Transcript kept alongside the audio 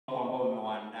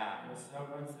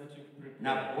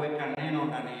na kuweka neno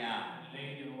ndani yao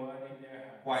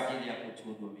kwa ajili ya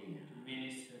kutuhudumia.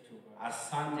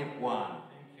 Asante Bwana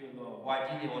kwa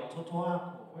ajili ya watoto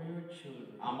wako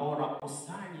ambao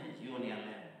wanakusanya jioni ya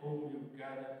leo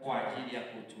kwa ajili ya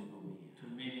kutuhudumia.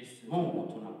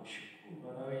 Mungu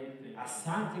tunakushukuru.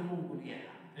 Asante Mungu ndiye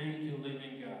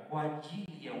kwa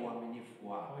ajili ya uaminifu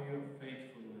wako.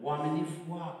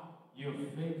 Uaminifu wako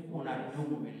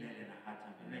unadumu milele na hata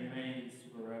milele.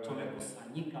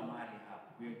 Tumekusanyika mahali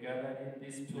hapa.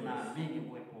 Tunaamini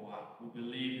uwepo wako.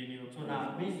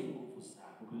 Tunaamini nguvu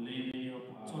zako.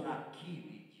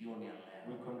 Tunakiri jioni ya leo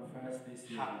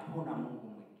hakuna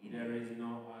Mungu mwingine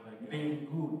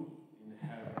mbinguni,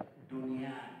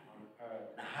 duniani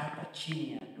na hata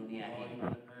chini ya dunia hii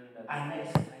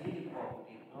anayestahili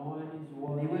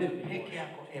kuabudiwa. Ni wewe peke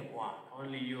yako e Bwana.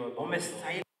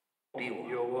 Umestahili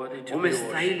kuabudiwa.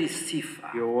 Umestahili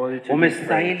sifa.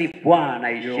 Umestahili Bwana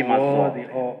heshima zote.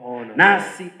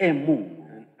 Nasi e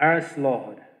Mungu, us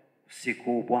Lord,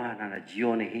 siku Bwana na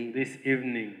jioni hii this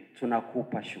evening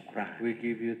tunakupa shukrani. we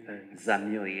give you thanks za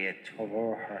mioyo yetu. of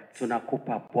our hearts.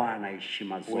 Tunakupa Bwana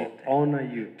heshima We zote.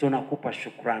 honor you. Tunakupa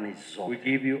shukrani We zote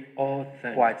give you all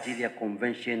kwa thanks ajili ya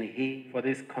convention hii for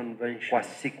this convention, kwa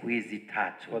siku hizi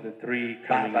tatu. for the 3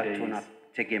 coming Baba, days.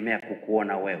 tunategemea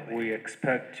kukuona wewe We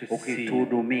expect to see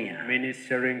ukituhudumia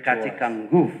ministering to katika us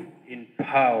nguvu in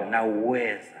power na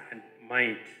uweza and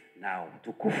might, na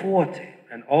utukufu wote,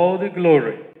 and all the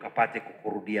glory ukapate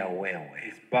kukurudia wewe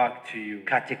is back to you.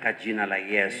 katika jina la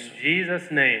Yesu. In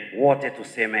Jesus' name, Wote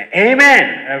tuseme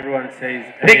amen. everyone says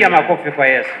Piga amen. makofi kwa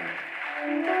Yesu.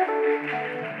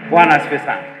 Bwana asifiwe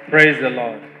sana. Praise the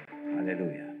Lord.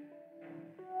 Hallelujah.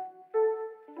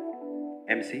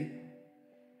 MC.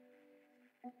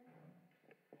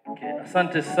 Okay,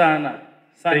 asante sana.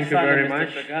 Thank you very Mr. much.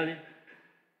 Shagali, Thank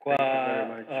kwa you very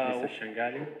much, Mr.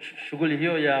 Shangali, shughuli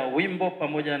hiyo ya wimbo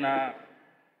pamoja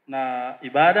na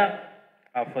ibada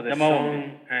for the ya maombi.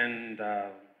 song and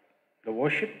the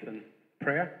worship and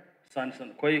prayer. Asante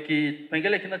sana. Kwa hiyo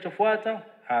kipengele kinachofuata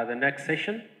The next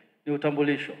session, ni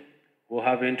utambulisho. we'll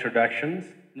have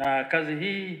introductions. Na kazi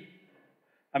hii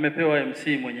amepewa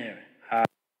MC mwenyewe.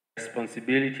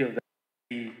 Responsibility of the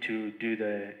to do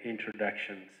the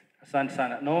introductions. Asante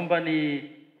sana. Naomba ni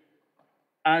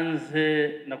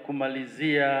anze na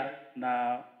kumalizia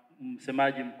na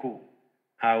msemaji mkuu.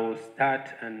 I will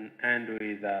start and end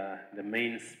with the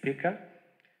main speaker.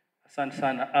 Asante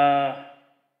sana.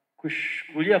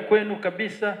 Kushughulia kwenu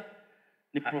kabisa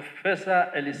ni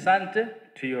Professor Elisante.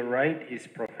 To your right is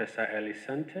Professor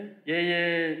Elisante.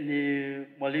 Yeye ni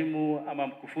mwalimu ama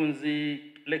mkufunzi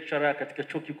lecturer katika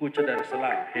chuo kikuu cha Dar es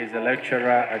Salaam. He is a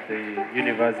lecturer at the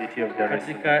University of Dar es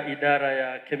Salaam katika idara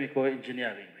ya chemical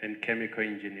engineering and chemical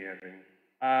engineering.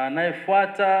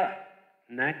 Anayefuata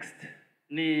Next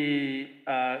ni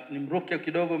mruke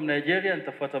kidogo Nigeria,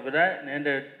 nitafuata baadaye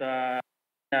niende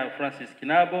Francis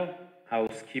Kinabo. I'll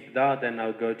skip that, then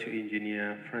I'll go to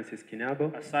Engineer Francis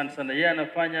Kinabo. Asante sana. Yeye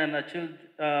anafanya na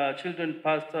Children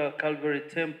Pastor Calvary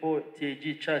Temple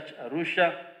TAG Church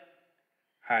Arusha.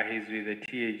 He's with the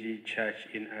TAG Church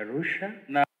in Arusha.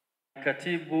 Na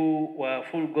katibu wa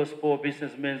Full Gospel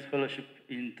Businessmen's Fellowship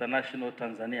International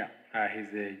Tanzania. He's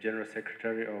the General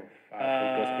Secretary of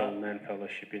Full Gospel Men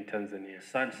Fellowship in Tanzania.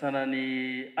 Asante sana.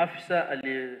 Ni afisa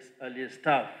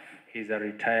aliyestaff. He's a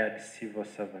retired civil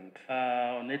servant.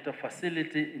 Unaitwa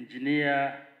Facility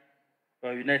Engineer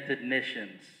wa United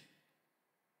Nations.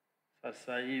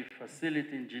 Sasa hii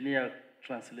Facility Engineer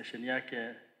translation yake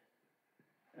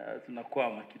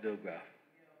tunakwama kidogo hapo.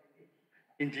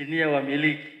 Engineer wa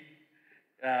miliki.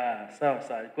 Sawa.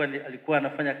 Alikuwa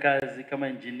anafanya kazi kama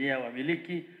engineer wa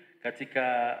miliki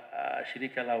katika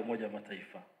shirika la Umoja wa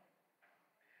Mataifa.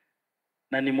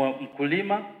 Na ni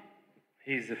mkulima.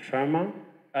 He's a farmer.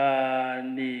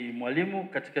 Ni mwalimu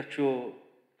katika chuo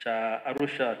cha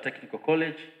Arusha Technical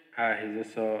College. He's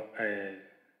also a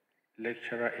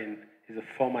lecturer he's a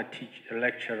former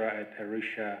lecturer at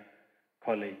Arusha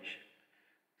College.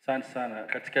 Asante sana.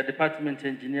 Katika department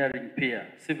engineering pia,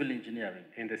 civil engineering.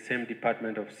 In the same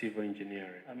department of civil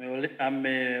engineering.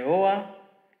 Ameoa.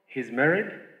 He's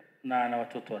married. Na ana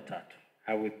watoto watatu.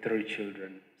 With 3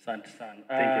 children. Asante sana.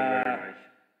 Thank you very much.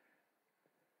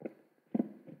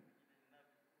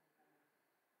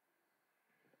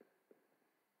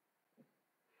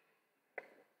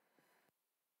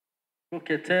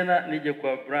 Okay, tena nije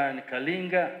kwa Brian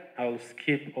Kalinga. I'll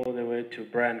skip all the way to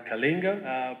Brian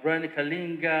Kalinga. Brian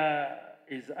Kalinga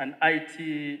is an IT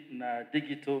na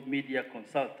digital media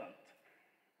consultant.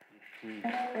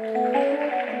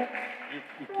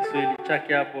 Kiswahili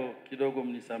chake hapo kidogo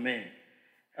mnisamee.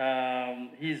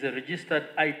 He is a registered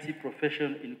IT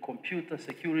professional in computer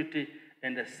security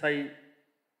and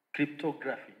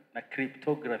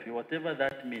cryptography, whatever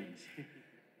that means.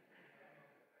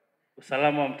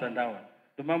 Usalama wa mtandaoni.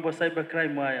 Ndio mambo ya cyber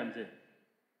crime haya mzee.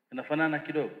 Inafanana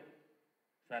kidogo.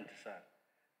 Asante sana.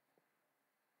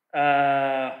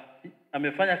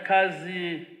 Amefanya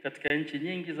kazi katika nchi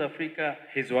nyingi za Afrika.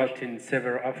 He's worked in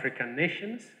several African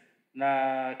nations.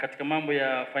 Na katika mambo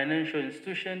ya financial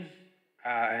institutions.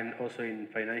 And also in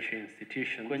financial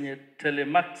institutions. Kwenye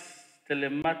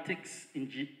telematics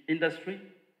industry.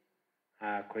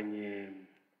 Kwenye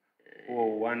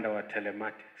huo uwanda wa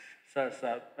telematics.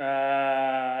 Sasa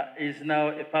is now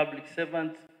a public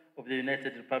servant of the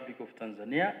United Republic of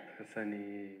Tanzania. Sasa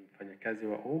ni mfanyakazi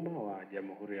wa umma wa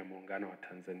Jamhuri ya Muungano wa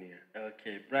Tanzania.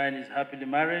 Okay, Brian is happily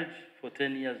married for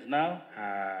 10 years now.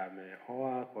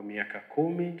 Ameoa kwa miaka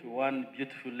 10 to one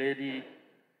beautiful lady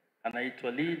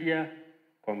anaitwa Lydia.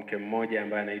 Kwa mke mmoja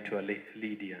ambaye anaitwa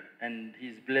Lydia. And he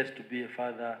is blessed to be a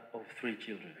father of 3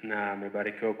 children. Na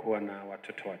amebarikiwa kuwa na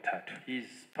watoto 3. He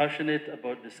is passionate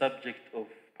about the subject of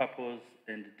purpose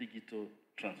and digital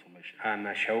transformation.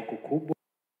 Ana shauku kubwa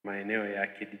maeneo ya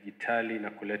kidijitali na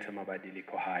kuleta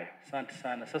mabadiliko hayo. Asante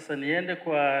sana. Sasa niende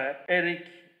kwa Eric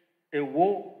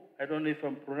Ewo. I don't know if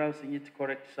I'm pronouncing it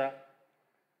correct, sir.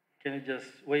 Can you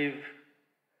just wave?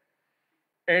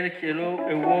 Eric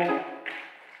Ewo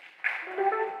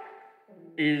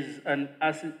is an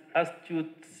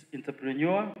astute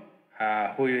entrepreneur.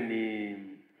 Huyu ni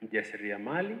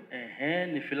mjasiriamali.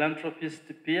 Ni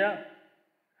philanthropist pia.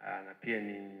 Na pia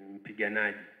ni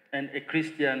mpiganaji. And a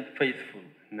Christian faithful.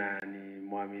 Na ni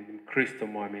Mkristo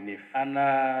mwaminifu.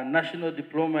 Ana national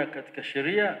diploma katika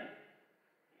sheria.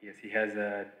 Yes, he has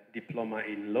a diploma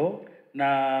in law.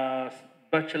 Na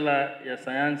bachelor ya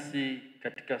sayansi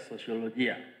katika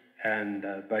sociolojia. And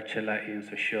a bachelor in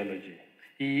sociology.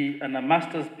 He ana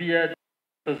master's pia,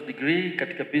 master's degree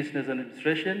katika business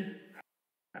administration.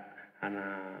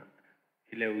 Ana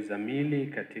ile uzamili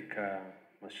katika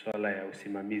masuala ya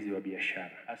usimamizi wa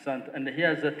biashara. Asante. And he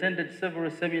has attended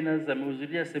several seminars.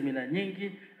 Amehudhuria seminar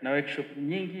nyingi na workshop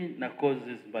nyingi na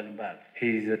courses mbalimbali.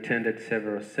 He has attended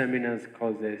several seminars,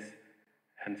 courses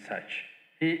and such.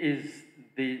 He is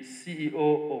the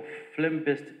CEO of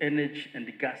Flame-Based Energy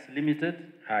and Gas Limited.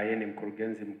 Yeye ni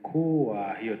mkurugenzi mkuu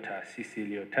wa hiyo taasisi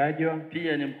iliyotajwa.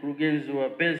 Pia ni mkurugenzi wa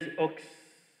Base Ox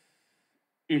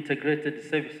Integrated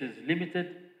Services Limited.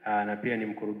 Na pia ni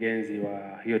mkurugenzi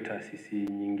wa hiyo taasisi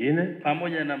nyingine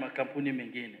pamoja na makampuni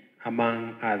mengine,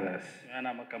 among others.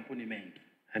 Ana makampuni mengi.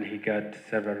 And he got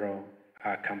several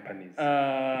companies.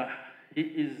 He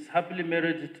is happily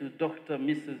married to Dr.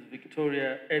 Mrs.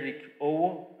 Victoria Eric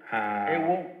Owo.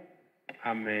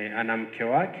 Ana mke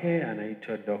wake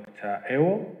anaitwa Dr.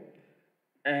 Ewo.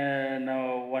 And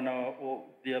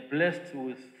they are blessed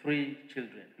with 3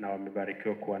 children. Na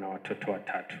wamebarikiwa kuwa na watoto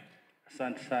 3.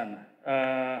 Asante sana.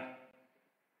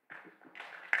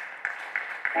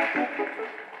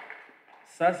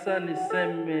 Sasa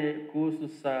niseme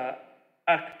kuhusu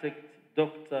architect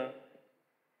Dr.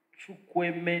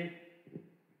 Chukweme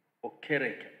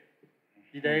Okereke.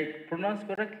 Did I pronounce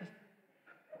correctly?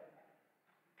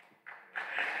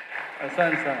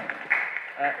 Asante sana.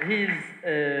 He is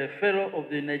a fellow of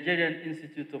the Nigerian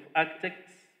Institute of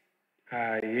Architects.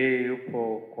 Yeye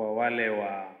yupo kwa wale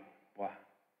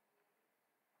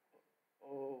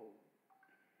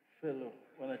fellow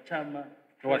wanachama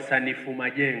wasanifu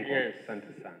majengo. Yes,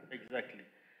 asante sana. Exactly.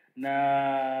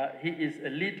 Na he is a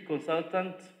lead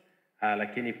consultant.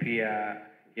 Lakini pia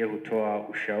yeye hutoa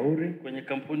ushauri kwenye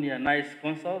kampuni ya Nice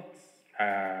Consult.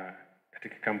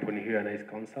 Katika kampuni hiyo ya Nice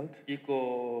Consult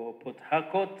iko Port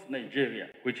Harcourt, Nigeria.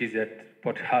 Which is at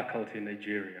Port Harcourt in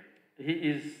Nigeria. He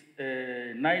is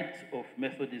a Knight of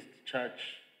Methodist Church,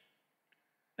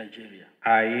 Nigeria.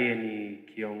 Yeye ni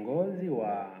kiongozi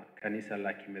wa kanisa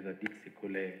la Kimethodisti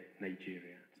kule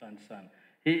Nigeria. Asante sana.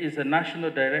 He is a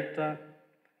national director.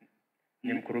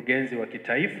 Ni mkurugenzi wa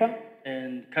kitaifa.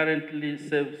 And currently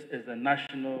serves as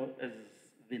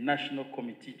the national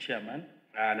committee chairman.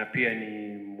 Na pia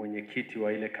ni mwenyekiti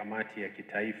wa ile kamati ya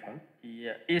kitaifa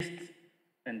ya East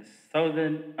and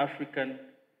Southern African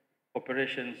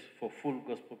operations for Full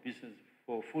Gospel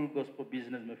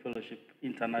Business Fellowship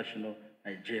International,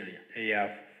 Nigeria.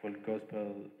 Ya Full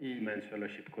Gospel Men's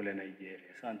Fellowship kule Nigeria.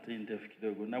 Asante, ndefu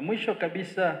kidogo. Na mwisho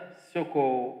kabisa, sio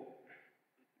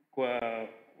kwa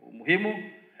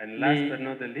muhimu, and last but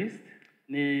not the least,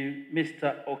 ni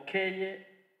Mr. Okeye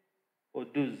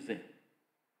Oduze.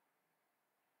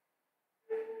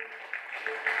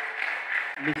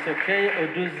 Mr. Okeye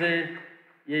Oduze,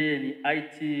 yeye ni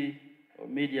IT or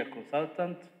media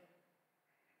consultant.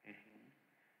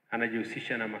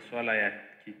 Anajihusisha na masuala ya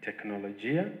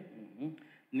kiteknolojia.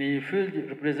 Ni field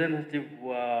representative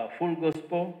wa Full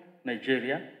Gospel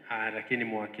Nigeria. Lakini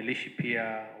mwakilishi pia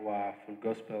wa Full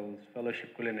Gospel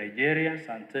Fellowship kule Nigeria.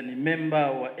 Asante. Ni member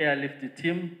wa Airlift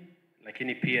team.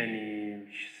 Lakini pia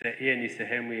ni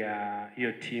sehemu ya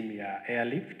hiyo team ya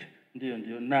Airlift.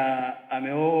 Ndio. Na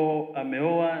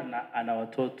ameoa na ana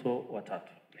watoto 3.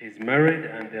 He's married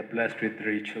and they're blessed with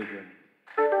 3 children.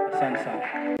 Asante sana.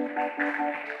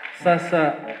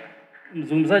 Sasa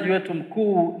mzungumzaji wetu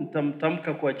mkuu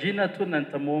nitamtamka kwa jina tu na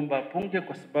nitamuomba apunge,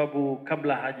 kwa sababu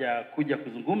kabla haja kuja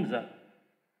kuzungumza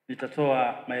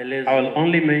nitatoa maelezo. I will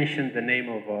only mention the name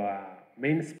of our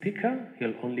main speaker.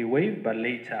 He'll only wave, but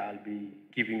later I'll be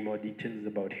giving more details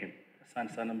about him.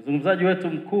 Asante sana. Mzungumzaji wetu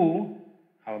mkuu,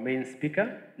 our main speaker,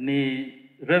 ni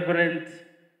Reverend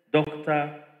Dr.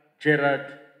 Gerard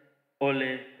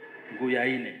Ole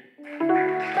Nguyaine.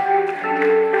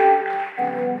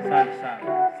 Asante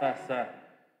sana. Sasa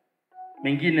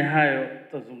mengine hayo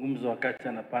tutazungumza wakati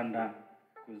anapanda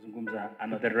kuzungumza.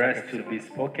 The rest will be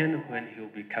spoken when he'll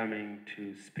be coming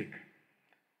to speak.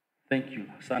 Thank you.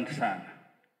 Asante sana.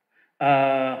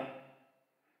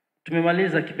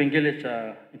 Tumemaliza kipengele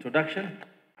cha introduction.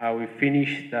 We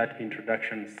finished that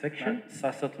introduction section.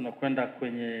 Sasa tunakwenda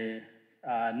kwenye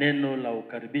neno la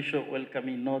ukaribisho,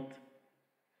 welcoming note.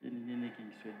 Nini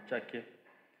Kiswahili chake?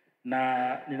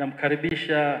 Na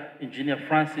ninamkaribisha Engineer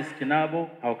Francis Kinabo.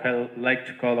 I would like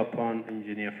to call upon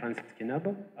Engineer Francis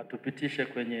Kinabo atupitishe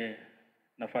kwenye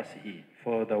nafasi hii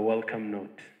for the welcome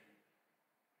note.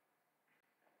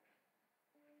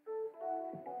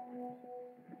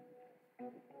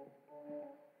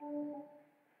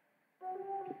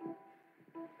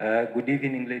 Good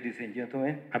evening, ladies and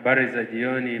gentlemen. Habari za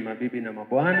jioni mabibi na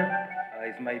mabwana.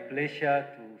 It's my pleasure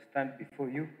to stand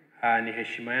before you. Ni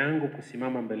heshima yangu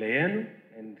kusimama mbele yenu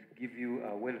and give you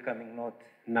a welcoming note.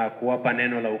 Na kuwapa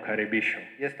neno la ukaribisho.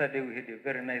 Yesterday we had a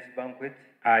very nice banquet.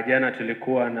 Jana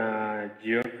tulikuwa na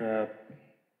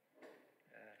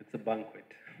it's a banquet.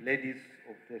 Ladies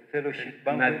of the fellowship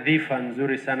banquet. Nadhifa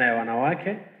nzuri sana ya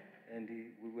wanawake. And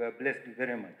we were blessed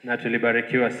very much. Na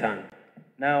tulibarikiwa sana.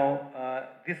 Now,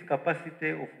 this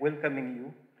capacity of welcoming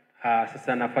you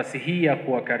sasa nafasi hii ya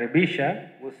kuwakaribisha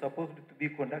was supposed to be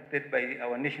conducted by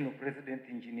our national president,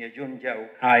 Engineer John Njau.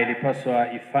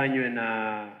 Ilipaswa ifanywe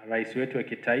na rais wetu wa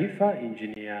kitaifa,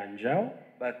 Engineer Njau.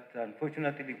 But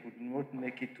unfortunately he could not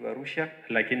make it to Arusha.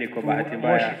 Lakini kwa bahati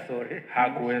mbaya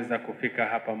hakuweza kufika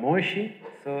hapa Moshi.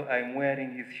 So I'm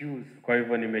wearing his shoes. Kwa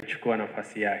hivyo nimechukua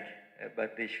nafasi yake.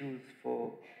 But the shoes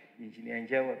for Engineer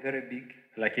Njau are very big.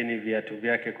 Lakini viatu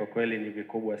vyake kwa kweli ni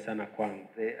vikubwa sana kwangu.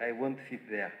 I won't fit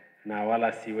there. Na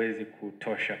wala siwezi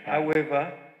kutosha pale.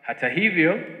 However, hata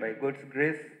hivyo, by God's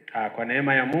grace, kwa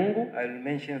neema ya Mungu, I'll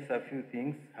mention a few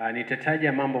things.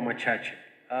 Nitataja mambo machache.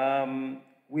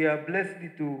 We are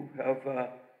blessed to have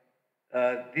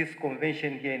this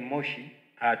convention here in Moshi.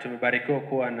 Tumebarikiwa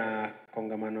kuwa na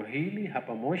kongamano hili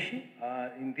hapa Moshi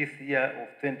in this year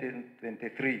of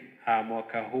 2023.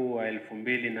 Mwaka huu wa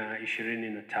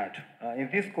 2023. In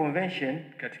this convention,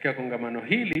 katika kongamano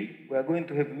hili, we are going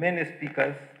to have many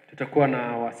speakers. Tutakuwa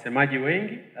na wasemaji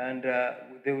wengi. And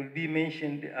they will be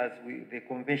mentioned as the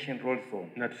convention rolls on.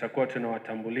 Na tutakuwa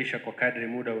tunawatambulisha kwa kadri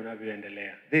muda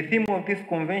unavyoendelea. The theme of this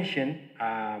convention,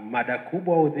 mada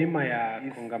kubwa au dhima ya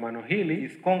kongamano hili,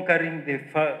 is conquering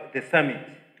the summit.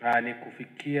 Ni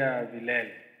kufikia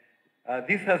vilele.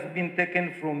 This has been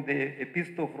taken from the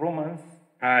Epistle of Romans.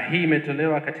 Hii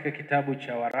imetolewa katika kitabu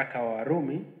cha waraka wa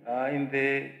Warumi, in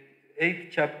the 8th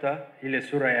chapter, ile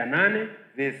sura ya 8,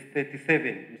 verse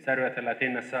 37. Mstari wa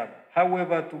 37.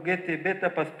 However, to get a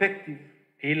better perspective,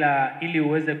 ili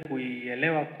uweze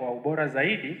kuielewa kwa ubora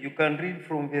zaidi, you can read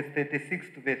from verse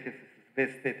 36 to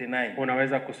verse 39.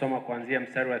 Unaweza kusoma kuanzia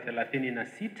mstari wa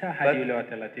 36 hadi ule wa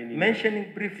 30. Mentioning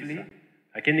briefly,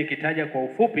 lakini kitaja kwa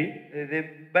ufupi, the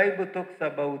Bible talks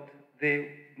about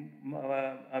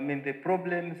the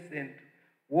problems and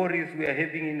worries we are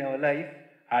having in our life.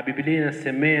 Biblia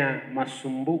inasemea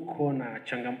masumbuko na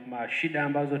shida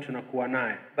ambazo tunakuwa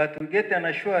nayo. But we get an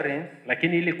assurance,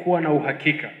 lakini ili kuwa na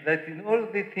uhakika, that in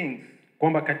all the things,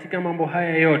 kwamba katika mambo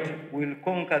haya yote, we'll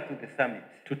conquer to the summit.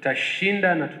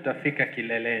 Tutashinda na tutafika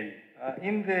kileleni.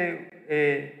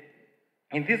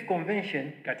 In this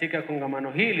convention, katika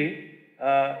kongamano hili,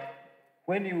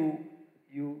 when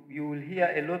you will hear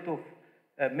a lot of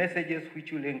messages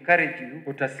which will encourage you.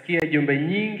 Utasikia jumbe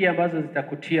nyingi ambazo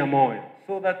zitakutia moyo,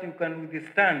 so that you can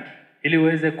withstand, ili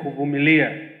uweze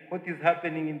kuvumilia what is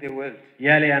happening in the world,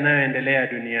 yale yanayoendelea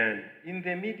duniani. In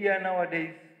the media nowadays,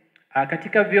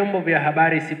 katika vyombo vya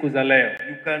habari siku za leo,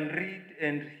 you can read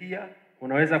and hear,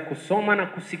 Unaweza kusoma na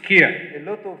kusikia a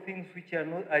lot of things which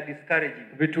are discouraging.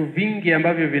 vitu vingi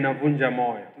ambavyo vinavunja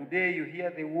moyo. Today you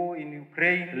hear the war in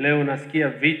Ukraine. Leo unasikia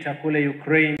vita kule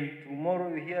Ukraine.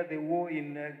 Tomorrow you hear the war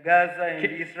in Gaza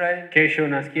and Israel. Kesho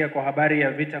unasikia kwa habari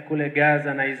ya vita kule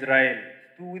Gaza na Israeli.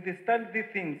 To withstand these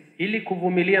things, Ili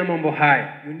kuvumilia mambo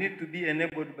haya, you need to be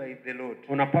enabled by the Lord.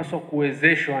 unapaswa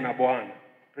kuwezeshwa na Bwana.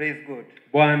 Praise God.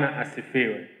 Bwana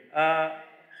asifiwe.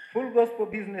 Full gospel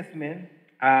businessmen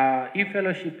Hii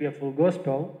fellowship ya Full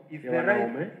Gospel ya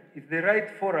wanaume is the right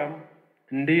forum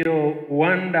ndio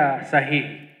uwanda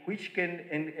sahihi which can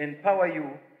empower you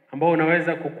ambao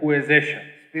unaweza kukuwezesha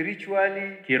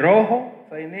spiritually, kiroho,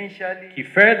 financially,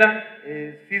 kifedha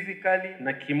physically,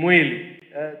 na kimwili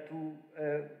to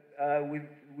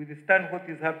withstand what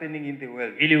is happening in the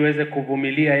world. ili uweze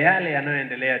kuvumilia yale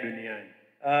yanayoendelea duniani.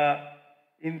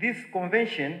 In this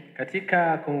convention,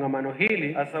 Katika kongamano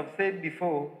hili, as I've said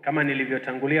before, kama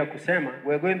nilivyotangulia kusema,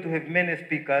 we're going to have many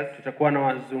speakers tutakuwa na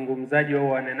wazungumzaji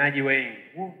au wanenaji wengi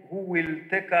who will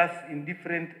take us in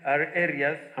different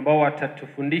areas, ambao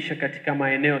watatufundisha katika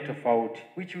maeneo tofauti,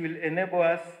 which will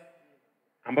enable us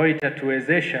ambayo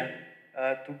itatuwezesha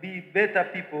to be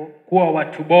better people kuwa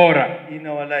watu bora in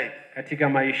our lives. katika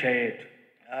maisha yetu.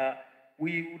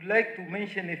 We would like to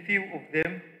mention a few of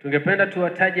them. Tungependa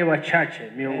tuwataje wachache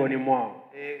miongoni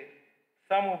mwao.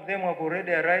 Some of them have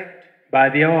already arrived.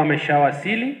 Baadhi yao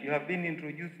wameshawasili. You have been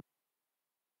introduced.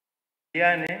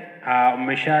 Yane.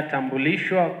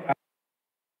 Umeshatambulishwa.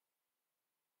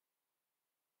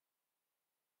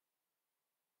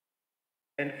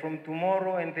 And from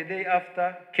tomorrow and the day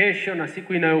after, kesho na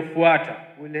siku inayofuata,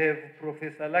 we'll have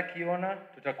Professor Lakiona.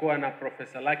 Tutakuwa na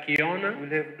Professor Lakiona.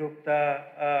 We'll have Dr.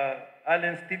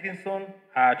 Alan Stevenson.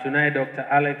 Tunaye Dr.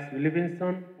 Alex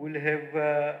Livingston. We'll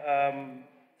have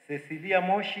Cecilia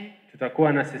Moshi.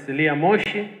 Tutakuwa na Cecilia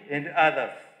Moshi and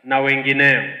others. Na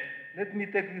wengineo. Let me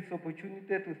take this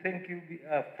opportunity to thank you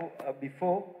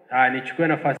before. Nichukue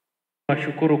nafasi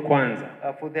kuwashukuru kwanza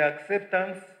for the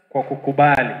acceptance, kwa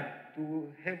kukubali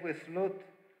to have a slot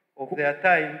of their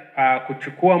time,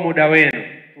 kuchukua muda wenu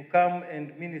to come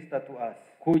and minister to us,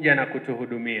 kuja na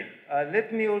kutuhudumia.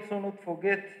 Let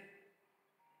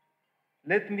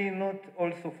me not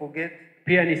also forget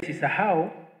pia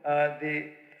nisisahau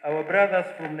our brothers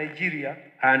from Nigeria,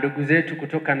 ndugu zetu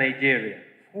kutoka Nigeria,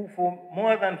 who for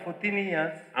more than 14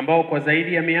 years ambao kwa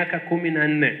zaidi ya miaka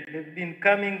 14 have been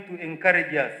coming to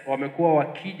encourage us. Wamekuwa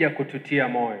wakija kututia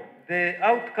moyo. The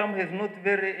outcome has not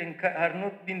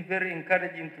been very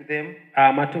encouraging to them.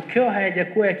 Matokeo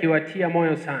hayajakuwa yakiwatia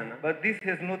moyo sana. But this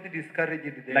has not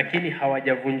discouraged them. Lakini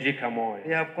hawajavunjika moyo.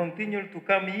 They have continued to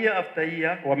come year after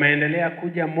year. Wameendelea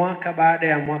kuja mwaka baada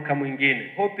ya mwaka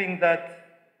mwingine. Hoping that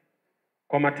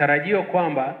kwa matarajio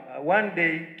kwamba one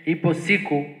day ipo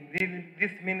siku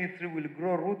this ministry will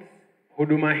grow roots.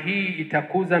 Huduma hii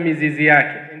itakuza mizizi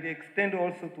yake and extend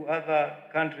also to other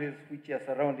countries which are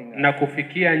surrounding us. Na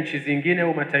kufikia nchi zingine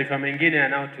au mataifa mengine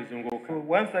yanayotuzunguka. So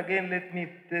once again let me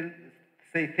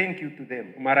say thank you to them.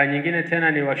 Mara nyingine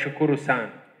tena ni washukuru sana.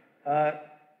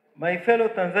 My fellow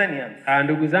Tanzanians.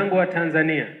 Ndugu zangu wa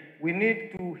Tanzania. We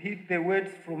need to heed the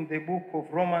words from the book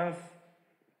of Romans.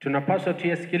 Tunapaswa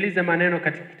tuyasikilize maneno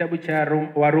katika kitabu cha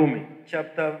Warumi.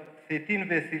 Chapter 13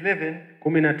 verse 11.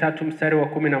 13 mstari wa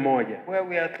 11. Where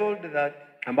we are told that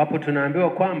ambapo tunaambiwa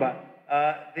kwamba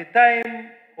the time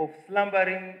of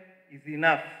slumbering is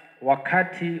enough.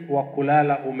 Wakati wa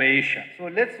kulala umeisha. So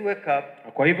let's wake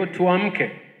up. Kwa hivyo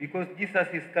tuamke. Because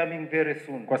Jesus is coming very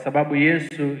soon. Kwa sababu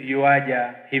Yesu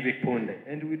yuaja hivi punde.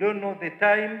 And we don't know the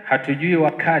time. Hatujui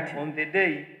wakati on the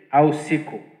day au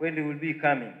siku when he will be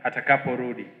coming.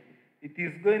 Atakaporudi. It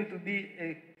is going to be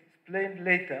explained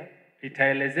later.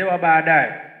 Itaelezewa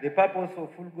baadaye. The purpose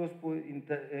of full gospel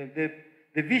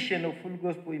the vision of full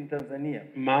gospel in Tanzania.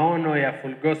 Maono ya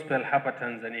full gospel hapa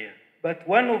Tanzania. But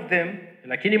one of them,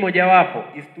 lakini mojawapo,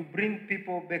 is to bring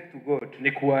people back to God.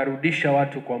 Ni kuwarudisha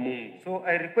watu kwa Mungu. So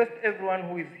I request everyone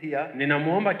who is here,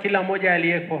 ninamuomba kila mmoja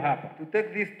aliyepo hapa, to take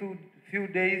these few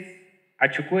days,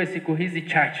 achukue siku hizi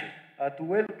chache, to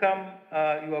welcome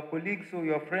your colleagues or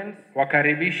your friends,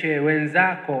 wakaribishe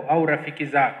wenzako au rafiki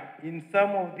zako in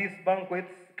some of these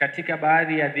banquets, katika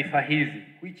baadhi ya dhifa hizi,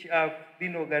 which have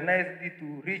been organized to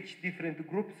reach different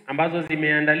groups, ambazo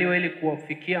zimeandaliwa ili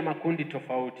kuwafikia makundi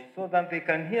tofauti, so that they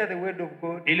can hear the word of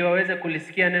God, ili waweze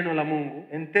kulisikia neno la Mungu,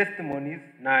 and testimonies,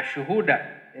 na shuhuda,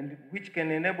 and which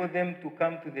can enable them to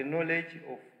come to the knowledge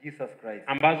of Jesus Christ,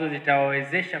 ambazo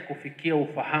zitawawezesha kufikia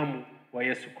ufahamu wa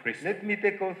Yesu Kristo. Let me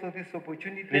take also this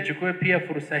opportunity, nichukue pia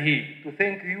fursa hii to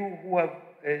thank you who have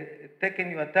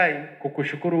taken your time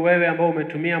kukushukuru wewe ambao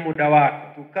umetumia muda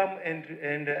wako to come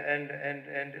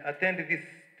and attend these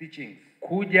teachings.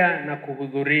 kuja na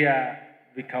kuhudhuria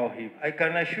vikao hivi. I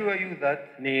can assure you that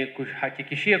Ni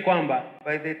kuhakikishie kwamba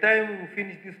by the time we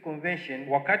finish this convention,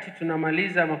 wakati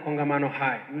tunamaliza makongamano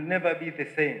haya you will never be the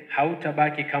same.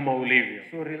 hautabaki kama ulivyo.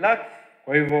 So relax,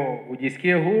 Kwa hivyo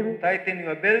ujisikie huru, tighten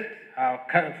your belt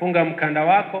funga mkanda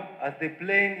wako as the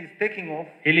plane is taking off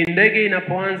ili ndege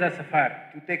inapoanza safari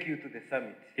to take you to the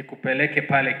summit. ikupeleke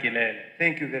pale kilele.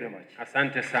 Thank you very much.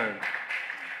 Asante sana.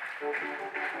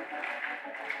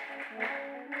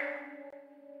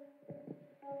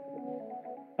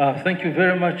 Thank you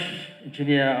very much,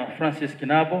 Engineer Francis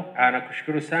Kinabo,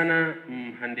 Nakushukuru sana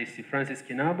mhandisi Francis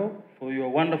Kinabo for your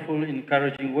wonderful,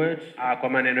 encouraging words. kwa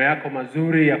maneno yako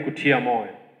mazuri ya kutia moyo.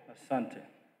 Asante.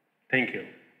 Thank you.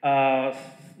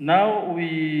 Now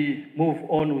we move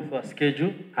on with our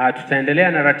schedule.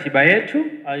 Tutaendelea na ratiba yetu.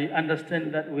 I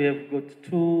understand that we have got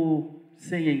 2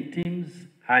 singing teams.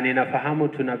 Ninafahamu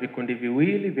tuna vikundi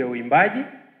viwili vya uimbaji.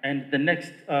 And the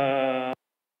next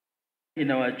in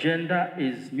our agenda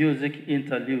is music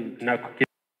interlude. Na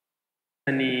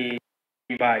ni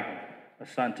uimbaji.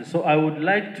 Asante. So I would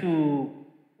like to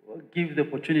give the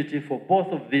opportunity for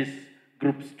both of these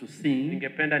groups to sing.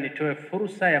 Ningependa nitoe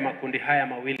fursa ya makundi haya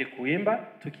mawili kuimba.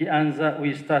 Tukianza,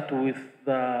 we start with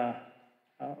the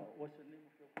what's the name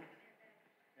of your group?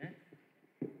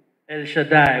 El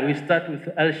Shaddai. We start with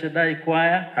El Shaddai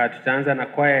choir. Tutaanza na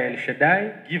kwaya El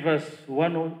Shaddai. Give us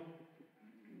one, or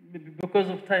maybe because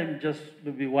of time, just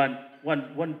maybe one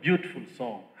beautiful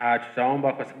song.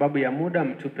 Tutaomba kwa sababu ya muda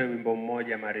mtupe wimbo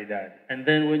mmoja maridadi. And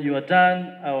then when you are done,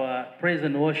 our praise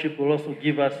and worship will also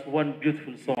give us one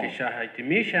beautiful song. Kisha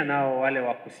hitimisha nao wale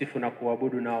wa kusifu na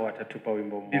kuabudu nao watatupa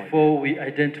wimbo mmoja. Before we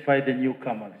identify the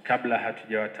newcomers. Kabla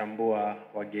hatujawatambua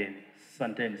wageni.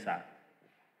 Asanteni sana.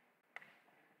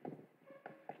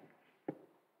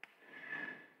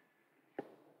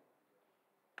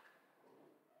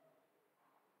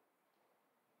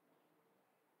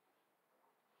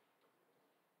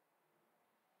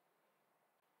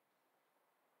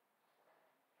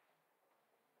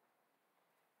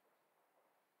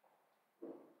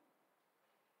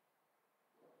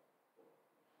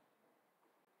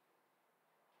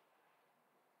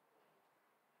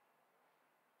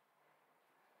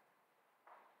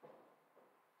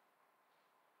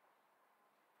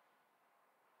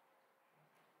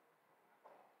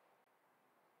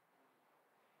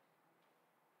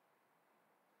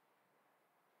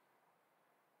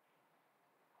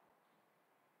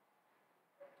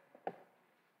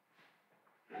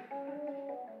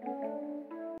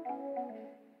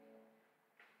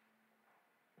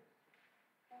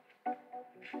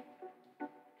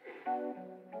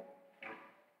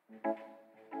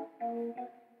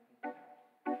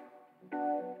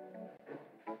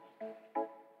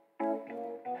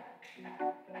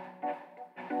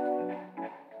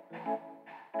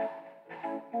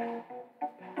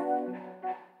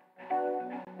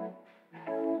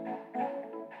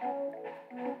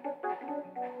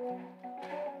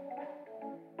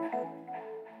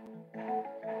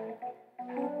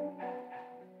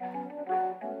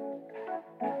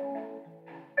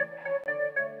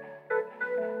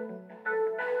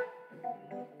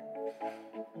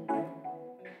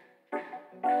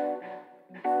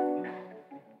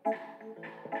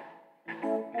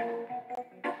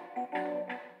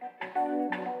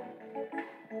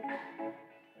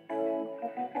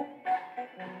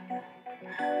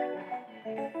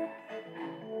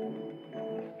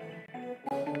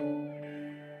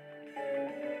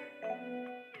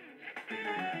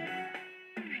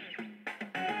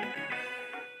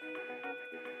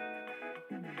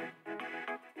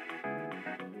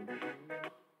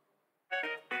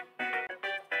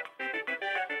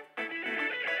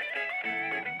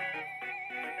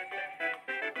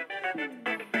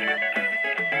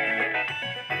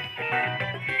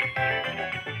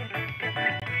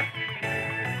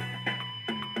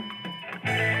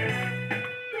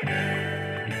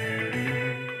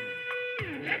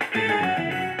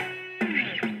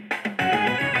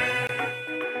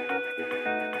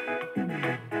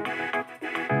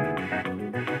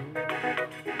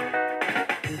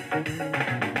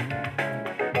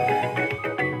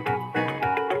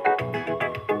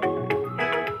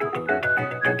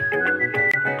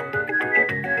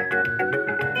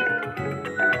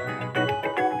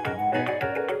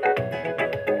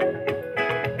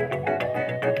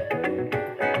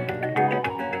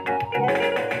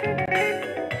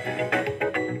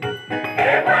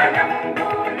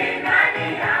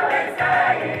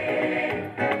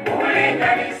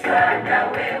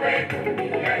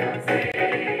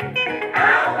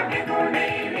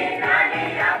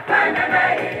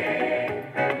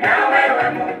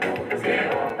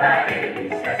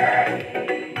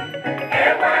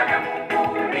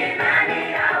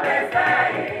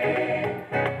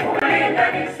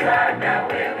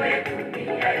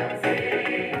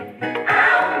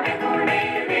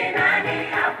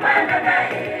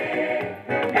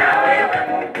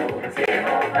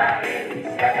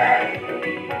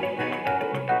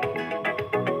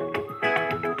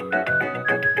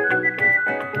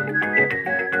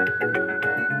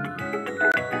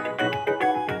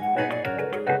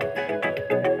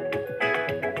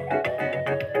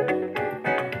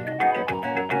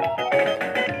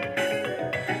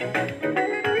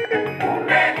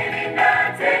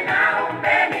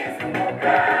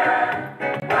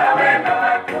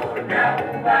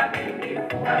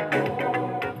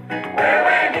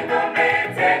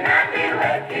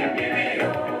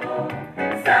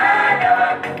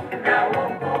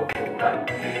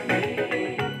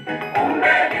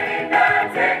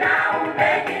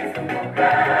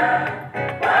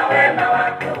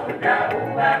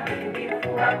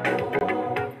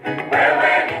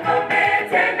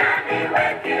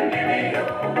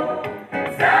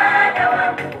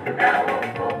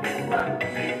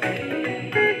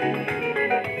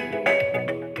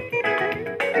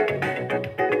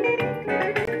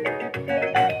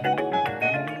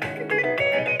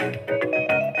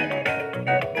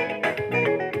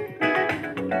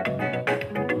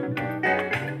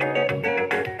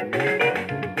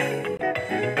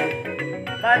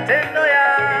 Matendo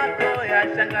yako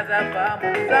yashangaza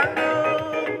fahamu zangu,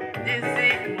 jinsi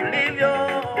ulivyo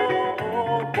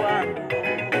kwangu.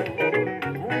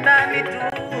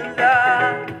 Unanitunza,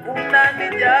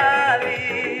 unanijali,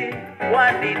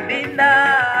 wanilinda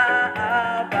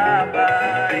Baba.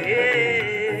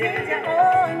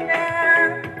 Sijaona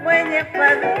mwenye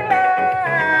fadhila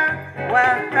wa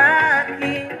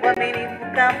haki mwaminifu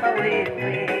kama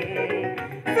wewe.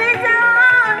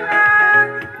 Sijaona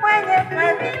mwenye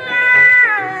fadhila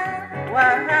wa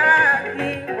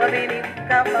haki mwaminifu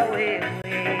kama wewe.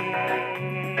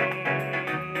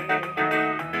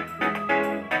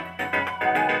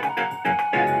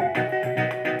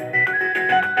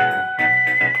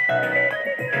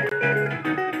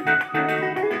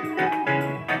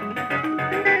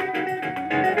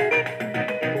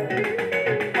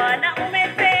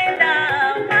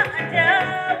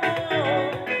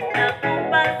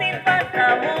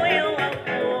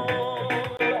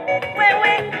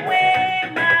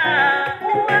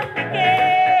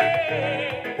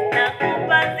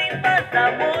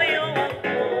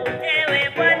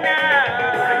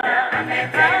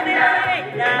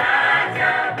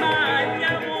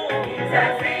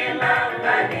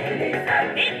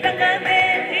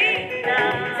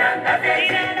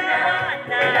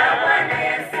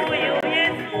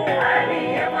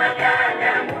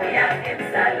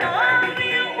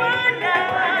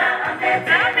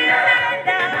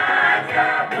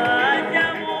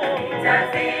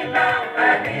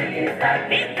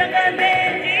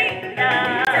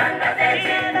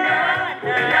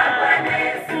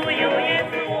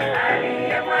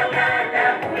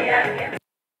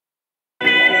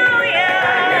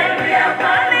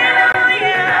 Hallelujah.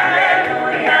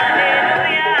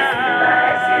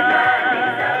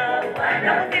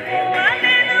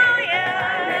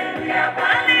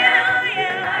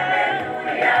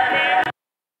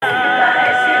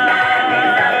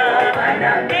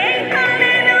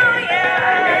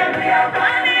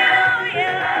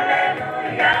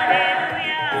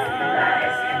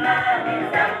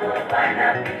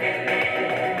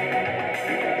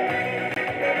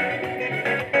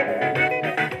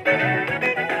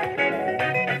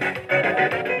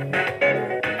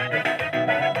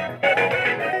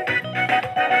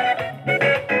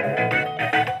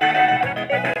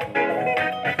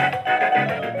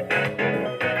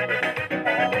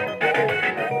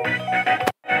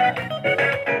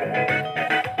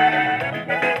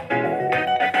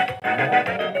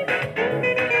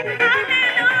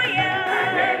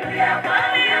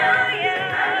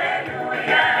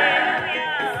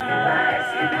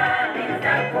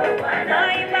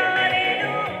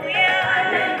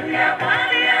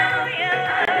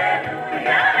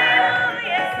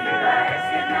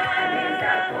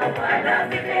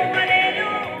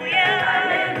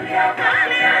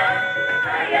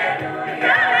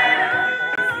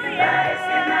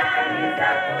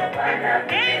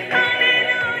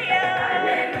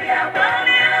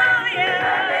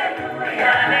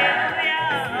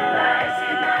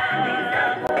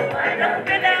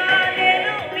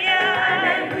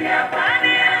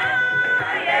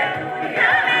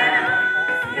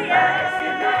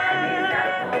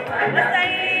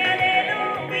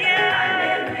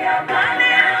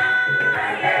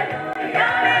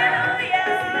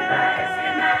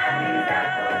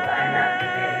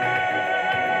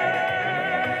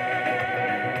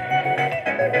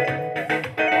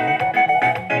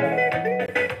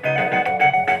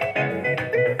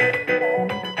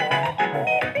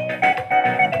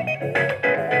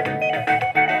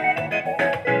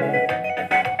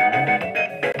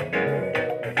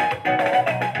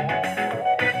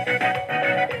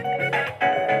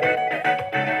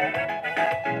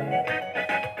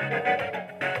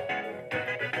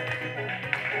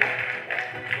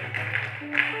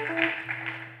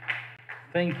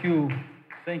 Thank you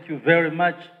very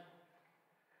much.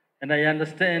 And I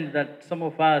understand that some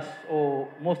of us, or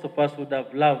most of us, would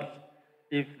have loved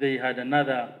if they had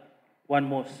one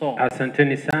more song.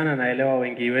 Asanteni sana, naelewa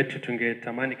wengi wetu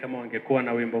tungetamani kama wangekuwa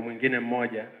na wimbo mwingine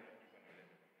mmoja.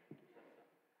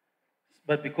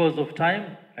 But because of time,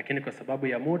 lakini kwa sababu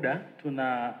ya muda,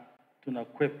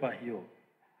 tunakwepa hiyo.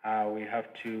 We have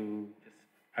to just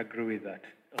agree with that.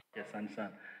 Yes, understand.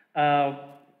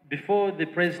 Before the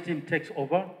praise team takes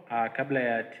over, kabla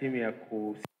ya timu ya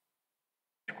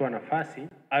kuchukua nafasi,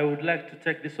 I would like to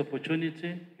take this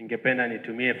opportunity, ningependa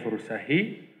nitumie fursa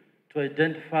hii to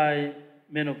identify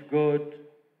men of God,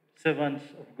 servants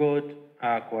of God,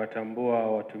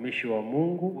 kuwatambua watumishi wa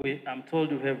Mungu. I'm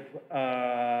told you have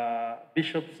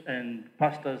bishops and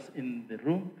pastors in the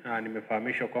room.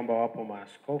 Nimefahamishwa kwamba wapo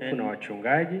maaskofu na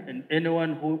wachungaji. And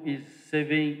anyone who is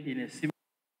serving in a similar,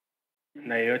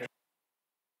 na yeyote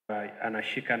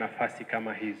anashika nafasi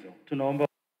kama hizo, tunaomba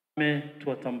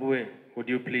tuwatambue. Would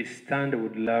you please stand?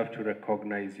 Would love to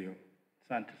recognize you.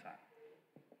 Asante sana.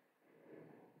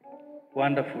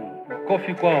 Wonderful.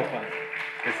 Coffee kwa hapa.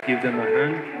 Let's give them a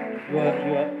hand.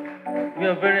 We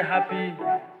are very happy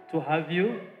to have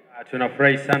you.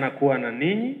 Tunafurahi sana kuwa na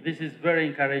ninyi. This is very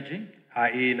encouraging.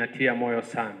 Hii inatia moyo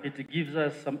sana. It gives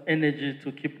us some energy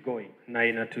to keep going. Na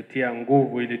inatutia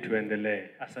nguvu ili tuendelee.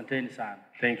 Asanteni sana.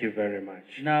 Thank you very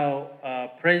much. Now,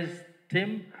 praise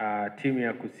team. Timu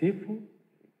ya kusifu.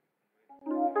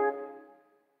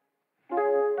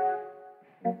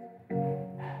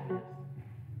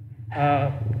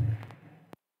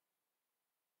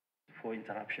 For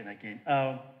interruption again.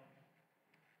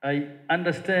 I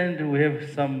understand we have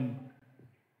some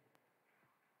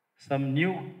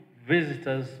new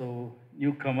visitors or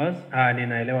newcomers.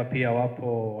 Ninaelewa pia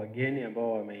wapo wageni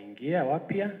ambao wameingia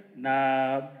wapya.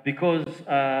 Na because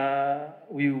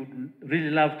we would really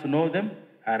love to know them.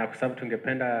 Na kwa sababu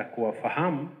tungependa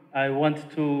kuwafahamu, I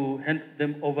want to hand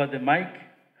them over the mic.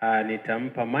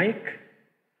 Nitampa mic.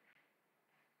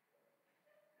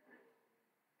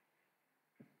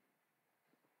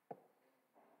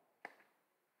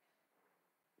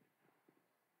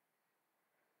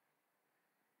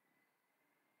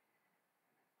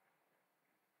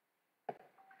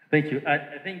 Thank you.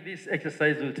 I think this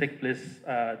exercise will take place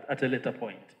at a later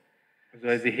point.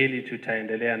 Zoezi hili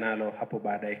tutaendelea nalo hapo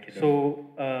baadaye kidogo. So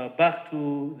back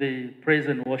to the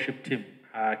praise and worship team.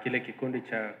 Kile kikundi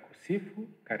cha kusifu,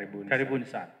 karibuni. Karibuni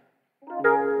sana.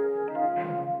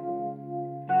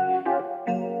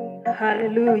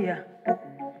 Hallelujah.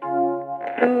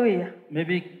 Hallelujah.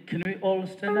 Maybe can we all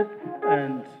stand up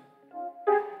and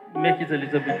make it a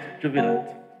little bit jubilant?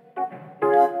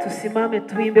 Tusimame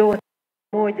tuimbe wote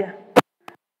moja.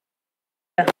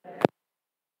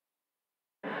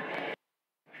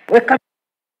 Weka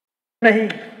na hii.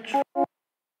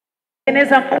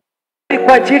 Tengeneza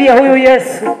kwa ajili ya huyu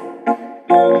Yesu.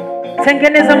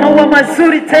 Tengeneza maua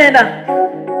mazuri tena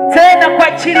kwa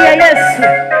ajili ya Yesu.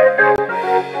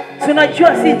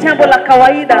 Tunajua si jambo la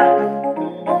kawaida.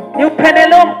 Ni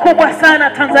upendeleo mkubwa sana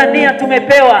Tanzania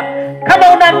tumepewa.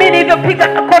 Kama unaamini hivyo,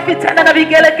 piga kofi tena na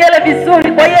vigelegele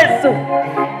vizuri kwa Yesu.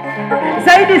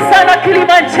 Zaidi sana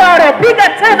Kilimanjaro, piga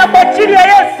tena kwa ajili ya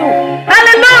Yesu.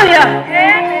 Haleluya.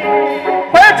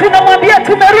 Kwa hiyo tunamwambia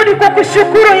tumerudi kwa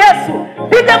kushukuru Yesu.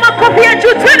 Piga makofi ya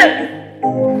juu tena.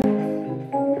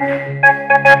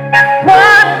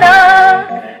 Bwana,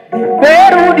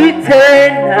 nimerudi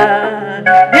tena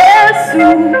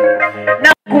Yesu,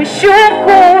 na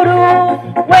kushukuru,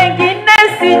 wengine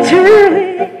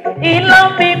sijui, ila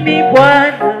mimi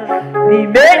Bwana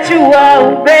nimejua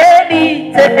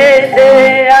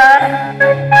umenitendea.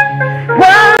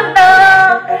 Bwana,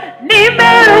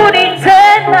 nimerudi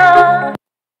tena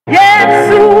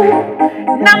Yesu,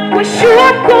 na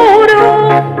kushukuru,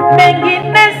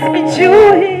 mengine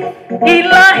sijui,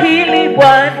 ila hili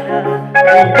Bwana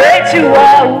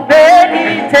nimejua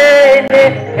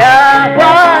umenitendea.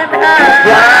 Bwana,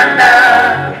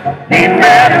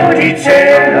 nimerudi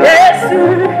tena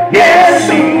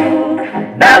Yesu,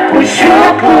 na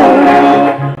kushukuru,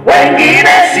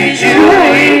 wengine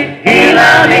sijui,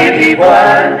 ila mimi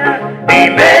Bwana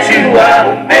nimejua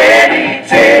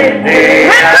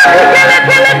umenitendea.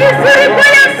 Pele vizuri kwa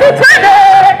Yesu tena.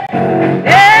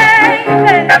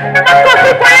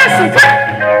 Makofi kwa Yesu tena.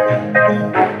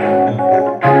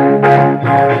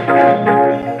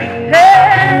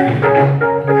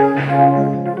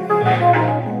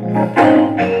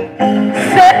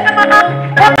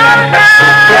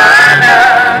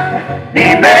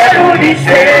 Nimerudi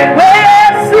tena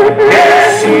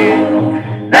Yesu,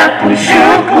 na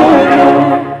kushukuru,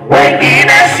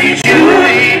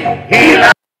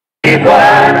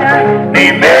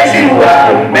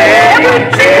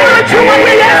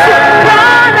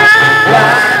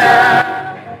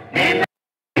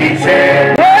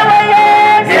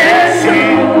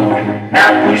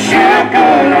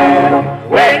 kushukuru,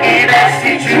 wengine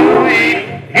sijui,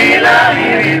 ila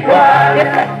mimi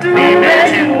Bwana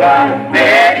nimejua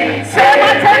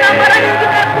umenitendea.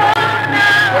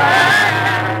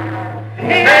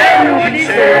 Nimerudi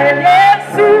tena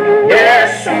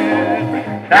Yesu,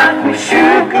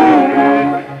 nakushukuru,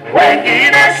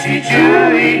 wengine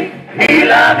sijui,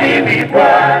 ila mimi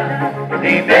Bwana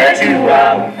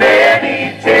nimejua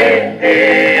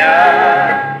umenitendea.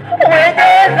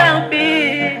 Wenye dhambi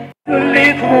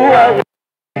tulikuwa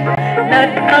na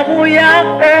damu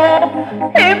yako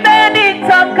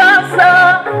imenitakasa,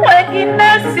 wengine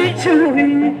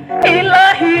sijui,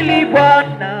 ila hili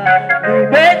Bwana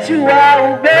nimejua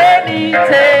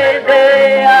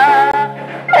umenitendea.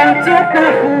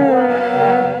 Utukufu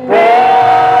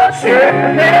wote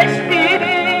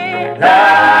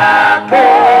Zako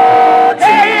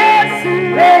Yesu,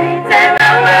 umenitenda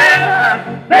wema,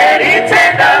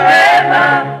 umenitenda wema,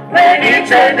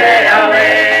 umenitendea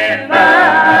wema.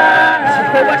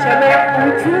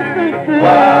 utukufu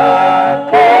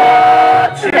Wako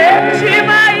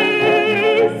heshima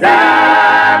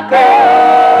zako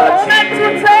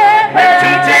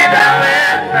umetutenda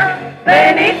wema,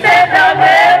 umenitenda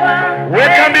wema.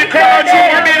 Weka mikono juu,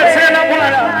 mwambie tena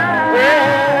Bwana.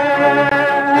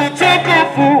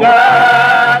 Utukufu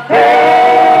wako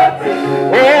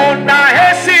una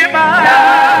heshima,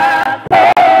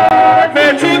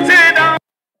 umetutenda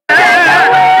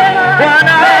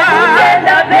Bwana,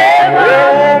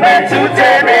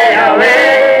 umetutendea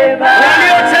wema.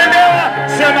 Waliotendewa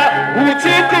sema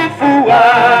utukufu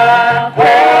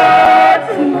wako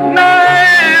na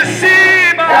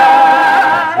heshima,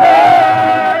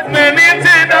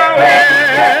 umenitenda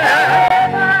wema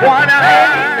Bwana,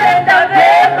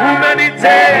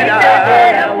 umenitenda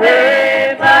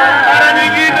wema. Mara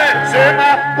nyingine sema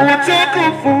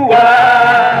utukufu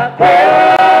wako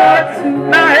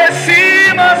na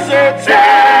heshima zote,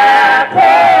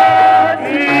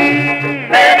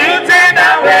 umenitenda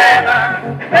wema,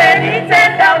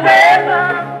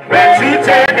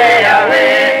 umetutendea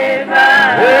wema.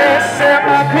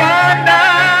 Sema Bwana,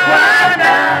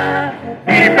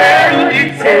 nimerudi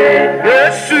tena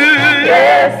Yesu,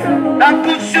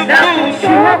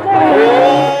 nakushukuru,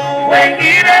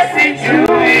 wengine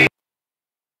sijui,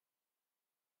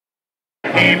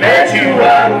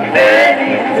 nimejua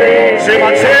umenitendea. Sema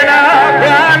tena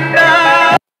Bwana,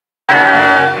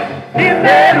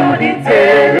 nimerudi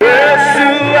tena Yesu,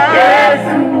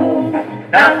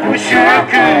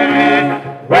 nakushukuru,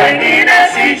 wengine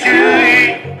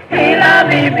sijui, ila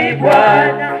mimi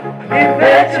Bwana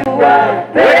nimejua.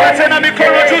 Weka tena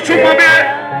mikono juu, tumwambie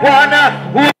Bwana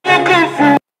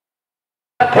utukufu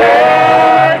wako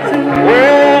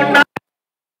una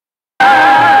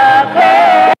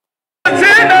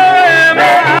tena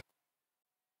wema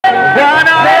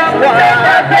Bwana,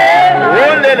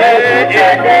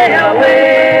 ulelea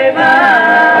wema,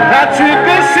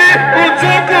 natukusi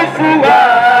utukufu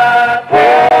wako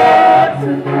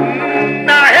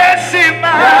na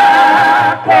heshima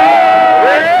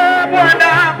Bwana,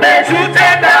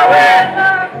 umetutenda wema,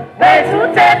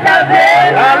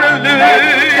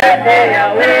 hallelujah,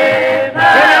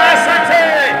 asante.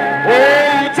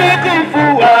 Utukufu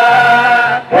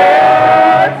wako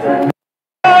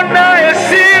na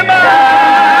heshima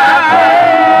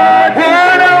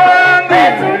Bwana wangu,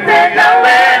 umetutenda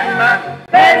wema,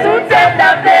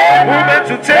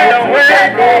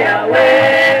 umetutenda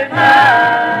wema.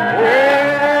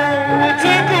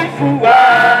 Utukufu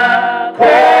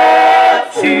wako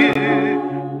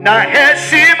na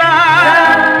heshima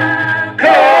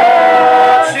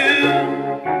kote,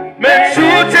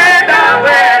 umetutenda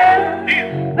wema,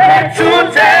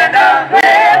 umetutenda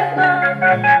wema,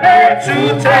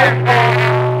 umetutenda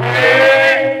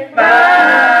wema.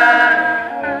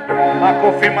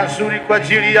 Makofi mazuri kwa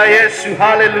ajili ya Yesu.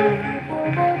 Hallelujah.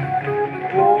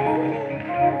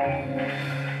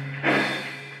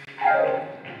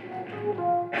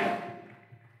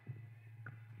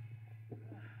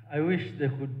 I wish they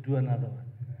could do another one.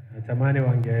 Natamani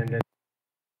wangeenda.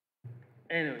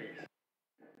 Anyways,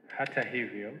 Hata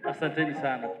hivyo, asanteni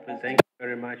sana. thank you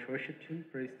very much, worship team,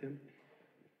 praise team.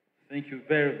 Thank you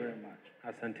very, very much.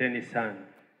 Asanteni sana.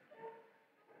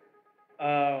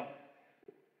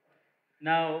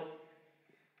 Now,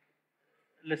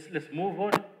 let's move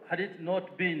on. Had it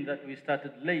not been that we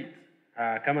started late,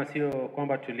 Kama sio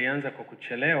kwamba tulianza kwa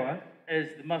kuchelewa, as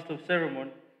the master of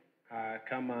ceremony,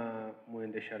 kama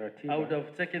muendesha I would ratiba,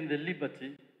 have taken the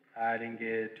liberty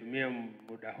ningetumia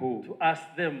muda huu to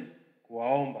ask them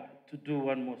kuwaomba to do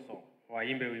one more song.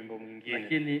 waimbe wimbo mwingine.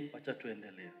 Lakini wacha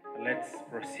tuendelee. Let's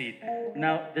proceed.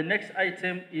 Now, the next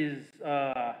item is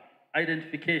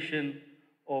identification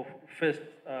of first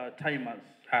timers.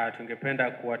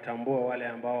 Tungependa kuwatambua wale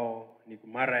ambao ni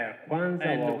mara ya kwanza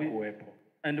wao kuwepo.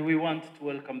 And we want to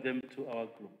welcome them to our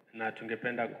group. Na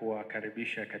tungependa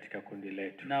kuwakaribisha katika kundi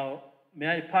letu. Now, may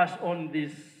I pass on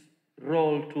this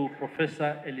role to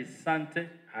Professor Elisante?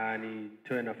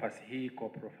 Nitoe nafasi hii kwa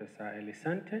Professor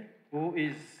Elisante, who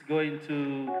is going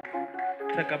to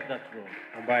take up that role.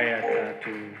 Ambaye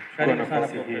atachukua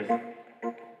nafasi hii.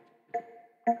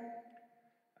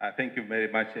 Thank you very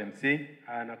much, MC.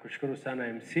 Nakushukuru sana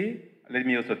MC. Let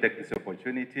me also take this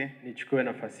opportunity nichukue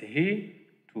nafasi hii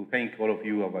to thank all of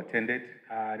you who have attended.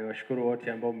 Niwashukuru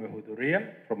wote ambao mmehudhuria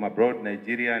from abroad,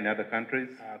 Nigeria and other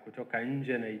countries. Kutoka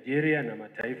nje Nigeria na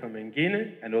mataifa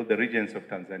mengine. And all the regions of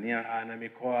Tanzania. Na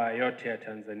mikoa yote ya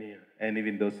Tanzania. And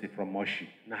even those from Moshi.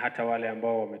 Na hata wale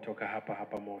ambao wametoka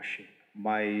hapa Moshi.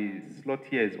 My slot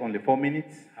here is only 4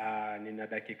 minutes. Nina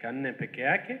dakika 4 peke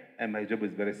yake. And my job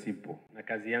is very simple. Na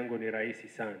kazi yangu ni rahisi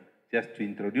sana. Just to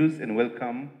introduce and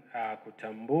welcome.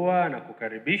 Kutambua na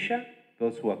kukaribisha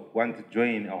those who want to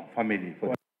join our family.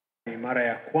 Ni mara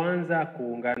ya kwanza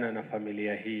kuungana na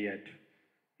familia hii yetu.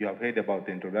 You have heard about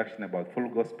the introduction about full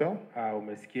gospel.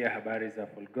 Umesikia habari za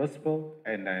full gospel.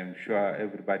 And I'm sure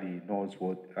everybody knows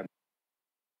what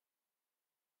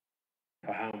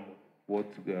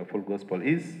full gospel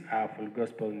is. Full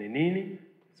gospel ni nini?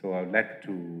 So I would like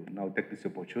to now take this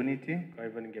opportunity kwa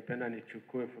hivyo ningependa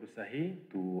nichukue fursa hii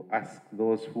to ask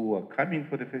those who are coming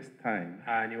for the first time.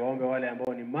 Niwaombe wale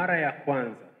ambao ni mara ya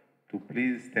kwanza to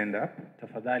please stand up.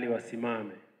 Tafadhali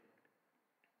wasimame.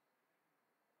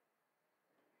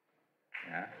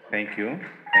 Yeah, thank you.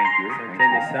 Thank you.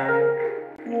 Asanteni sana.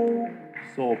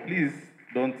 So please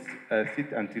don't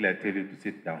sit until I tell you to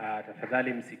sit down.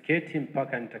 Tafadhali msiketi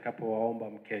mpaka nitakapowaomba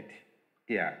mketi.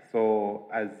 Yeah, so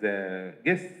as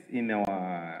guests in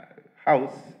our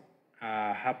house,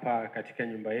 hapa katika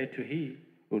nyumba yetu hii,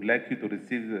 would like you to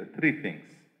receive 3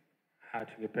 things.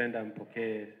 Tungependa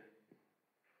mpokee.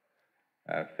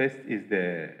 First is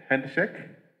the handshake.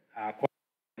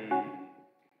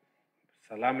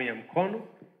 Salamu ya mkono.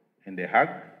 And the hug.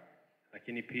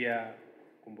 Lakini pia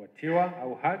kumbatiwa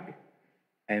au hug.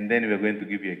 And then we are going to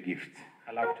give you a gift.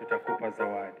 Alafu tutakupa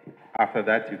zawadi. After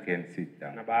that you can sit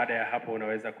down. Na baada ya hapo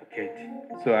unaweza kuketi.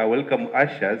 So I welcome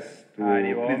ushers to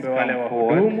please come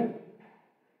forward.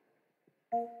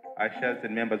 Ushers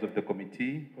and members of the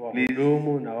committee, please.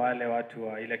 Wahudumu na wale watu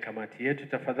wa ile kamati yetu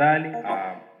tafadhali.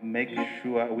 Make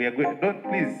sure we are going. Don't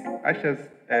please ushers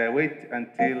wait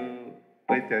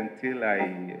until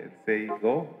I say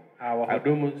go.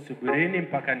 Wahudumu subirini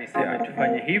mpaka niseme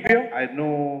tufanye hivyo. I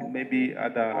know maybe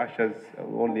other ushers,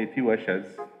 only a few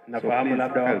ushers. Nafahamu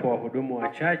labda wapo wahudumu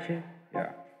wachache.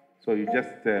 Yeah. So you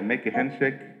just make a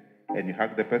handshake and you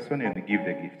hug the person and give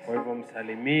the gift. Kwa hivyo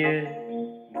msalimie,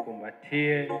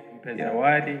 mkumbatie, mpe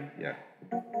zawadi. Yeah.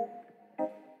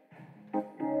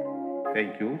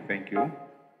 Thank you. Thank you.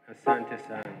 Asante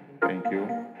sana. Thank you.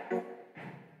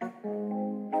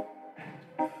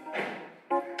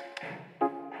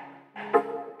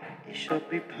 It shall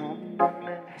be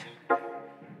permanent.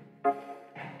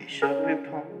 It shall be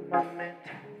permanent.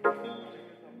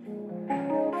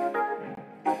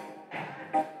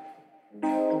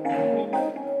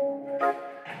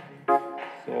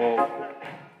 So,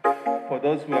 for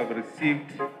those who have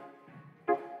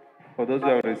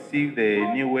received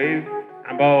the new wave,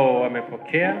 ambao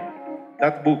wamepokea,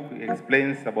 that book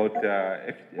explains about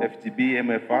FGB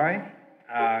MFI.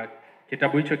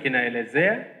 Kitabu hicho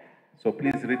kinaelezea. So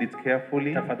please read it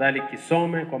carefully. Tafadhali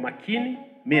kisome kwa makini.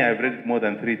 Me, I've read it more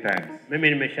than 3 times. Mimi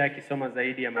nimeshakisoma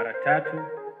zaidi ya mara 3.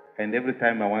 And every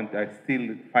time I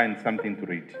still find something to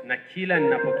read. Na kila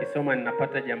ninapokisoma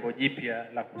ninapata jambo jipya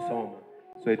la kusoma.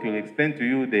 So it will explain to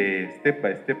you the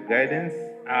step-by-step guidance.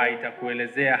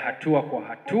 Itakuelezea hatua kwa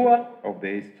hatua of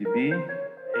the SGB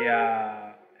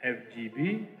ya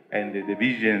FGB and the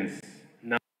visions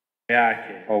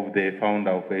yake of the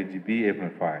founder of FGB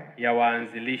MFI. Ya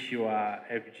waanzilishi wa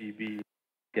FGB.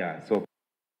 Yeah, so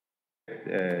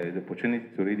the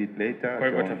opportunity to read it later. Kwa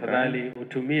hivyo tafadhali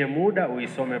utumie muda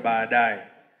uisome baadaye.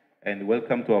 And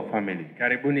welcome to our family.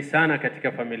 Karibuni sana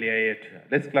katika familia yetu.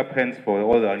 Let's clap hands for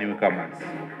all our newcomers.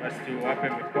 Basi tuwape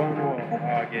mikono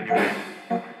wageni wetu.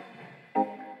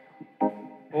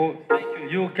 Oh, thank you.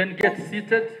 You can get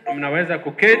seated. Mnaweza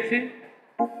kuketi.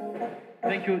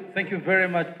 Thank you very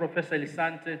much, Professor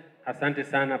Elisante. Asante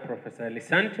sana Professor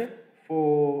Elisante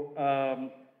for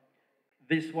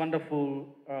this wonderful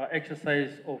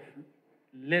exercise of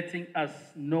letting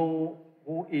us know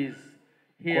who is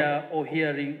here or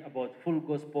hearing about full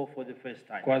gospel for the first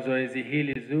time. Kwa zoezi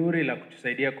hili zuri la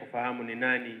kutusaidia kufahamu ni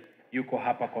nani yuko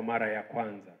hapa kwa mara ya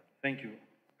kwanza. Thank you.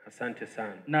 Asante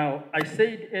sana. Now, I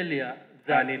said earlier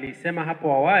Na that, nilisema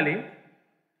hapo awali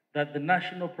that the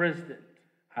national president,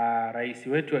 rais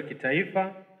wetu wa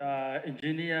kitaifa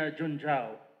Engineer John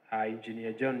Jao,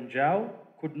 Engineer John Jao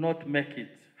could not make it.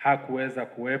 hakuweza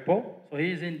kuwepo So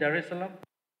he is in Dar es Salaam,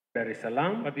 Dar es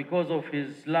Salaam, but because of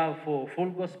his love for full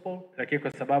gospel, lakini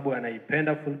kwa sababu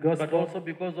anaipenda full but gospel also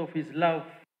because of his love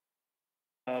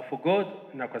for God,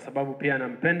 na kwa sababu pia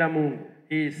anampenda Mungu,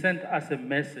 he sent us a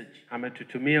message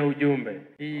ametutumia ujumbe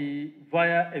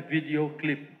via a video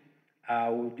clip.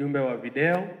 ujumbe wa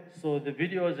video, So the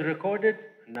video was recorded,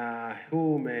 na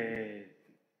huu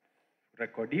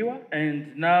umerekodiwa,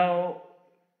 and now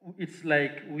it's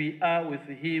like we are with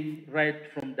him right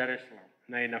from Dar es Salaam.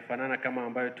 na inafanana kama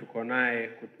ambayo tuko naye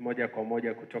moja kwa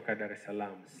moja kutoka Dar es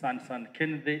Salaam. Son,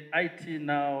 can the IT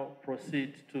now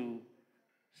proceed to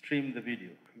stream the video?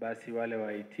 Basi wale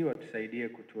wa IT watusaidie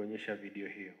kutuonyesha video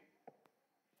hiyo.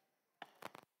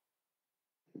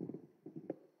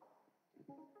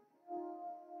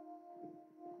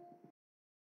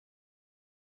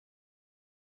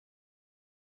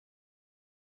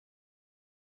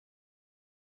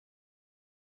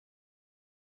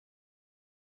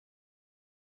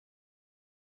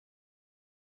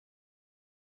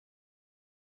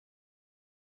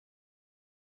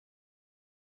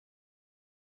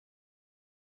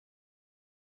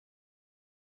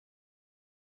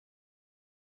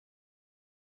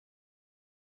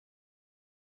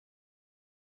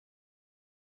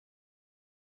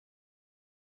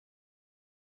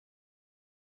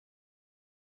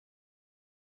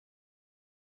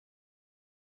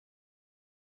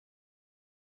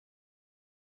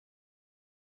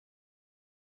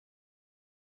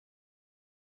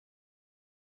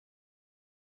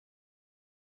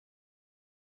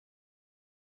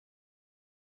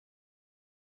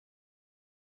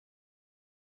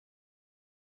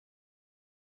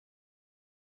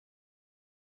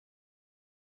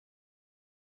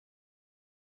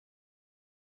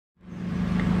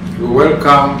 We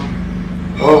welcome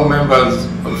all members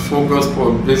of Full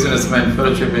Gospel Businessmen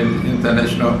Fellowship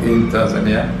International in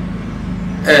Tanzania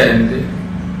and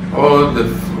all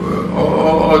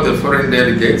the foreign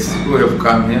delegates who have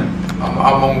come here,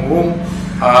 among whom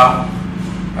are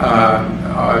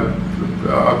our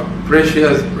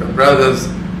precious brothers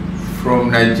from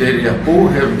Nigeria who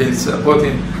have been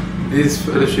supporting this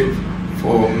fellowship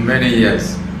for many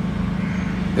years.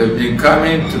 They've been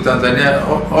coming to Tanzania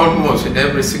almost in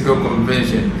every single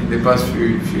convention in the past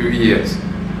few years,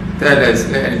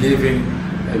 tirelessly and giving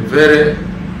a very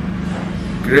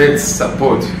great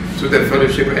support to the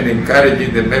fellowship and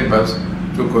encouraging the members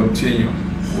to continue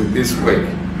with this work.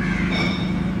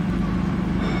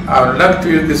 I would like to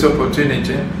use this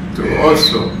opportunity to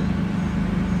also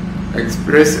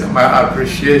express my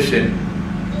appreciation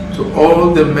to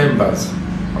all the members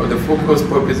of the Full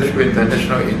Gospel Business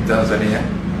International in Tanzania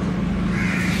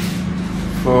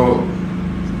for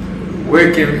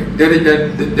working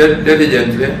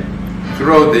diligently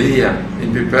throughout the year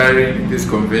in preparing this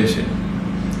convention.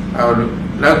 I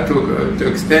would like to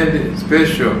extend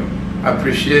special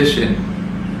appreciation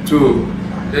to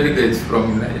delegates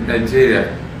from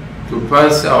Nigeria to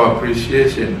pass our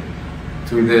appreciation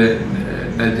to the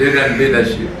Nigerian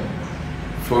leadership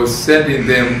for sending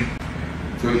them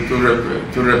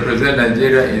to represent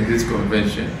Nigeria in this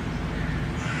convention.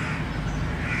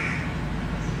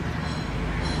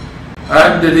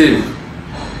 I believe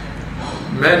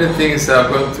many things are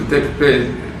going to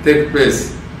take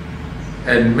place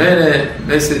and many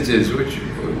messages which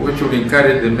will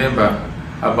encourage the member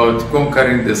about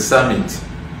conquering the summit.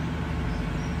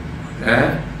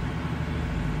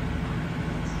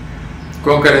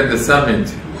 Conquering the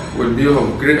summit will be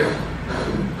of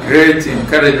great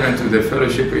encouragement to the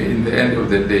fellowship in the end of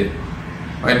the day.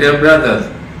 My dear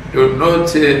brothers, do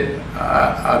not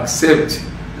accept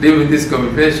leaving this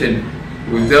convention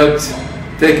without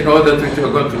taking all that which you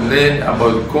are going to learn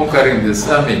about conquering the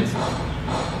summit,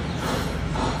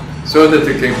 so that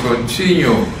you can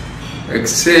continue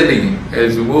excelling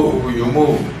as you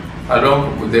move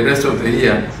along with the rest of the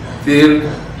year till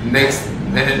next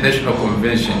national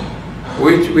convention,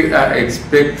 which we are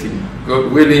expecting,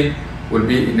 God willing, will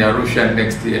be in Arusha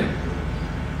next year.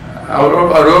 I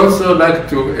would also like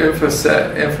to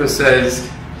emphasize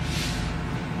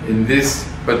in this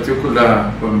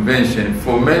particular convention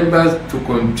for members to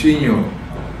continue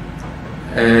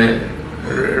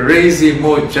raising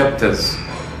more chapters,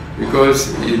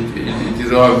 because it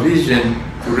is our vision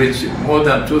to reach more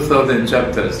than 2,000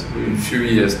 chapters in a few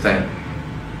years' time.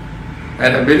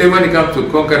 And I believe when it comes to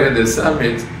conquering the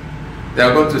summit, they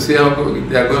are going to see how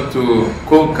they are going to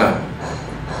conquer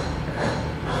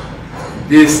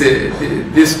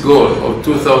this goal of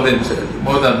 2,000,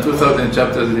 more than 2,000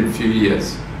 chapters in a few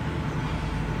years.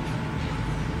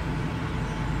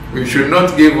 We should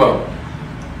not give up.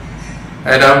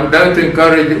 And I would like to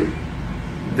encourage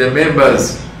the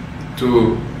members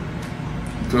to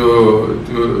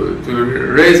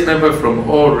raise members from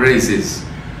all races,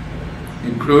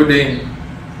 including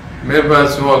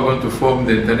members who are going to form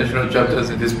the international chapters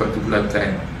at this particular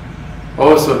time.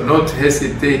 Also, not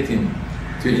hesitating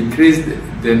to increase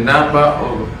the number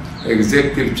of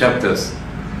executive chapters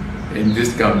in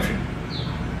this country.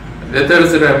 Let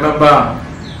us remember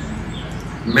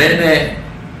many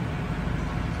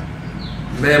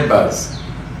members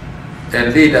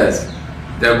and leaders,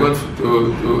 they are going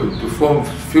to form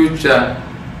future,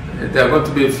 they are going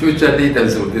to be future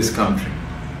leaders of this country.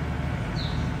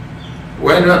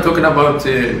 When we are talking about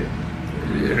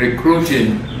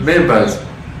recruiting members,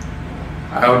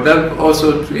 I would like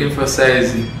also to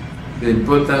emphasize the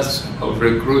importance of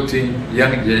recruiting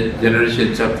young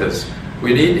generation chapters.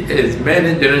 We need as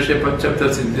many generation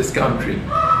chapters in this country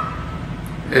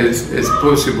as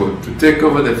possible to take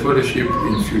over the fellowship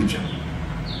in future.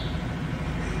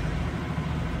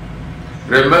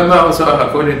 Remember also,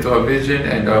 according to our vision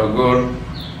and our goal,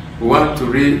 we want to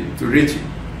reach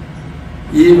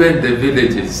even the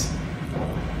villages.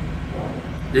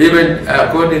 Even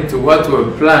according to what we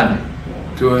have planned,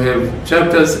 to have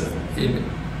chapters in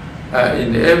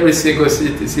every single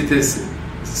every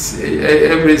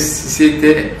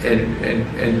city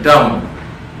and town.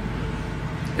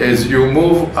 As you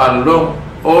move along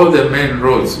all the main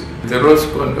roads, the roads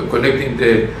connecting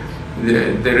the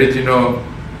regional,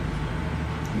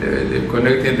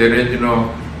 connecting the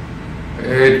regional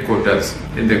headquarters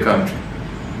in the country.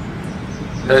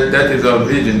 That is our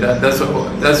vision. That's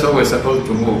how we're supposed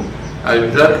to move.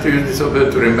 I'd like to use this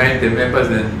opportunity to remind the members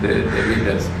and the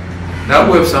leaders. Now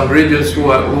we have some regions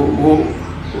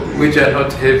which are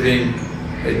not having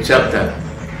a chapter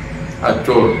at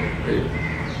all.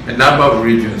 A number of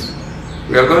regions.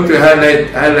 We are going to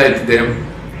highlight them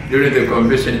during the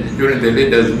convention, during the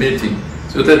leaders' meeting,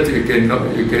 so that you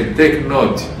can take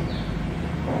note,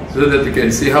 so that you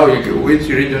can see how which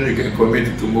region you can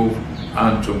commit to move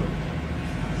onto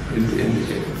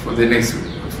for the next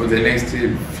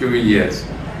few years.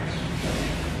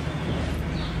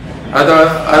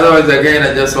 Otherwise, again,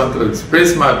 I just want to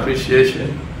express my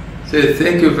appreciation. Say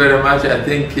thank you very much. I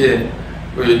think we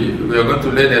are going to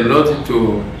learn a lot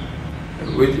to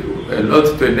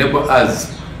enable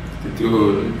us to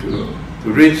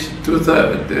reach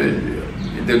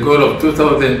the goal of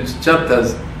 2,000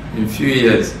 chapters in few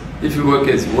years if we work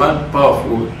as one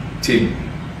powerful team.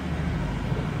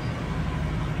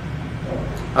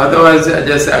 Otherwise, I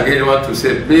just again want to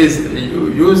say, please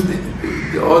use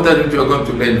all that you are going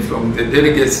to learn from the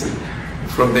delegates,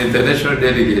 from the international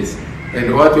delegates,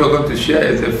 and what we are going to share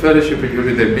as a fellowship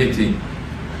during the meeting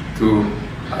to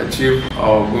achieve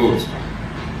our goals.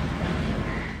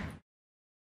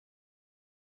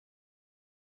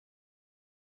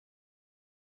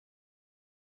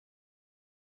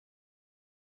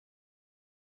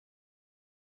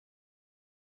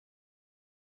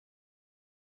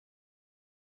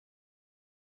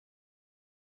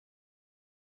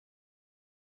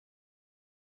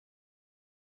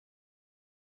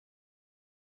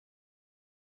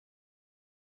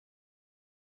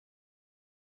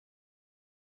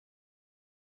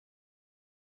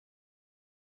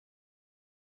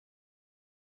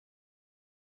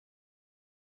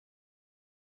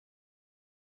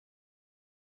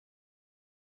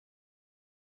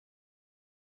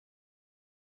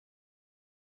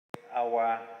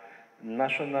 Our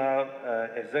national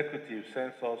executive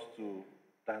sends us to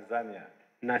Tanzania.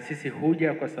 Na sisi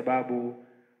huja kwa sababu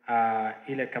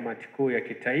ile kamati kuu ya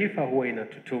kitaifa huwa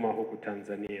inatutuma huku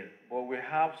Tanzania. But we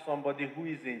have somebody who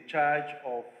is in charge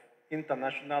of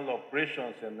international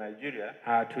operations in Nigeria.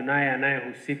 Tunaye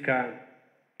anayehusika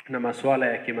na masuala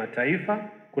ya kimataifa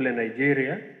kule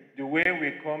Nigeria. The way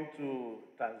we come to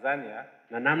Tanzania,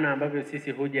 na namna ambavyo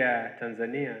sisi huja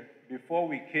Tanzania, before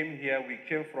we came here, we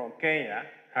came from Kenya.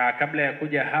 Kabla ya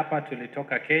kuja hapa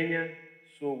tulitoka Kenya.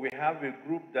 So we have a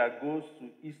group that goes to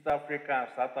East Africa and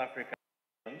South Africa.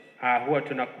 Huwa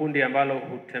tuna kundi ambalo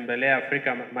hutembelea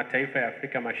mataifa ya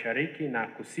Afrika Mashariki na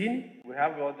Kusini. We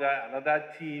have another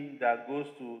team that goes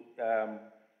to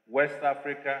West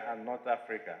Africa and North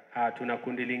Africa. Tuna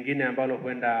kundi lingine ambalo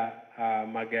huenda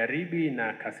magharibi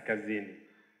na kaskazini.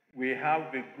 We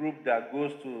have a group that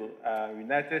goes to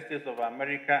United States of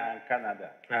America and Canada.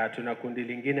 Tuna kundi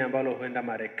lingine ambalo huenda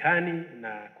Marekani na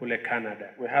kule Canada.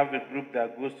 We have a group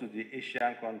that goes to the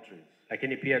Asian countries.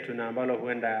 Lakini pia tuna ambalo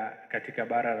huenda katika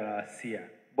bara la Asia.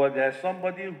 But there's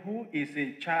somebody who is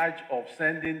in charge of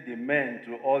sending the men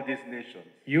to all these nations.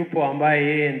 Yupo ambaye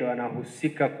yeye ndo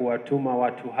anahusika kuwatuma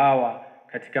watu hawa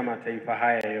katika mataifa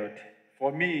haya yote.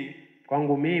 For me,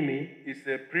 kwangu mimi it's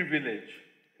a privilege,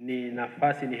 ni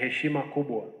nafasi, ni heshima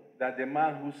kubwa, that the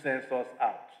man who sends us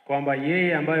out kwamba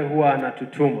yeye ambaye huwa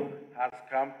anatutuma has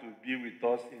come to be with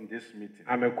us in this meeting.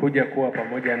 amekuja kuwa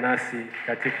pamoja nasi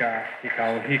katika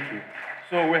kikao hiki.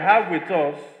 So we have with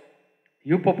us,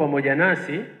 yupo pamoja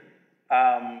nasi,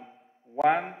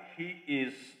 one, he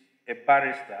is a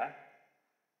barrister.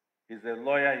 He's a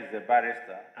lawyer, he's a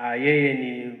barrister. Yeye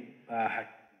ni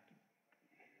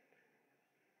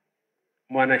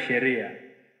mwanasheria.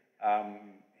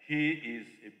 He is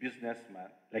a businessman.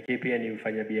 Lakini pia ni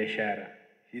mfanyabiashara.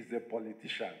 He's a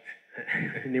politician.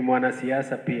 Ni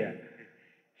mwanasiasa pia.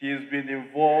 He has been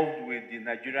involved with the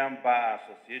Nigerian Bar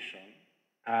Association.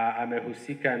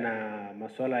 Amehusika na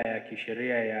masuala ya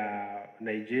kisheria ya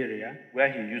Nigeria,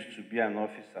 where he used to be an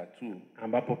officer too.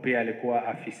 Ambapo pia alikuwa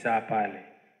afisa pale.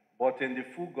 But in the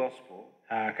Full Gospel,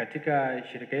 katika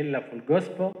shirika hili la Full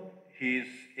Gospel, he is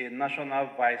a national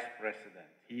vice president.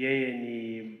 Yeye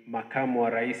ni makamu wa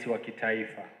rais wa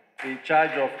kitaifa, in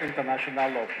charge of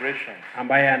international operations,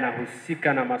 ambaye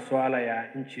anahusika na masuala ya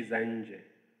nchi za nje.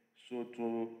 So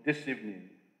to this evening,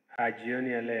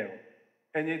 jioni ya leo,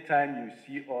 anytime you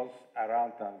see us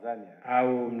around Tanzania,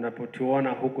 au mnapotuona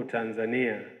huku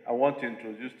Tanzania, I want to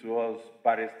introduce to us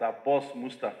Barrister Boss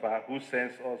Mustafa, who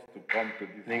sends us to come to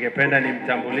this. Ningependa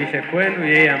nimtambulishe kwenu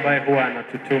yeye ambaye huwa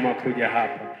anatutuma kuja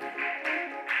hapa.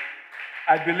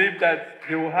 I believe that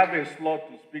he will have a slot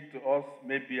to speak to us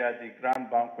maybe at the grand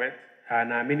banquet.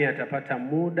 Naamini atapata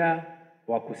muda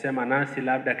wa kusema nasi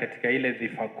labda katika ile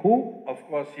dhifa kuu. Of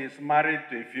course, he is married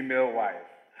to a female wife.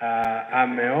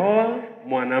 Ameoa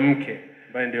mwanamke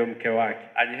ambaye ndio mke wake.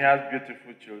 And he has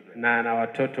beautiful children. Na ana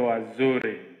watoto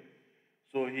wazuri.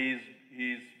 So he's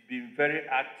been very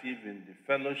active in the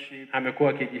fellowship. Amekuwa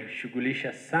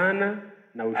akijishughulisha sana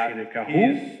na ushirika huu.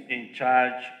 He is in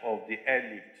charge of the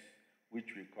airlifts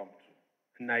which we come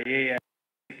to. Na yeye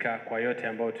kwa yote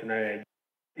ambayo tunayo.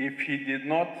 If he did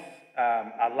not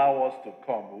allow us to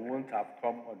come, we wouldn't have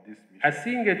come on this mission.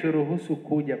 Asingeturuhusu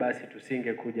kuja, basi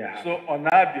tusingekuja hapa. So on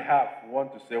our behalf, we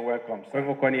want to say welcome. Kwa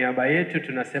hivyo kwa niaba yetu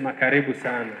tunasema karibu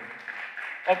sana.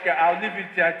 Okay, I'll leave it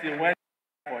here till when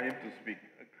for him to speak.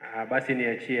 Basi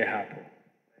niachie hapo.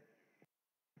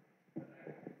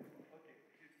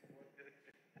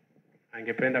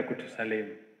 Angependa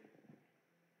kutusalimu.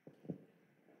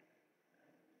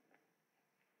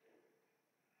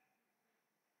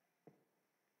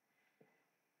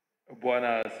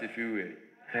 Bwana asifiwe.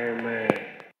 Amen.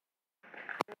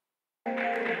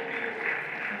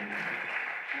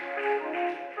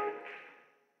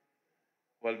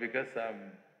 Well, because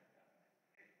I'm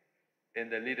in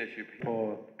the leadership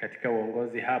here, katika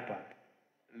uongozi hapa,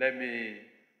 let me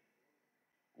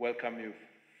welcome you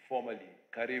formally.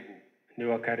 Karibu.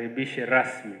 Niwakaribishe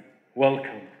rasmi.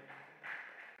 Welcome.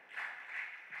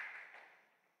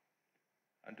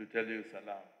 And to tell you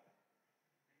salam.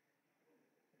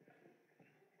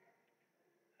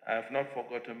 I have not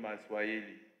forgotten my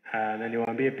Swahili. Na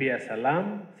niwaambie pia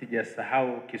salamu,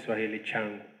 sijasahau Kiswahili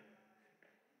changu.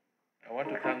 I want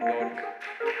to thank God.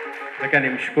 Nataka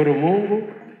nimshukuru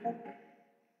Mungu.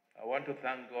 I want to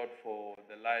thank God for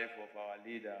the life of our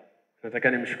leader.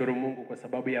 Nataka nimshukuru Mungu kwa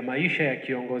sababu ya maisha ya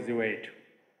kiongozi wetu,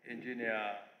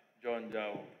 Engineer John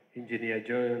Jao. Engineer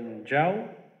John Jao.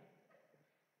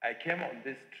 I came on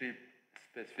this trip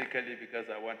specifically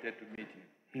because I wanted to meet him.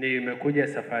 Nimekuja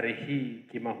safari hii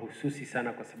kimahususi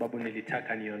sana kwa sababu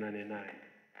nilitaka nionane naye.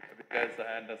 Because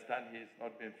I understand he has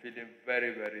not been feeling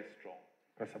very, very strong.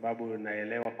 Kwa sababu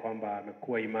naelewa kwamba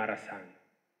amekuwa imara sana.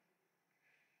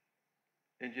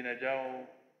 Engineer Jao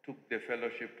took the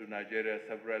fellowship to Nigeria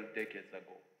several decades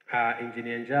ago.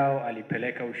 Engineer Jao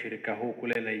alipeleka ushirika huu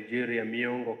kule Nigeria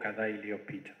miongo kadhaa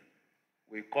iliyopita.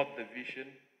 We caught the vision.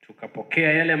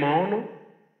 Tukapokea yale maono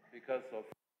because of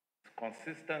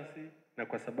consistency. Na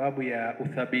kwa sababu ya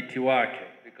uthabiti wake.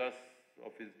 Because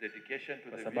of his dedication to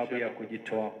the vision. Kwa sababu ya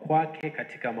kujitoa kwake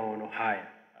katika maono haya.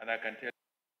 And I can tell you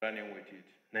running with it.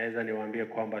 Naweza niwaambie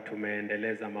kwamba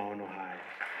tumeendeleza maono haya.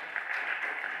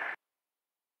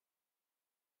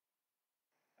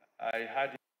 I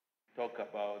heard him talk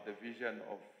about the vision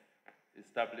of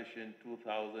establishing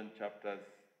 2,000 chapters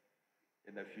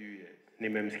in a few years.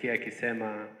 Nimemsikia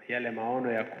akisema yale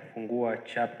maono ya kufungua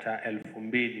chapter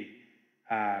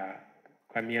 2,000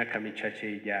 kwa miaka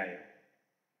michache ijayo.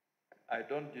 I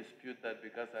don't dispute that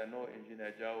because I know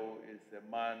Engineer Jao is a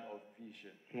man of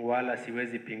vision. Wala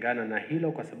siwezi pingana na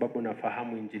hilo kwa sababu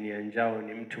nafahamu Engineer Jao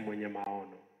ni mtu mwenye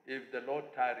maono. if the Lord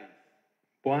tarries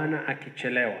Bwana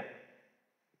akichelewa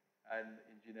and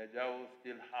Engineer Jao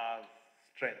still has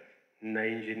strength, na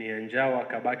Engineer Njau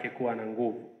akabaki kuwa na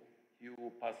nguvu, he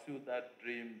will pursue that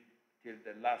dream till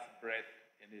the last breath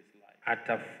in his life.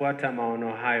 atafuata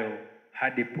maono hayo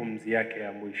hadi pumzi yake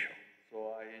ya mwisho.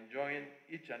 So I enjoin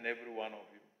each and every one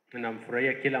of you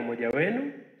Ninamfurahia kila mmoja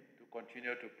wenu, to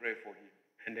continue to pray for him,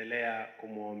 endelea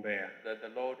kumuombea that the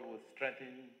Lord will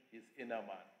strengthen his inner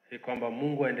man kwamba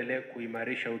Mungu aendelee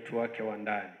kuimarisha utu wake wa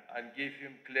ndani and give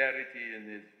him clarity in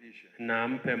his vision, na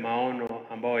ampe maono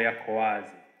ambayo yako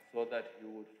wazi, so that he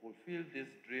would fulfill this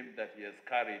dream that he has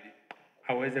carried.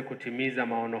 aweze kutimiza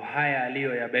maono haya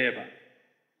aliyoyabeba.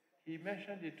 He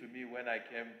mentioned it to me when I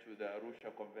came to the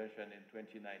Arusha convention in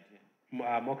 2019.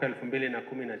 Mwaka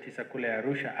 2019 kule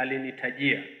Arusha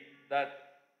alinitajia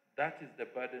that is the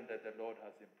burden that the Lord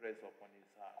has impressed upon his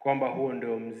heart. Kwamba huo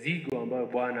ndio mzigo ambao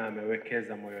Bwana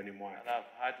amewekeza moyoni mwake. And I've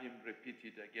heard him repeat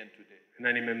it again today.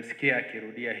 Na nimemsikia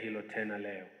akirudia hilo tena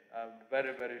leo. I'm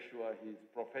very, very sure he is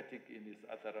prophetic in his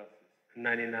utterances.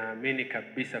 Na ninaamini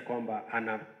kabisa kwamba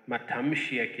ana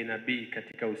matamshi ya kinabii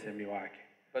katika usemi wake.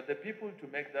 But the people to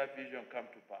make that vision come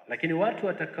to pass, lakini watu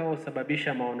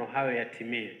watakaosababisha maono hayo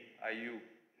yatimie are you.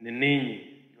 ni ninyi.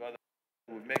 You are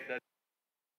the who will make that.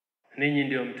 Ninyi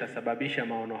ndio mtasababisha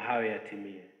maono hayo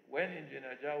yatimie. When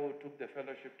Engineer Jao took the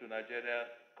fellowship to Nigeria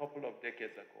a couple of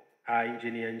decades ago,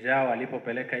 Engineer Njau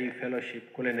alipopeleka hii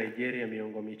fellowship kule Nigeria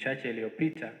miongo michache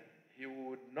iliyopita, he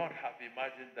would not have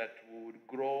imagined that we would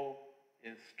grow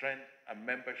in strength and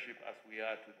membership as we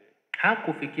are today.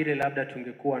 Hakufikiri labda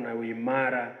tungekuwa na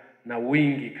uimara na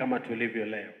wingi kama tulivyo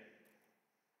leo.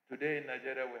 Today in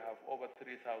Nigeria we have over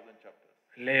 3,000 chapters.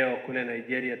 Leo kule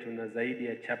Nigeria tuna zaidi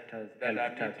ya chapters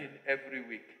 3,000 every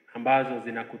week ambazo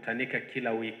zinakutanika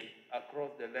kila wiki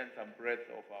across the length and breadth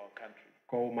of our country,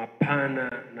 kwa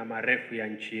mapana na marefu ya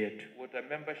nchi yetu, with a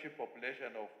membership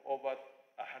population of over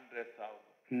 100,000.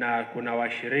 Na kuna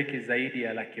washiriki zaidi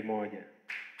ya 100,000.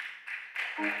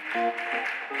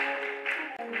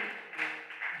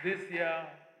 This year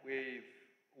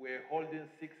we're holding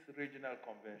 6 regional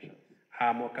conventions.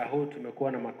 Mwaka huu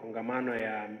tumekuwa na makongamano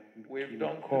ya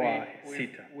mikoa 6.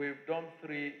 We've done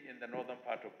 3 in the northern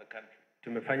part of the country.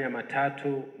 Tumefanya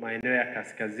 3 maeneo ya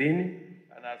kaskazini.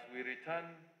 And as we return,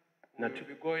 we will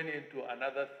be going into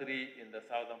another 3 in the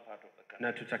southern part of the country.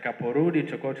 Na tutakaporudi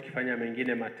tutakuwa tukifanya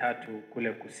mengine 3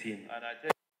 kule kusini. And I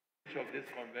tell you, each of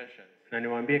these conventions, na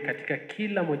niwaambie katika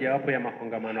kila mojawapo ya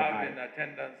makongamano have haya in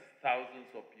attendance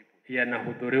thousands of people.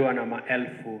 yanahudhuriwa na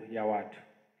maelfu ya watu.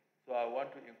 So I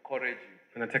want to encourage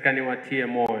you. Nataka niwatie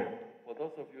moyo. For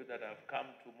those of you that have come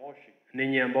to Moshi,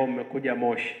 ninyi ambao mmekuja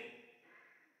Moshi,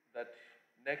 that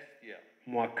next year,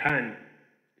 mwakani,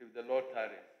 if the Lord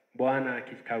tarries, Bwana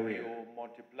akikawia, you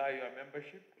multiply your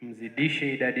membership.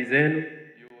 mzidishe idadi zenu.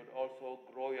 You would also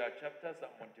grow your chapters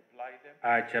and multiply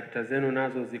them. Chapter zenu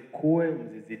nazo zikue,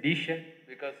 mzizidishe.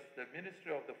 Because the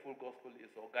ministry of the full gospel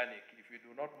is organic. If you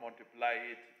do not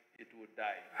multiply it, it will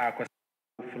die. Kwa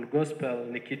full gospel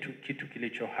ni kitu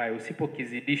kilicho hai.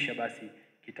 Usipokizidisha basi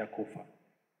kitakufa.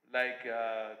 Like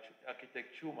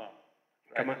architect Chuma,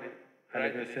 kama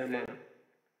alivyosema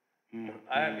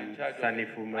I am in charge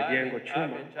sanifu majengo Chuma.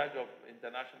 I'm in charge of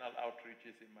international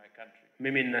outreaches in my country.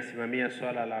 Mimi ninasimamia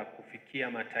swala la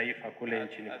kufikia mataifa kule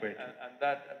nchini kwetu. And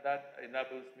that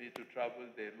enables me to travel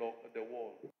the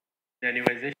world. Na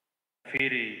niwezesha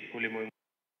kusafiri ulimwengu.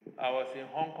 I was in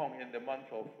Hong Kong in the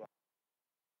month of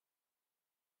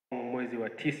mwezi wa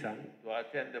 9 to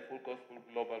attend the Full Gospel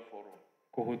Global Forum.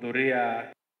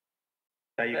 Kuhudhuria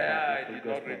taifa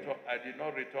I did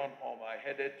not return home. I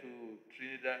headed to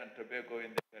Trinidad and Tobago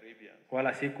in the Caribbean.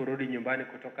 Wala si kurudi nyumbani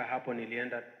kutoka hapo,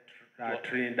 nilienda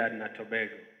Trinidad na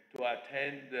Tobago to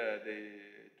attend the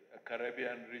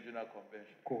Caribbean Regional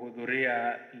Convention.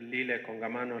 Kuhudhuria lile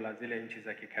kongamano la zile nchi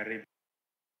za Kikaribi.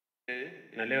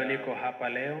 Na leo niko hapa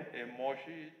leo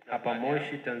hapa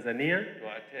Moshi, Tanzania,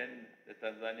 to attend the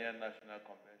Tanzania National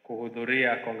Convention.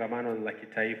 Kuhudhuria kongamano la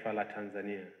kitaifa la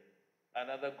Tanzania.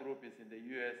 Another group is in the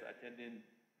US attending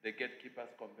the Gatekeepers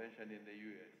Convention in the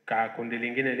US. Kundi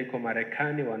lingine liko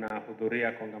Marekani,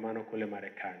 wanahudhuria kongamano kule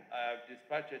Marekani. I have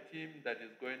dispatched a team that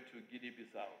is going to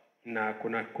Guinea-Bissau. Na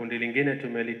kuna kundi lingine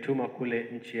tumelituma kule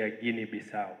nchi ya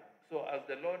Guinea-Bissau. So as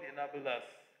the Lord enables us,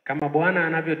 kama Bwana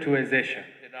anavyotuwezesha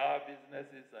in our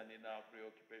businesses and in our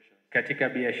preoccupations, katika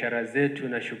biashara zetu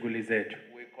na shughuli zetu,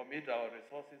 we commit our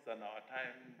resources and our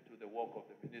time to the work of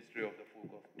the ministry of the full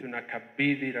gospel.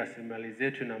 Tunakabidhi rasilimali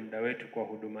zetu na muda wetu kwa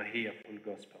huduma hii ya full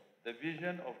gospel. The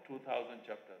vision of 2,000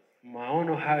 chapters.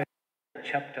 Maono haya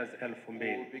chapters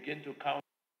 2000. We begin to count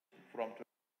from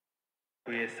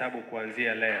kuhesabu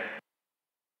kuanzia leo.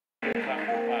 come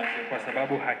to pass. Kwa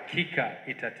sababu hakika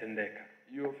itatendeka.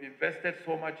 You've invested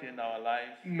so much in our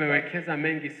lives. Mmewekeza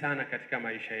mengi sana katika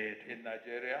maisha yetu. In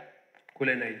Nigeria.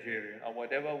 Kule Nigeria. And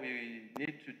whatever we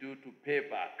need to do to pay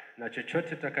back. Na chochote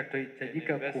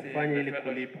tutakachohitajika kufanya ili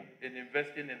kulipa. In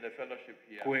investing in the fellowship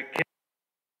here. Kuwekeza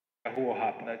huo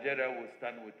hapa. Nigeria will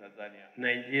stand with Tanzania.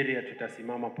 Nigeria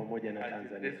tutasimama pamoja na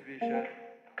Tanzania. This vision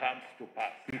comes to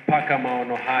pass. Mpaka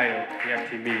maono hayo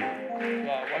yatimie. So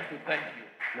I want to thank you.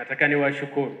 Nataka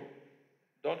niwashukuru.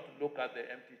 Don't look at the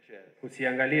empty chairs.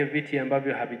 Usiangalie viti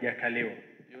ambavyo havijakaliwa.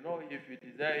 You know, if you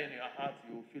desire in your heart,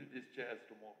 you will fill these chairs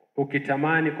tomorrow.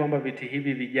 Ukitamani kwamba viti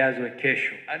hivi vijazwe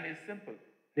kesho. And it's simple.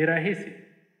 Ni rahisi.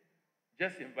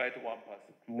 Just invite one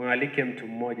person. Mwalike mtu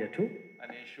mmoja tu.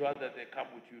 And ensure that they come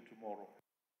with you tomorrow.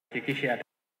 Hakikisha atakuwa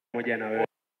pamoja na wewe.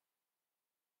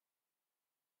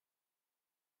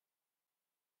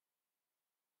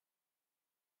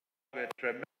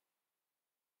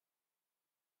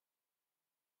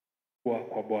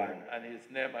 Kwa Bwana. And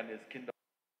his name and his kingdom.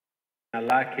 Na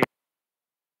lake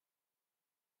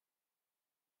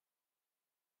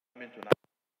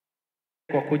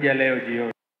kwa kuja leo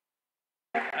jioni.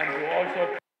 And you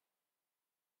also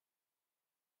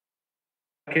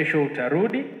kesho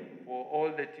utarudi for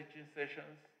all the teaching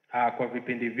sessions. Kwa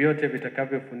vipindi vyote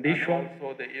vitakavyofundishwa. And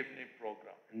also the evening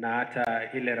program. Na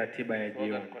hata ile ratiba ya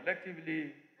jioni. So that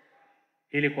collectively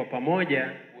ili kwa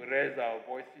pamoja we raise our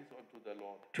voices unto the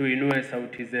Lord. Tuinue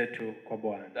sauti zetu kwa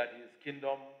Bwana. That his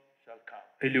kingdom shall come.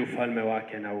 Ili ufalme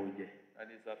wake na uje.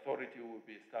 And his authority will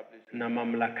be established. Na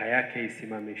mamlaka yake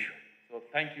isimamishwe. So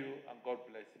thank you and God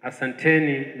bless you.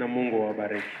 Asanteni na Mungu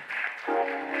awabariki.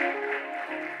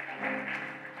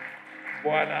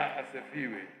 Bwana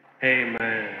asifiwe.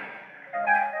 Amen.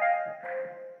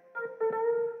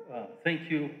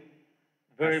 Thank you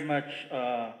very much,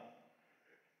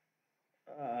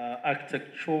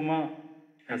 Architect Choma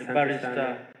and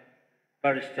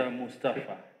Barrister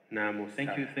Mustafa. Na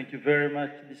Mustafa. Thank you very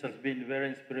much. This has been very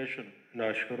inspirational.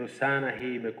 Nashukuru sana,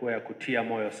 hii imekuwa ya kutia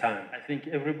moyo sana. I think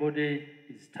everybody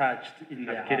is touched in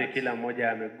their heart. Kila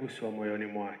mmoja ameguswa moyoni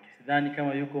mwake. Sidhani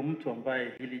kama yuko mtu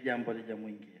ambaye hili jambo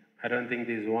halijamwingia. I don't think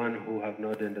there's one who have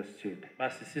not understood.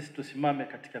 Basi sisi tusimame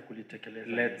katika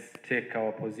kulitekeleza. Let's take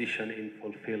our position in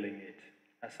fulfilling it.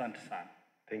 Asante sana.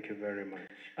 Thank you very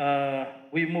much.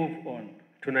 We move on.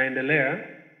 Tunaendelea.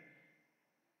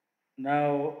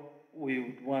 Now we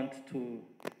would want to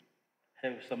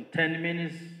have some 10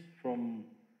 minutes from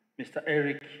Mr.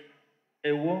 Eric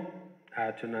Ewo.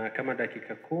 Tuna kama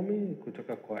dakika 10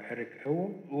 kutoka kwa Eric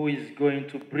Ewo, who is going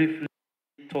to briefly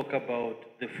talk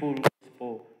about the Full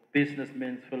Gospel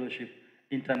Businessmen's Fellowship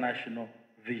International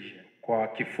Vision. Kwa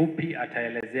kifupi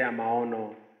ataelezea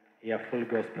maono ya Full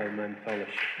Gospel Men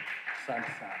Fellowship.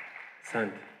 Asante sana.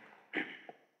 Asante.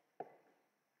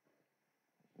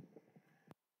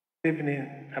 Good evening.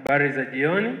 Habari za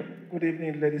jioni. Good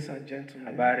evening, ladies and gentlemen.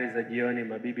 Habari za jioni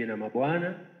mabibi na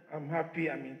mabwana. I'm happy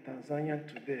I'm in Tanzania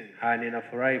today.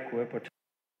 Ninafurahi kuwepo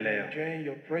leo. Enjoying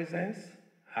your presence.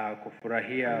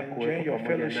 Kufurahia kuwepo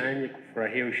pamoja nanyi,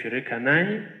 kufurahia ushirika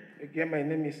nanyi. Again, my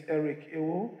name is Eric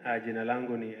Ewo. Jina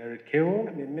langu ni Eric Ewo.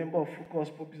 I'm a member of Full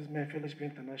Gospel Businessmen Fellowship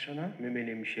International. Mimi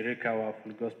ni mshirika wa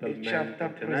Full Gospel Men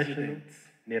International.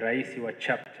 Ni rais wa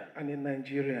chapter. And in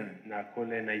Nigeria. Na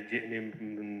kule Nigeria.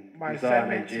 My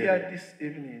assignment here this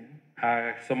evening.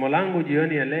 Somo langu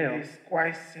jioni ya leo is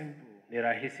quite simple. Ni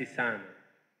rahisi sana.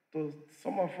 To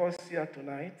some of us here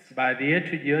tonight. Baadhi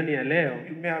yetu jioni ya leo.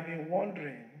 You may have been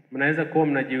wondering. Mnaweza kuwa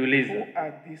mnajiuliza. Who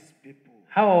are these people?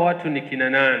 Hawa watu ni kina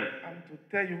nani? I'm to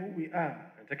tell you who we are.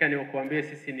 Nataka niwakuambie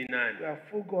sisi ni nani. We are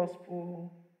Full Gospel.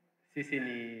 Sisi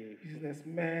ni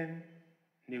businessmen.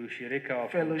 Ni ushirika wa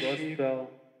Full Gospel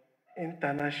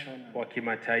International. Wa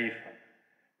kimataifa.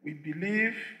 We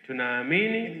believe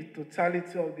tunaamini in the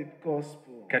totality of the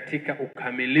gospel. Katika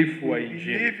ukamilifu wa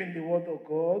Injili. We believe in the word of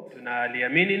God.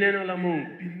 Tunaliamini neno la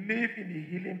Mungu. We believe in the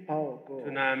healing power of God.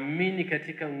 Tunaamini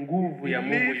katika nguvu ya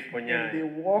Mungu iponyayo. We believe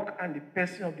in the work and the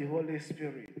person of the Holy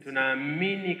Spirit.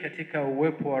 Tunaamini katika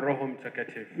uwepo wa Roho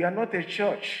Mtakatifu. We are not a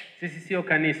church. Sisi sio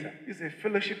kanisa. It's a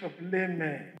fellowship of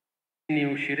laymen. Ni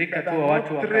ushirika tu wa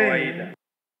watu wa kawaida.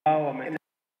 Hao wame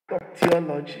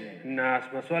theology. Na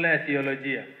masuala ya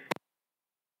theolojia.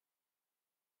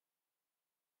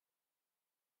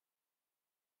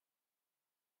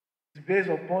 It's based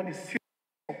upon the series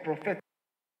of prophetic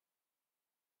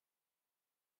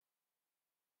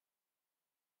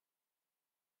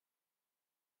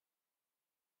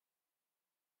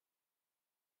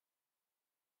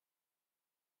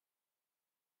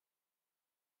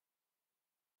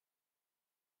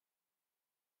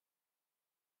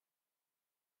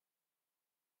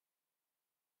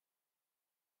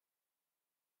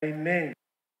A name,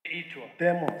 itwa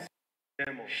Demos,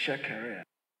 Demo. Shekariah.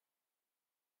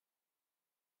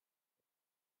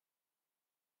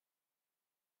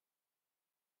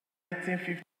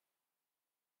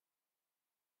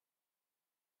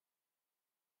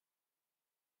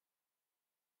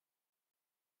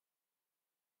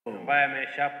 Ambaye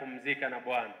ameshapumzika na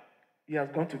Bwana. He has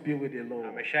gone to be with the Lord.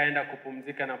 Ameshaenda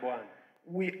kupumzika na Bwana.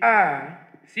 We are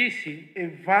Sisi a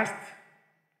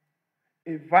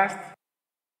vast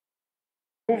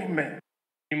movement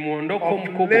ni muondoko of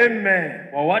mkubwa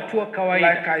laymen, wa watu wa kawaida,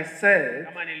 like I said,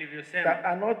 kama that nilivyosema,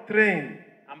 are not trained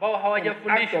ambao in act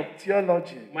hawajafundishwa of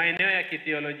theology, maeneo ya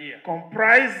kithiolojia,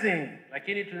 comprising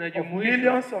lakini of tunajumuisha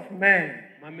millions of men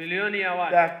mamilioni ya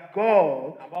watu that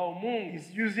God ambao Mungu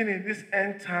is using in this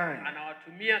end time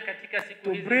anawatumia katika siku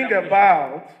to hizi bring za mwisho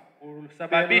about the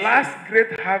kusababisha last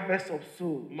great harvest of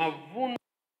souls mavuno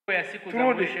ya siku za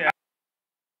through mwisho the ya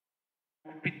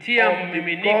kupitia of the God's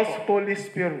mmiminiko Holy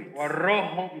Spirit wa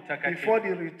Roho Mtakatifu before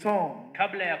the return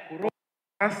kabla ya kurudi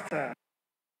Master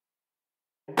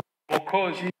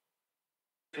Mwokozi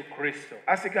Yesu Kristo.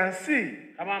 As you can see,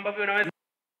 Kama ambavyo unaweza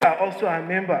are also our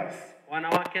members.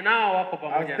 wanawake nao wako As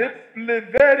pamoja they nasi, play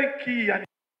very key and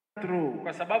role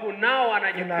kwa sababu nao wana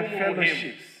in our jukumu muhimu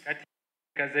fellowships.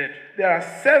 katika zetu. There are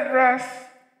several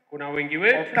Kuna wengi or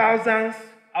wetu thousands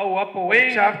au wapo of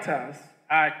wengi chapters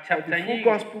of chapter the Full nyingi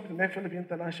Gospel Fellowship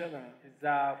International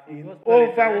za Full in Gospel over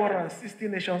International 160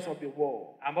 nations of the world,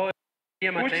 ambao ni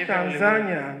which mataifa ya ulimwengu,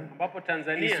 Tanzania ambapo is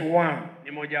Tanzania one.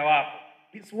 ni mojawapo.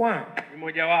 It's one. Ni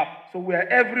mojawapo. So we are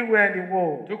everywhere in the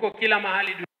world. Tuko kila mahali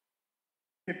duniani.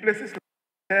 In places like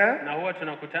there, Na huwa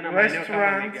tunakutana maeneo kama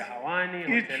restaurants, migahawani,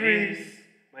 hotelini, eateries.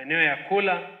 maeneo ya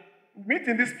kula. We meet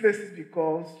in these places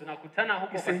because Tunakutana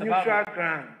huko it's kwa a neutral sababu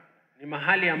ground. ni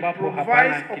mahali ambapo Provides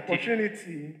hapana kitisho.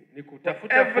 opportunity Ni for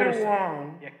kutafuta fursa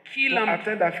everyone ya to kila mtu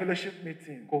attend our fellowship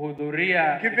meeting,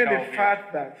 kuhudhuria given the vikao vyetu.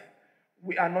 fact that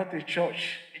we are not a church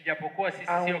Ijapokuwa sisi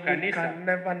and sio we kanisa can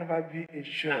never be a na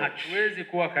church. hatuwezi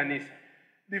kuwa kanisa.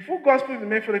 The Full Gospel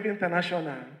Fellowship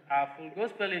International Full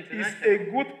Gospel is International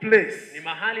a good place ni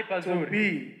mahali to pazuri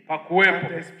be pa and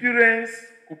kuwepo, experience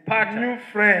kupata new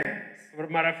friends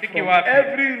marafiki from wapya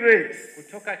every race,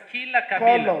 kutoka kila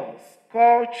kabila, colors,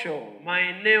 culture,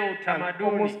 maeneo, and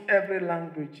utamaduni almost every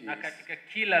language. na katika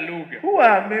kila lugha. Who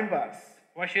are members?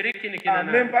 Washiriki ni kina Our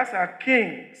nani? members are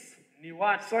kings, Ni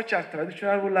watu such as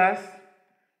traditional rulers,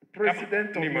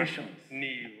 president of ni nations,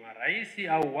 ni maraisi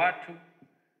au watu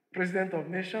president of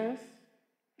nations,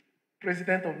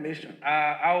 president of nations,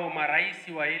 au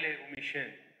maraisi wa ile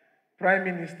umisheni,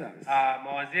 prime ministers,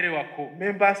 mawaziri wakuu,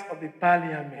 members of the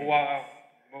parliament,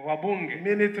 wabunge,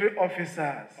 military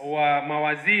officers, wa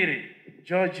mawaziri,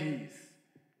 judges,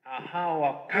 hao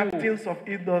wakuu, captains of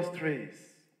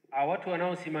industries, watu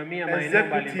wanaosimamia maeneo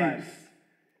mbalimbali, executives,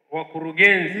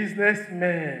 wakurugenzi,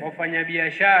 businessmen,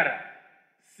 wafanyabiashara,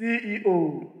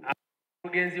 CEO,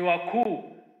 wakurugenzi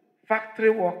wakuu, factory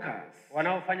workers,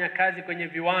 wanaofanya kazi kwenye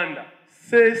viwanda,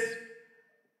 sales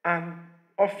and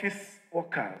office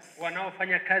workers,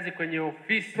 wanaofanya kazi kwenye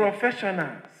ofisi,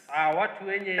 professionals, watu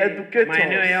wenye educators,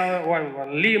 maeneo yao,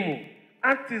 walimu,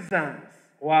 artisans,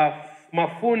 wa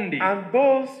mafundi, and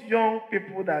those young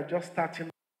people that are just starting.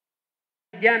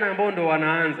 vijana ambao ndo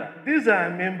wanaanza. These are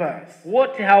members.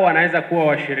 Wote hawa wanaweza kuwa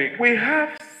washirika. We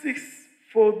have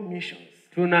 6-fold missions.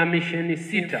 Tuna misheni In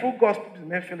 6 Full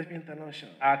Gospel Fellowship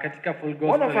International. katika Full Gospel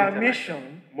One of our International.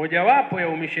 mission Mojawapo ya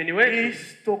umisheni wetu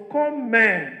is to call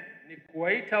men ni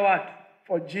kuwaita watu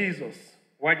for Jesus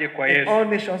waje kwa in Yesu all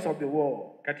nations of the world.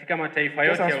 katika mataifa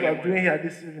Just yote ya as we are ulimwengu doing here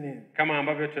this evening. kama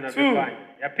ambavyo tunavyofanya.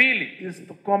 Ya pili Is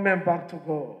to call men back to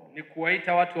God. ni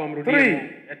kuwaita watu wamrudie 3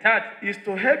 Mungu. Ya tatu is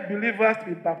to help believers to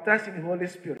be baptized in the Holy ni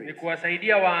Spirit.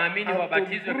 kuwasaidia waamini And to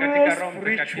wabatizwe grow katika Roho Mtakatifu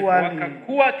spiritually.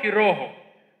 wakakuwa kiroho.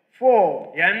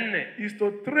 4 Ya nne is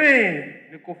to train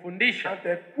ni kufundisha and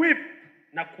equip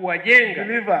na kuwajenga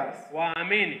believers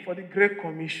waamini for the Great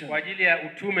Commission. kwa ajili ya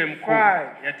utume mkuu.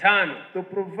 5 Ya tano to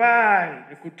provide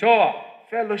ni kutoa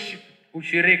fellowship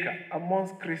ushirika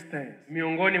amongst Christians.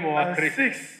 miongoni mwa And Wakristo.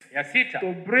 6 Ya sita to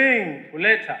bring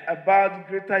kuleta about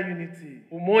greater unity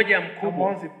umoja mkubwa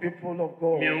amongst the people of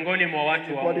God, miongoni mwa the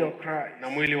watu wa body Mungu of Christ. na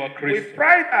mwili wa We Kristo.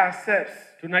 pride ourselves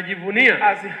Tunajivunia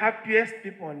as the happiest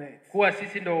people on earth. kuwa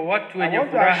sisi ndio watu I wenye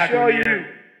want to furaha assure you, duniani. you are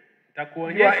in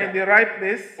Nitakuonyesha the right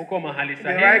place, uko mahali in the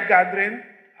sahihi, right gathering, in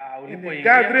the ulipoingia.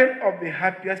 gathering of the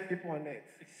happiest people on earth.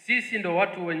 Sisi ndo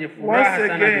watu wenye furaha Once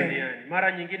sana again, duniani.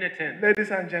 Mara nyingine tena,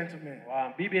 ladies and gentlemen,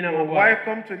 bibi na you're mabwana,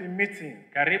 welcome to the meeting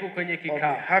karibu kwenye of the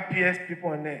kikao happiest people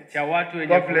on earth. cha watu wenye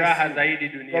God bless furaha you. zaidi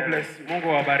God duniani. bless you. Mungu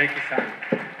awabariki sana.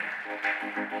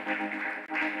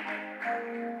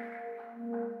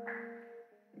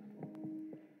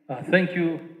 Thank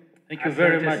you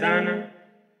very Asante much. sana.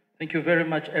 Thank you very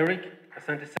much, Eric.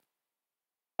 Asante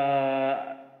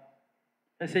sana.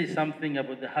 Let's say something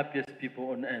about the happiest people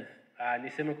on earth.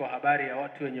 Niseme kwa habari ya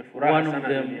watu wenye furaha One of sana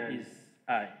them duniani. is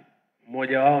I.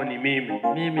 Mmoja wao ni mimi.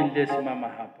 Mimi niliyesimama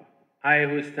hapa. I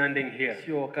who is standing here.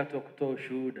 Sio wakati wa kutoa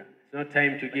ushuhuda. It's not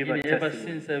time to give a Lakini ever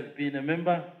testimony. since I've been a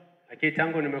member, Lakini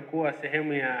tangu nimekuwa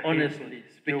sehemu ya honestly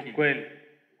speaking, kweli.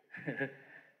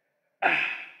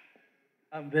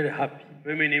 I'm very happy.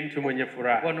 Mimi ni mtu mwenye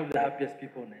furaha. One of the happiest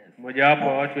people on earth. Mmoja wapo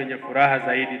wa watu wenye furaha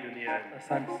zaidi duniani.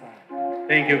 Asante sana.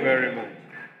 Thank you very much.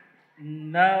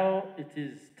 Now it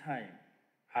is time.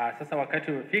 Sasa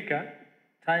wakati umefika,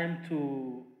 time to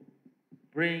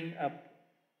bring up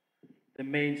the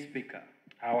main speaker.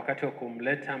 Wakati wa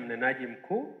kumleta mnenaji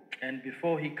mkuu. And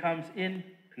before he comes in,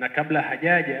 na kabla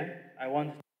hajaja, I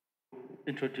want to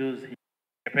introduce him.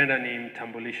 Napenda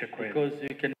nimtambulishe kwenu. Because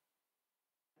you can,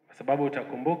 kwa sababu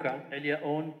utakumbuka earlier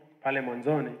on pale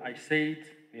mwanzoni I said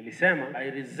nilisema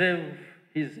I reserve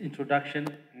his introduction,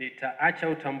 nitaacha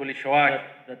utambulisho wake,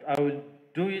 that I will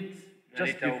do it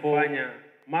just before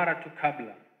mara tu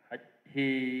kabla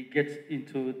he gets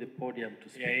into the podium to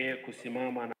speak. Yeye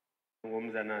kusimama na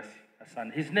kuzungumza nasi.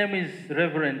 Asante. His name is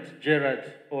Reverend Gerard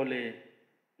Ole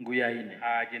Nguyaine.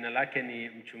 Jina lake ni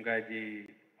mchungaji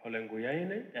Ole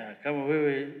Nguyaine. Kama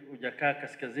wewe hujakaa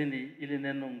kaskazini, ili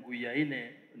neno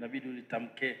Nguyaine unabidi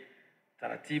ulitamke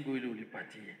taratibu ili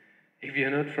ulipatie. If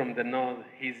you're not from the north,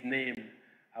 his name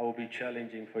I will be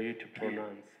challenging for you to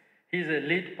pronounce. He's a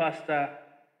lead pastor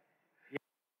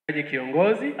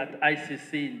kiongozi at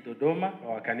ICC in Dodoma.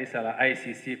 Wa kanisa la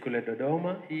ICC kule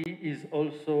Dodoma. He is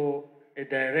also a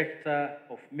director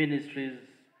of ministries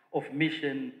of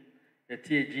mission at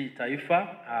TAG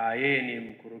Taifa. Yeye ni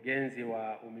mkurugenzi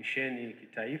wa umisheni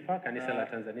kitaifa kanisa la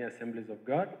Tanzania Assemblies of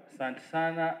God. Asante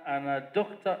sana. Ana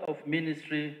doctor of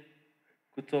ministry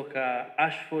kutoka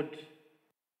Ashford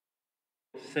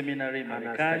Seminary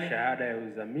Marekani. Ana shahada ya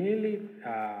uzamili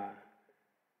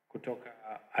kutoka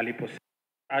alipo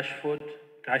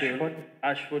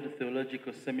Ashford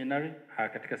Theological Seminary,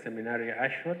 katika seminari ya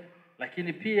Ashford.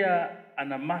 Lakini pia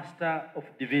ana Master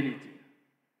of Divinity.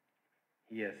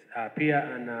 Yes,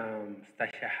 pia ana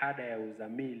stashahada ya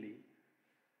uzamili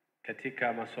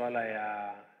katika masuala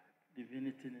ya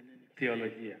divinity ni nini?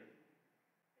 Theolojia.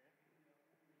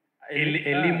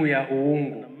 Elimu ya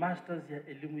uungu. Ana masters ya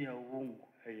elimu ya uungu.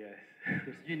 Yes.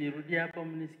 Sijui nirudie hapo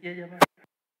mnisikie jamani.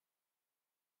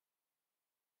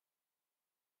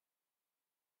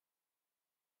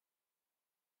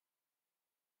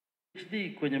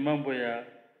 PhD kwenye mambo ya,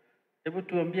 hebu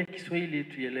tuambie Kiswahili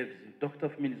tuielewe. Doctor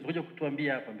of Ministry, ngoja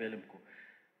kutuambia hapa mbele mkuu.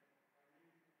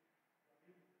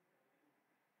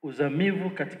 Uzamivu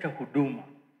katika huduma.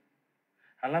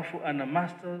 Halafu ana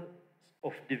Master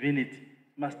of Divinity.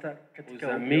 Master katika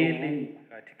uzamili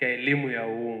katika elimu ya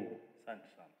uungu. Asante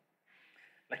sana.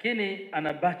 Lakini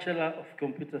ana Bachelor of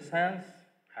Computer Science.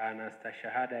 Ana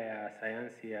stashahada ya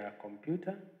sayansi ya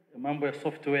kompyuta. Mambo ya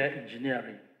software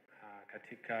engineering.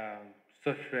 Katika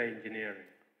software engineering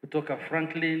kutoka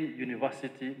Franklin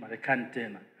University Marekani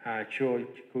tena. Chuo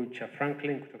kikuu cha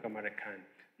Franklin kutoka Marekani.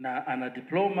 Na ana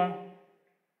diploma,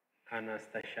 ana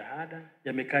stashahada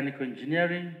ya mechanical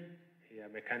engineering,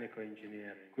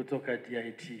 kutoka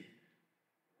DIT.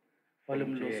 Wale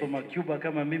mliosoma Cuba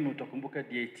kama mimi utakumbuka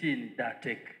DIT ni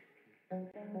DATEC.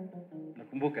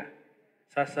 Nakumbuka.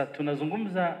 Sasa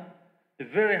tunazungumza a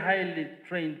very highly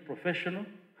trained professional.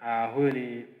 Huyu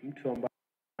ni mtu ambaye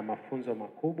ana mafunzo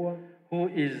makubwa, who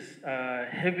is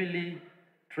heavily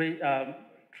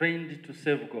trained to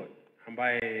serve God,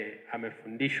 ambaye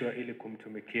amefundishwa ili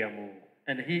kumtumikia Mungu.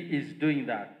 And he is doing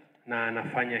that. Na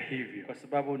anafanya hivyo kwa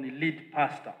sababu ni lead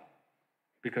pastor,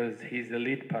 because he is the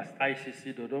lead pastor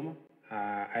ICC Dodoma.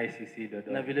 ICC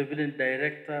Dodoma. Na vile vile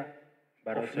director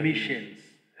of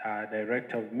missions.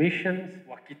 Director of missions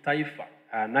wa kitaifa.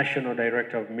 National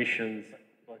Director of Missions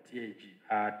wa TAG.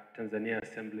 Tanzania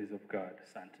Assemblies of God.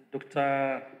 Asante.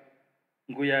 Dr.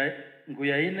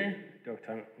 Nguyaine.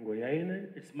 Dr. Nguyaine.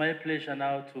 It's my pleasure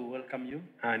now to welcome you.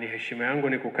 Ni heshima yangu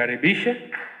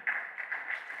nikukaribishe.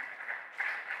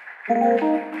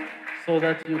 So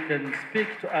that you can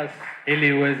speak to us.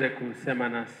 Ili uweze kusema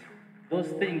nasi.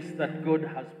 Those things that God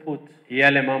has put.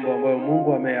 Yale mambo ambayo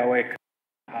Mungu ameyaweka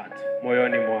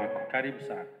moyoni mwako. Karibu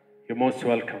sana. You're most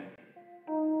welcome.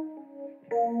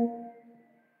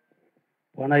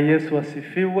 Bwana Yesu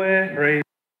asifiwe. Praise.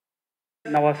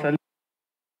 Na wasalimu.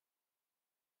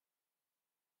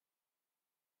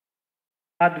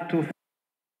 Add to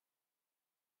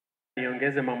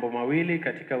Niongeze mambo mawili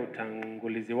katika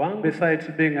utangulizi wangu.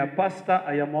 Besides being a pastor,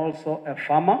 I am also a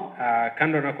farmer.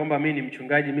 Kando na kwamba mimi ni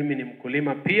mchungaji, mimi ni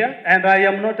mkulima pia. And I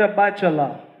am not a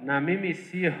bachelor. Na mimi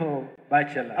sio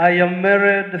bachelor. I am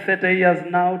married 30 years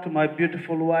now to my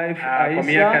beautiful wife, Aisha. Kwa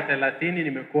miaka 30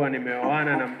 nimekuwa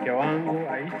nimeoana na mke wangu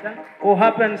Aisha. Who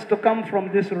happens to come from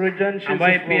this region.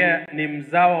 Ambaye pia ni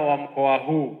mzawa wa mkoa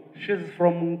huu. She's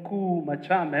from Nkuu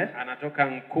Machame. Anatoka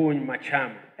Nkuu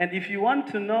Machame. And if you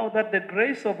want to know that the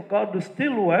grace of God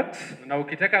still works, na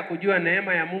ukitaka kujua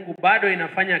neema ya Mungu bado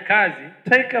inafanya kazi,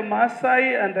 take a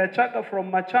Maasai and a Chaga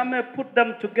from Machame, put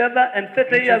them together, and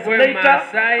 30 years later,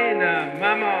 Maasai na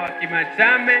mama wa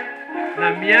Kimachame,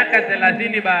 na miaka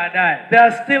 30 baadaye, they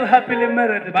are still happily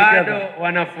married together. Bado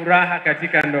wana furaha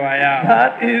katika ndoa yao.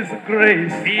 That is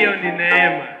grace. Hiyo ni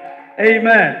neema.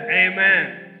 Amen. Amen.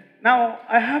 Now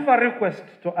I have a request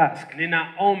to ask. Nina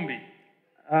ombi.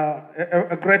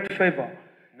 A great favor.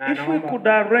 If we could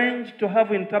arrange to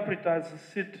have interpreters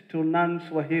sit to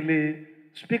non-Swahili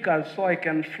speakers so I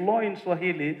can flow in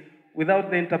Swahili without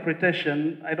the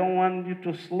interpretation. I don't want you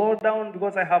to slow down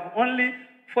because I have only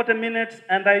 40 minutes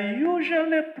and I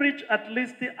usually preach at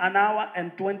least an hour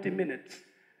and 20 minutes.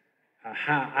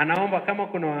 Anaomba kama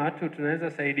kuna watu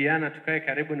tunaweza saidiana tukae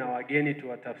karibu na wageni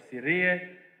tuwatafsirie,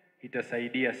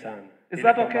 itasaidia sana. Is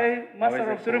that okay,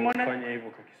 Master of Ceremony? Fanya hivyo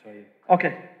kwa Kiswahili. Okay,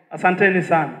 asanteni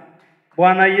sana.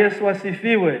 Bwana Yesu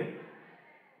asifiwe.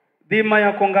 Dhima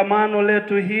ya kongamano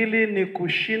letu hili ni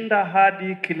kushinda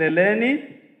hadi kileleni.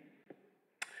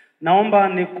 Naomba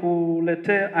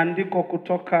nikuletee andiko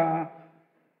kutoka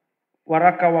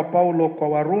waraka wa Paulo kwa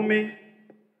Warumi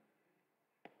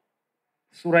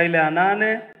sura ile ya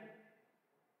 8.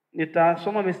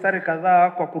 Nitasoma mistari kadhaa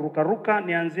kwa kurukaruka,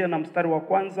 nianzie na mstari wa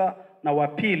kwanza na wa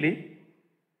pili.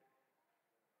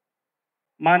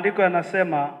 Maandiko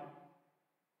yanasema,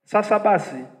 sasa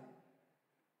basi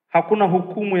hakuna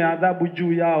hukumu ya adhabu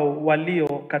juu yao walio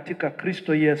katika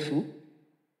Kristo Yesu.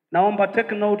 Naomba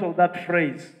take note of that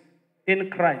phrase, in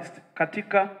Christ,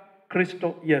 katika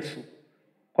Kristo Yesu.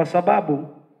 Kwa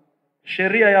sababu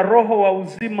sheria ya roho wa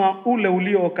uzima ule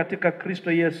ulio katika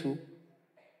Kristo Yesu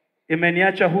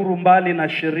imeniacha huru mbali na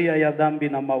sheria ya dhambi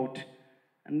na mauti.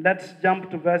 And let's jump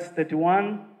to verse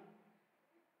 31.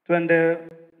 Twende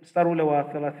mstari ule wa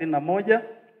 31.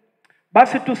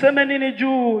 Basi tuseme nini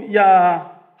juu ya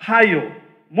hayo?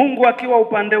 Mungu akiwa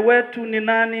upande wetu, ni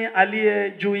nani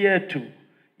aliye juu yetu?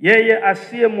 Yeye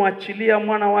asiyemwachilia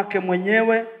mwana wake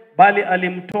mwenyewe, bali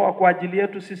alimtoa kwa ajili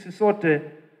yetu sisi sote,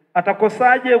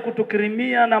 atakosaje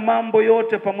kutukirimia na mambo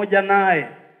yote pamoja naye?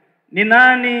 Ni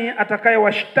nani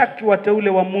atakayewashtaki wateule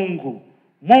wa Mungu?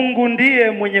 Mungu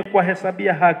ndiye mwenye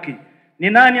kuwahesabia haki. Ni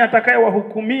nani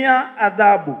atakayewahukumia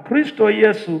adhabu? Kristo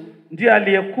Yesu ndiye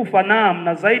aliyekufa, naam,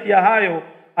 na zaidi ya hayo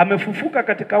amefufuka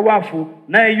katika wafu,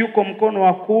 naye yuko mkono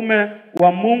wa kuume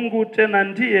wa Mungu, tena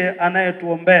ndiye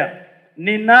anayetuombea.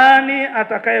 Ni nani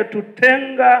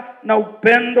atakayetutenga na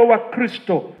upendo wa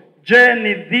Kristo? Je,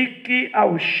 ni dhiki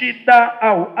au shida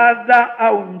au adha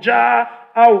au njaa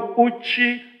au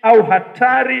uchi au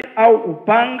hatari au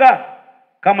upanga?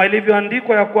 Kama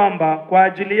ilivyoandikwa ya kwamba kwa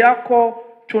ajili yako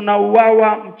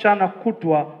tunauawa mchana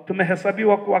kutwa,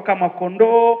 tumehesabiwa kuwa kama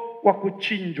kondoo wa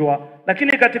kuchinjwa.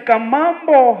 Lakini katika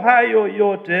mambo hayo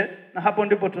yote, na hapo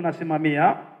ndipo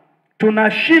tunasimamia,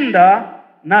 tunashinda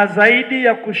na zaidi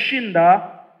ya kushinda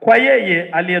kwa yeye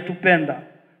aliyetupenda.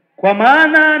 Kwa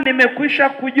maana nimekwisha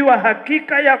kujua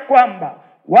hakika ya kwamba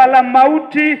wala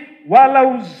mauti, wala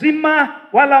uzima,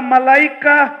 wala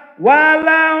malaika,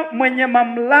 wala mwenye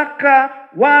mamlaka,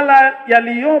 wala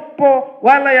yaliyopo,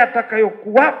 wala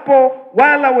yatakayokuwapo,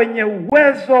 wala wenye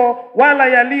uwezo, wala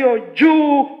yaliyo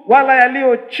juu, wala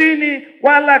yaliyo chini,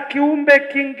 wala kiumbe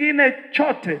kingine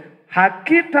chote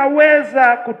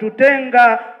hakitaweza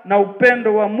kututenga na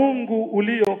upendo wa Mungu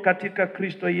ulio katika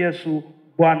Kristo Yesu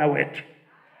Bwana wetu.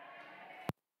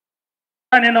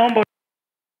 Ninaomba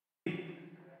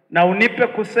na unipe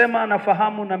kusema na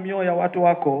fahamu na mioyo ya watu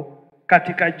wako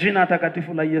katika jina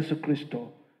takatifu la Yesu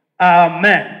Kristo.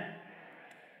 Amen.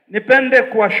 Nipende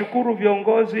kuwashukuru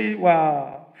viongozi wa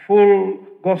Full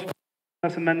Gospel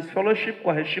Men's Fellowship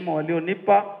kwa heshima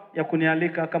walionipa ya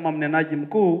kunialika kama mnenaji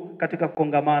mkuu katika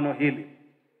kongamano hili.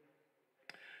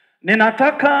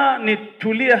 Ninataka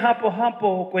nitulie hapo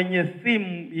hapo kwenye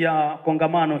theme ya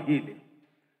kongamano hili.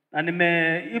 Na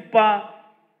nimeipa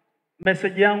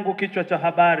message yangu kichwa cha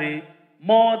habari,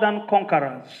 More Than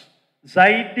Conquerors,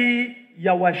 zaidi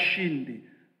ya washindi.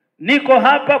 Niko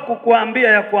hapa kukuambia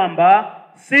ya kwamba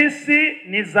sisi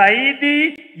ni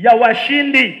zaidi ya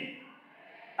washindi.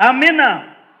 Amina.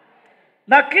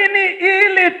 Lakini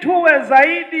ili tuwe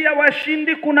zaidi ya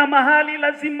washindi, kuna mahali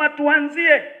lazima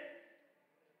tuanzie.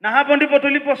 Na hapo ndipo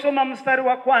tuliposoma mstari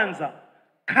wa kwanza.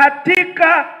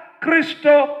 Katika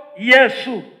Kristo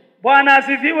Yesu. Bwana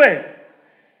asifiwe.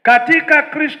 Katika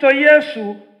Kristo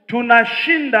Yesu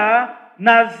tunashinda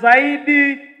na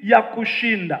zaidi ya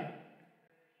kushinda.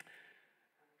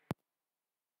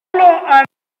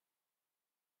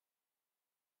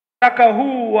 Waraka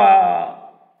huu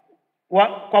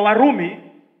kwa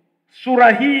Warumi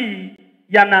sura hii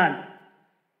ya 8.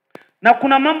 Na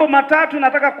kuna mambo matatu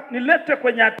nataka nilete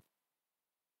kwenye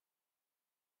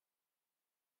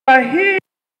sura hii ya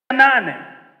 8.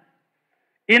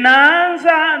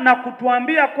 Inaanza na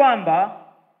kutuambia kwamba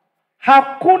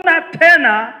hakuna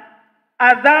tena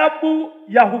adhabu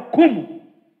ya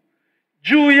hukumu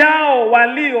juu yao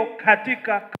walio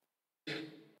katika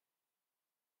Kristo.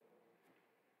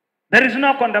 There is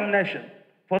no condemnation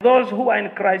for those who are in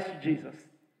Christ Jesus.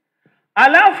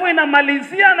 Alafu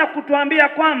inamalizia na kutuambia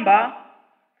kwamba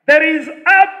there is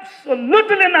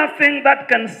absolutely nothing that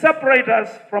can separate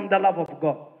us from the love of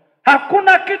God.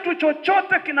 Hakuna kitu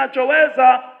chochote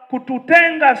kinachoweza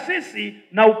kututenga sisi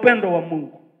na upendo wa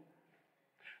Mungu.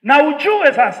 Na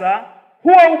ujue sasa,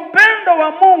 huo upendo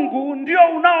wa Mungu ndio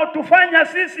unaotufanya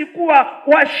sisi kuwa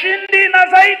washindi na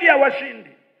zaidi ya washindi.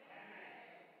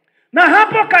 Na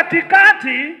hapo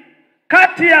katikati,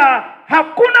 kati ya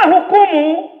hakuna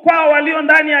hukumu kwa walio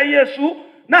ndani ya Yesu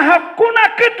na hakuna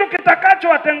kitu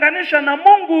kitakachowatenganisha na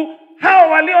Mungu hao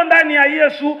walio ndani ya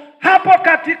Yesu, hapo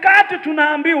katikati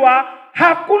tunaambiwa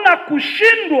hakuna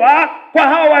kushindwa kwa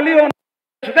hao walio ndani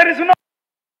ya Yesu. There is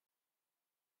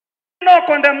no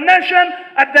condemnation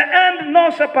at the end,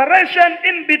 no separation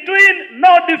in between,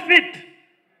 no defeat.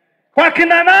 Kwa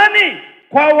kina nani?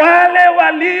 Kwa wale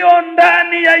walio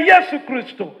ndani ya Yesu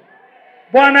Kristo.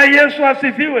 Bwana Yesu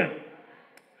asifiwe.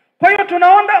 Kwa hiyo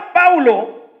tunaona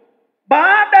Paulo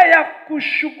baada ya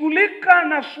kushughulika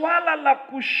na swala la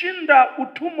kushinda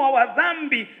utumwa wa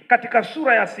dhambi katika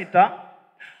sura ya 6,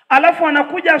 alafu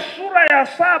anakuja sura ya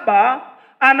 7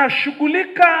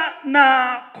 anashughulika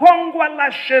na kongwa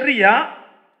la sheria.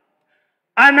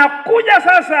 Anakuja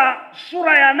sasa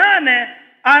sura ya 8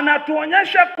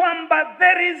 anatuonyesha kwamba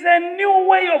there is a new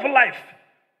way of life.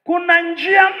 Kuna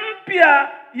njia mpya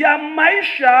ya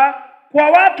maisha kwa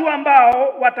watu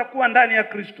ambao watakuwa ndani ya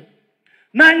Kristo.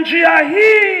 Na njia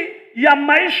hii ya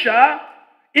maisha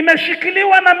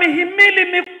imeshikiliwa na mihimili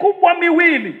mikubwa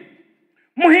miwili.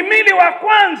 Mhimili wa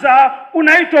kwanza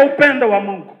unaitwa upendo wa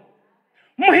Mungu.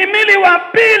 Mhimili wa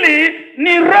pili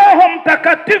ni Roho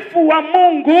Mtakatifu wa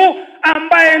Mungu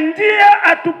ambaye ndiye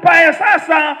atupaye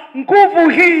sasa nguvu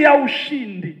hii ya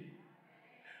ushindi.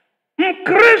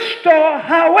 Mkristo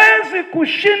hawezi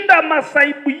kushinda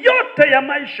masaibu yote ya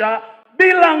maisha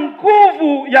bila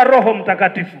nguvu ya Roho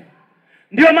Mtakatifu.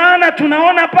 Ndio maana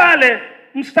tunaona pale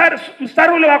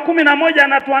mstari ule wa 11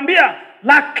 anatuambia,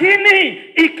 lakini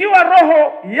ikiwa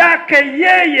Roho yake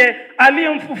yeye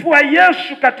aliyemfufua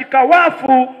Yesu katika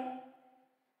wafu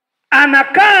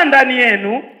anakaa ndani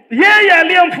yenu, yeye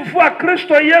aliyemfufua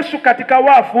Kristo Yesu katika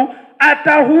wafu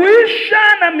atahuisha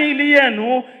na miili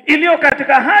yenu iliyo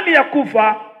katika hali ya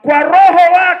kufa kwa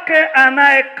Roho wake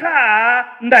anayekaa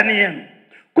ndani yenu.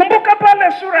 Kumbuka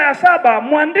pale sura ya 7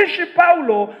 mwandishi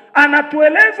Paulo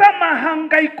anatueleza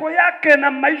mahangaiko yake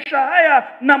na maisha haya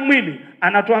na mwili.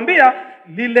 Anatuambia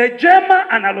lile jema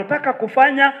analotaka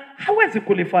kufanya hawezi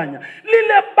kulifanya.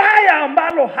 Lile baya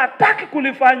ambalo hataki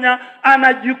kulifanya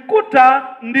anajikuta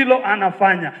ndilo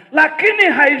anafanya. Lakini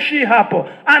haishi hapo.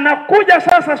 Anakuja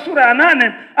sasa sura ya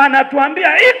 8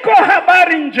 anatuambia iko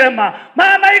habari njema.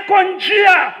 Maana iko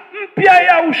njia mpya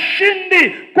ya ushindi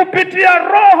kupitia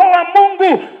Roho wa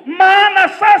Mungu. Maana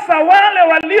sasa wale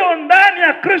walio ndani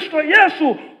ya Kristo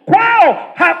Yesu,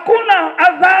 kwao hakuna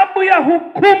adhabu ya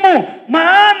hukumu,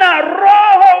 maana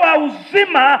Roho wa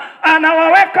uzima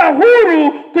anawaweka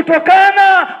huru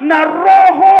kutokana na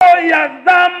roho ya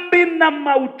dhambi na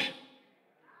mauti.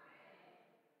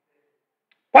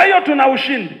 Kwa hiyo tuna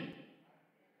ushindi.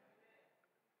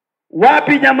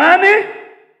 Wapi jamani?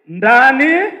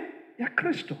 Ndani ya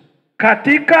Kristo.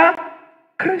 Katika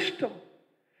Kristo.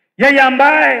 Yeye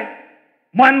ambaye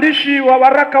mwandishi wa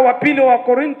waraka wa pili wa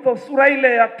Korintho sura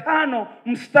ile ya 5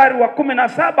 mstari wa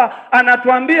 17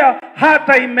 anatuambia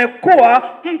hata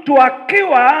imekuwa mtu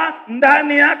akiwa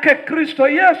ndani yake Kristo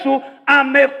Yesu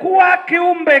amekuwa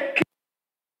kiumbe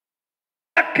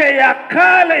yake ya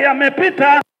kale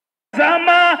yamepita,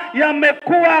 zama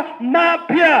yamekuwa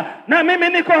mapya. Na mimi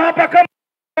niko hapa kama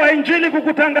wa injili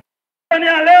kukutangazia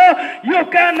leo, you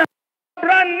can have a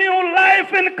brand new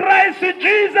life in Christ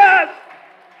Jesus.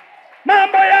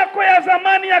 Mambo yako ya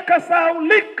zamani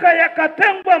yakasahaulika,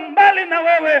 yakatengwa mbali na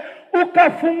wewe,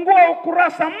 ukafungua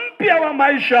ukurasa mpya wa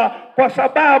maisha, kwa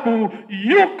sababu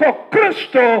yuko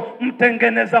Kristo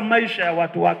mtengeneza maisha ya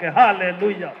watu wake.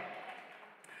 Haleluya.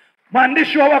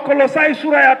 Mwandishi wa Wakolosai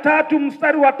sura ya 3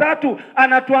 mstari wa 3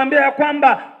 anatuambia ya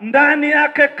kwamba ndani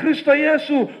yake Kristo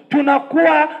Yesu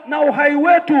tunakuwa na uhai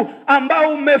wetu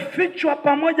ambao umefichwa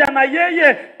pamoja na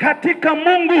yeye katika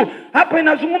Mungu. Hapa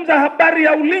inazungumza habari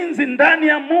ya ulinzi ndani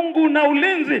ya Mungu na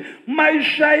ulinzi.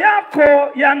 Maisha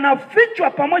yako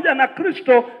yanafichwa pamoja na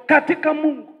Kristo katika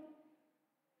Mungu.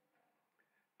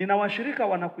 Nina washirika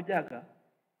wanakujaga,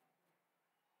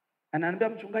 ananiambia,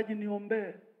 mchungaji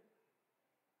niombee.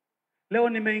 Leo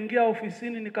nimeingia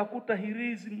ofisini nikakuta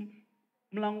hirizi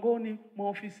mlangoni mwa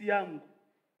ofisi yangu.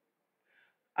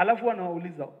 Alafu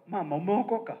wanawauliza, mama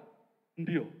umeokoka?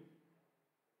 Ndio.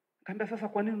 Kaambia, sasa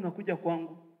kwa nini unakuja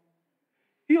kwangu?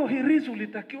 Hiyo hirizi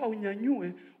ulitakiwa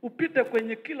unyanyue, upite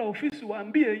kwenye kila ofisi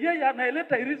waambie, yeye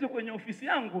anaeleta hirizi kwenye ofisi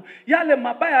yangu, yale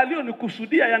mabaya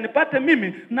aliyonikusudia yanipate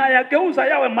mimi na yageuza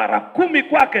yawe mara 10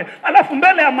 kwake. Alafu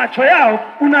mbele ya macho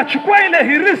yao unachukua ile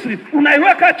hirizi,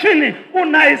 unaiweka chini,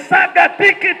 unaisaga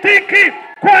tiki tiki.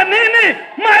 Kwa nini?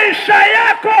 Maisha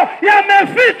yako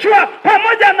yamefichwa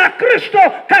pamoja na Kristo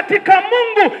katika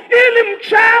Mungu, ili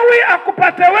mchawi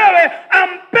akupate wewe,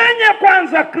 ampenye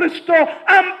kwanza Kristo,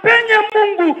 ampenye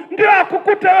Mungu ndio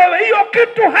akukute wewe. Hiyo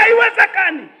kitu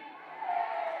haiwezekani.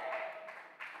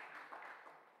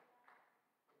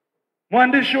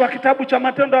 Mwandishi wa kitabu cha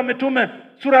Matendo ya Mitume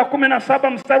sura ya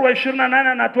 17 mstari wa 28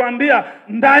 anatuambia,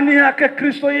 ndani yake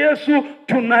Kristo Yesu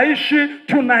tunaishi,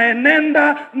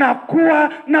 tunaenenda na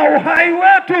kuwa na uhai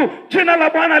wetu. Jina la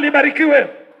Bwana libarikiwe.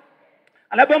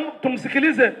 Alafu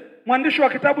tumsikilize mwandishi wa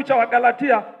kitabu cha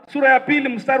Wagalatia sura ya 2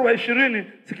 mstari wa 20.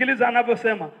 Sikiliza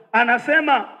anavyosema.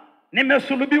 Anasema,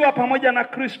 nimesulubiwa pamoja na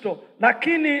Kristo,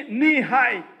 lakini ni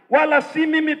hai, wala si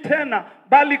mimi tena,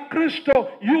 bali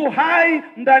Kristo yu hai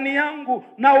ndani yangu,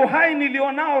 na uhai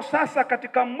nilionao sasa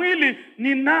katika mwili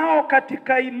ninao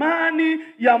katika imani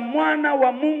ya mwana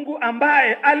wa Mungu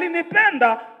ambaye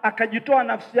alinipenda akajitoa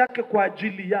nafsi yake kwa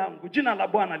ajili yangu. Jina la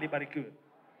Bwana libarikiwe.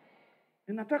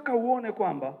 Ninataka uone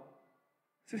kwamba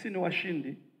sisi ni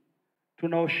washindi,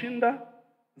 tunaoshinda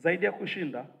zaidi ya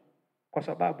kushinda, kwa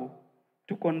sababu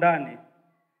tuko ndani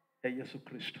ya Yesu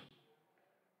Kristo,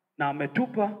 na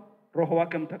ametupa Roho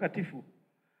wake Mtakatifu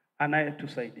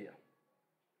anayetusaidia.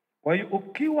 Kwa hiyo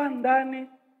ukiwa ndani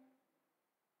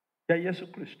ya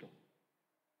Yesu Kristo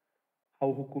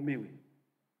hauhukumiwi.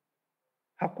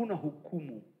 Hakuna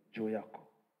hukumu juu yako.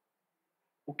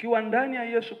 Ukiwa ndani ya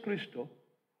Yesu Kristo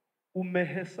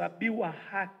umehesabiwa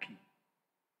haki.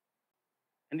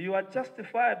 And you are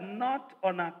justified not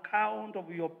on account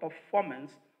of your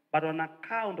performance, but on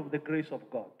account of the grace of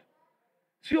God.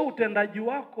 Sio utendaji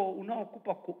wako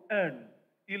unaokupa ku-earn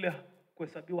ile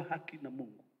kuhesabiwa haki na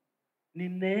Mungu. Ni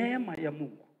neema ya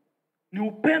Mungu. Ni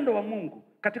upendo wa Mungu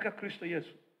katika Kristo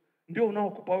Yesu ndio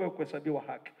unaokupa wewe kuhesabiwa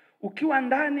haki. Ukiwa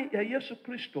ndani ya Yesu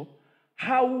Kristo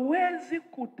hauwezi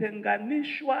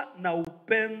kutenganishwa na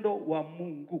upendo wa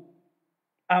Mungu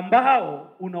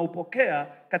ambao unaupokea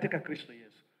katika Kristo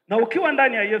Yesu. Na ukiwa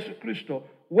ndani ya Yesu Kristo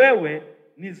wewe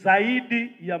ni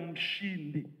zaidi ya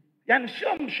mshindi. Yaani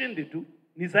sio mshindi tu,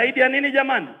 ni zaidi ya nini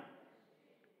jamani?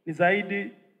 Ni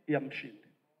zaidi ya mshindi.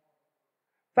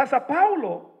 Sasa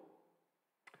Paulo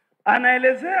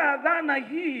anaelezea dhana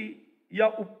hii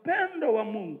ya upendo wa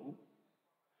Mungu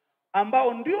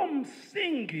ambao ndio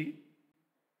msingi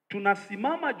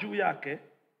tunasimama juu yake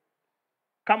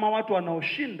kama watu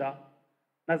wanaoshinda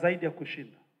na zaidi ya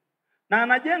kushinda. Na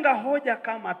anajenga hoja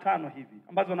kama 5 hivi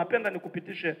ambazo napenda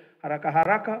nikupitishe haraka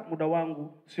haraka, muda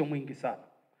wangu sio mwingi sana.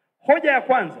 Hoja ya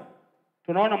kwanza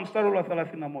tunaona mstari wa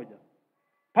 31.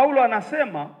 Paulo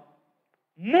anasema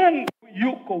Mungu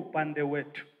yuko upande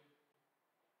wetu.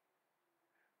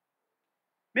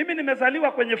 Mimi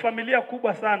nimezaliwa kwenye familia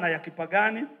kubwa sana ya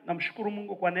kipagani. Namshukuru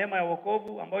Mungu kwa neema ya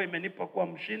wokovu ambayo imenipa kuwa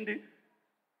mshindi.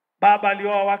 Baba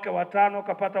alioa wake 5,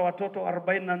 kapata watoto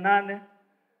 48.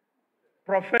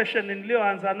 Profession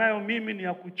niliyoanza nayo mimi ni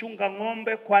ya kuchunga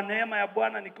ng'ombe. Kwa neema ya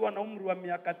Bwana nikiwa na umri wa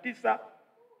miaka 9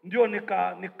 ndio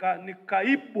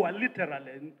nikaibwa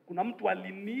literally. Kuna mtu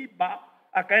aliniiba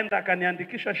akaenda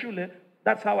akaniandikisha shule.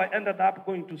 That's how I ended up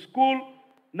going to school.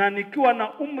 Na nikiwa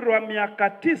na umri wa miaka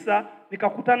 9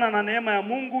 nikakutana na neema ya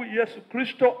Mungu, Yesu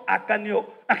Kristo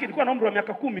nilikuwa na umri wa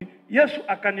miaka 10, Yesu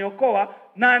akaniokoa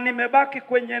na nimebaki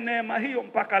kwenye neema hiyo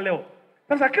mpaka leo.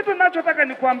 Sasa kitu ninachotaka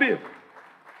nikwambie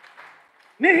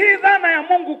ni hii dhana ya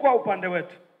Mungu kwa upande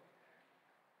wetu.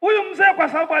 Huyu mzee kwa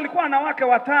sababu alikuwa na wake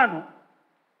 5,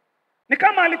 ni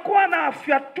kama alikuwa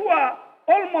anafyatua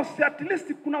almost at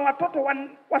least kuna watoto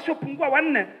wasiopungua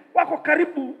 4 wako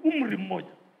karibu umri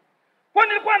mmoja. Kwa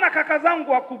nilikuwa na kaka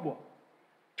zangu wakubwa,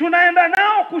 tunaenda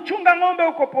nao kuchunga ng'ombe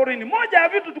huko porini. Moja ya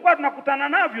vitu tulikuwa tunakutana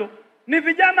navyo ni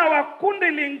vijana wa kundi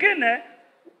lingine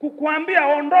kukuambia,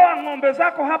 ondoa ng'ombe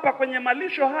zako hapa kwenye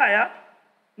malisho haya,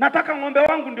 nataka ng'ombe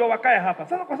wangu ndio wakae hapa.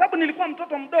 Sasa kwa sababu nilikuwa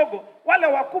mtoto mdogo, wale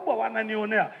wakubwa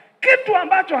wananionea. Kitu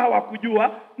ambacho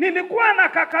hawakujua, nilikuwa na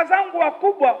kaka zangu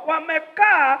wakubwa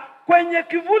wamekaa kwenye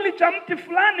kivuli cha mti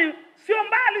fulani sio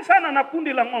mbali sana na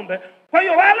kundi la ng'ombe. Kwa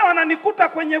hiyo wale wananikuta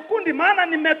kwenye kundi, maana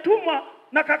nimetumwa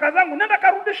na kaka zangu, nenda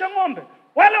karudisha ng'ombe.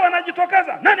 Wale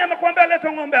wanajitokeza, nani amekuambia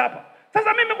leta ng'ombe hapa?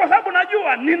 Sasa mimi kwa sababu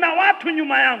najua nina watu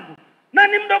nyuma yangu na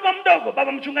ni mdogo,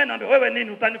 baba mchungaji anambia, wewe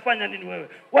nini, utanifanya nini wewe?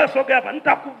 Wewe sogea hapa,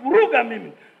 nitakuvuruga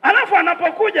mimi. Alafu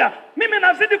anapokuja mimi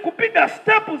nazidi kupiga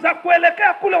step za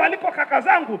kuelekea kule waliko kaka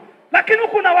zangu, lakini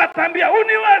huku nawatambia,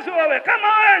 uniwezi wewe, kama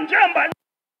wewe njamba.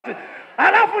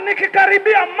 Alafu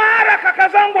nikikaribia, mara kaka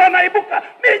zangu wanaibuka,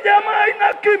 ni jamaa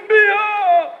inakimbia.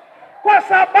 Kwa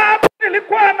sababu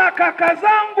nilikuwa na kaka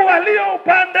zangu walio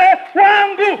upande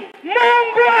wangu.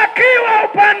 Mungu akiwa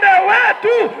upande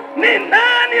wetu, ni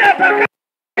nani atakaye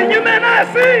kinyume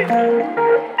nasi?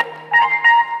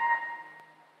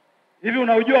 Hivi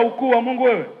unaujua ukuu wa Mungu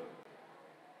wewe?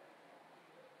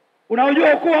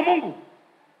 Unaujua ukuu wa Mungu?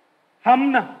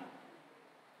 Hamna.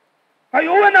 Kwa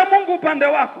hiyo uwe na Mungu upande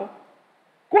wako.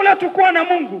 Kula tukua na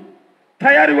Mungu,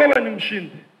 tayari wewe ni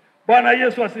mshindi. Bwana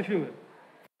Yesu asifiwe.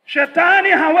 Shetani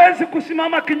hawezi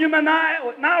kusimama kinyume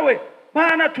nawe,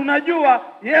 maana tunajua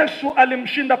Yesu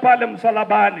alimshinda pale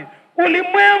msalabani.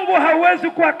 Ulimwengu hauwezi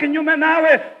kuwa kinyume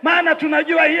nawe, maana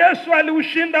tunajua Yesu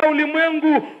aliushinda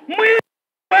ulimwengu. Mwili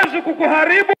hauwezi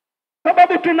kukuharibu,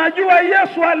 sababu tunajua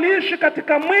Yesu aliishi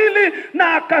katika mwili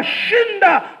na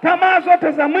akashinda tamaa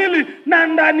zote za mwili, na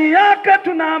ndani yake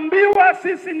tunaambiwa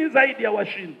sisi ni zaidi ya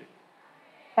washindi.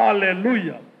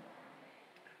 Haleluya.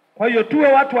 Kwa hiyo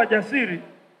tuwe watu wajasiri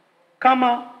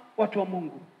kama watu wa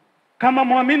Mungu. Kama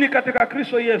muamini katika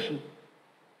Kristo Yesu,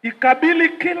 ikabili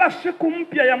kila siku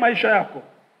mpya ya maisha yako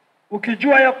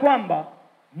ukijua ya kwamba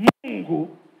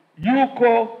Mungu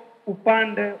yuko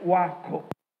upande wako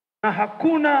na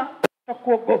hakuna cha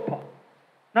kuogopa.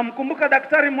 Na mkumbuka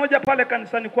daktari mmoja pale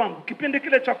kanisani kwangu kipindi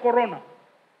kile cha corona,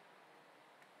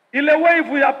 ile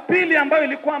wave ya pili ambayo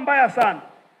ilikuwa mbaya sana.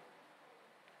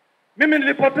 Mimi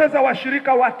nilipoteza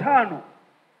washirika 5.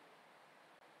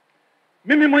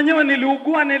 Mimi mwenyewe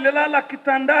niliugua, nililala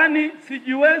kitandani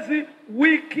sijiwezi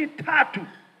wiki 3.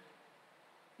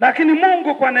 Lakini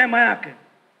Mungu kwa neema yake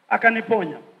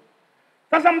akaniponya.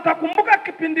 Sasa mtakumbuka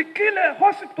kipindi kile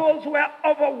hospitals were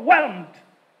overwhelmed.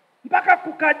 Mpaka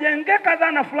kukajengeka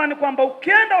dhana fulani kwamba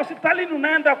ukienda hospitalini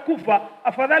unaenda kufa,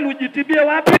 afadhali ujitibie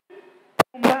wapi?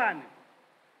 Nyumbani.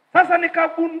 Sasa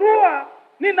nikagundua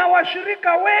nina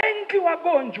washirika wengi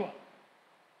wagonjwa.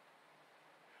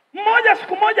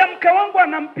 Siku moja mke wangu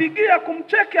anampigia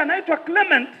kumcheki, anaitwa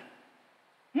Clement.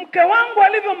 Mke wangu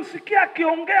alivyomsikia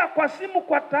akiongea kwa simu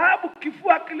kwa taabu,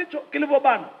 kifua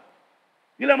kilivyobana,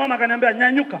 yule mama akaniambia,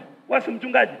 nyanyuka, wewe si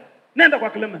mchungaji, nenda kwa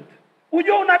Clement,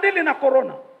 ujue unadili na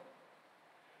corona.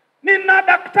 Nina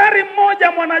daktari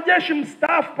mmoja mwanajeshi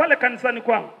mstaafu pale kanisani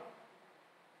kwangu.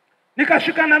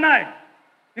 Nikashikana naye,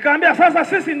 nikamwambia sasa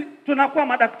sisi tunakuwa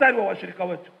madaktari wa washirika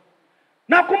wetu.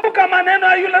 Nakumbuka maneno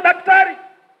ya yule daktari,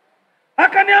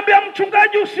 akaniambia,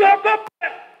 mchungaji usiogope.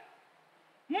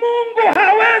 Mungu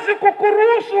hawezi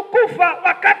kukuruhusu kufa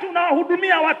wakati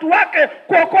unawahudumia watu wake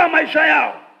kuokoa maisha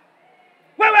yao.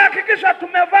 Wewe hakikisha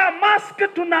tumevaa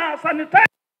mask, tuna sanitize,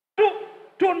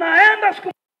 tunaenda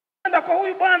siku moja kwa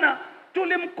huyu bwana.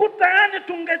 Tulimkuta yani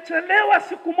tungechelewa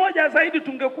siku moja zaidi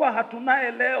tungekuwa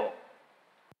hatunaye leo.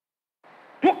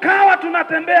 Tukawa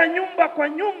tunatembea nyumba kwa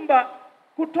nyumba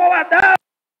kutoa dawa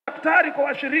daktari kwa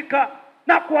washirika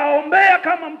na kuwaombea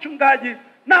kama mchungaji,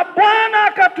 na Bwana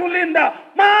akatulinda.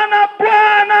 Maana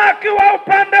Bwana akiwa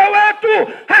upande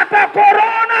wetu, hata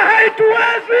corona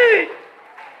haituwezi.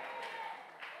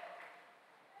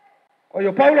 Kwa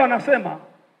hiyo Paulo anasema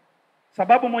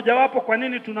sababu mojawapo kwa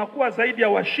nini tunakuwa zaidi ya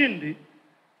washindi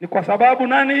ni kwa sababu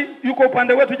nani yuko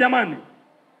upande wetu jamani?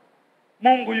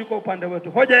 Mungu yuko upande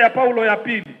wetu. Hoja ya Paulo ya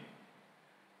pili,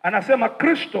 anasema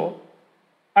Kristo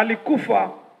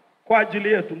alikufa kwa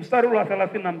ajili yetu, mstari wa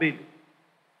 32.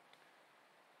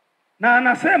 Na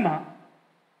anasema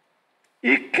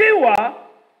ikiwa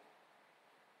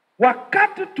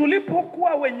wakati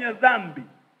tulipokuwa wenye dhambi,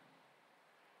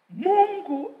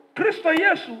 Kristo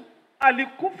Yesu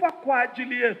alikufa kwa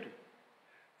ajili yetu,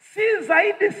 si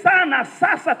zaidi sana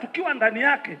sasa tukiwa ndani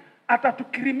yake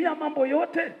atatukirimia mambo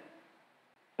yote?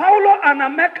 Paulo ana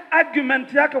make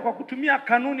argument yake kwa kutumia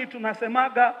kanuni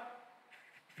tunasemaga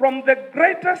from the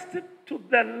greatest to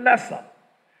the lesser.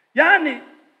 Yaani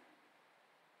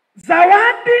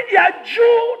zawadi ya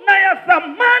juu na ya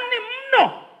thamani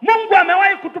mno Mungu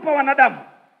amewahi kutupa wanadamu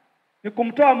ni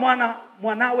kumtoa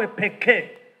mwanawe pekee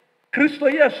Kristo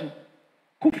Yesu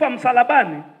kufa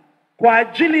msalabani kwa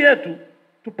ajili yetu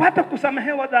tupate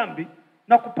kusamehewa dhambi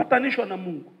na kupatanishwa na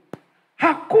Mungu.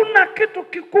 Hakuna kitu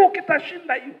kikuu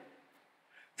kitashinda hiyo.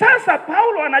 Sasa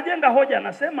Paulo anajenga hoja,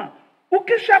 anasema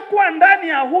ukishakuwa ndani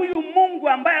ya huyu Mungu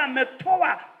ambaye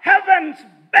ametoa heaven's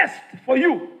best for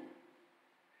you,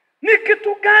 ni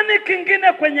kitu gani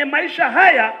kingine kwenye maisha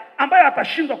haya ambayo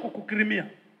atashindwa kukukirimia?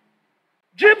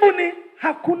 Jibu ni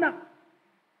hakuna.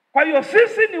 Kwa hiyo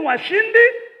sisi ni washindi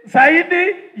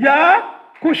zaidi ya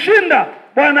kushinda.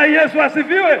 Bwana Yesu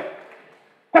asifiwe.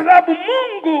 Kwa sababu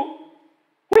Mungu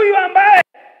huyu ambaye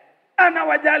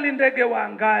anawajali ndege wa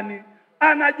angani,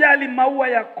 anajali maua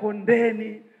ya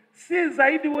kondeni, si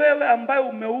zaidi wewe ambaye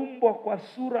umeumbwa kwa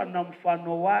sura na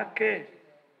mfano wake?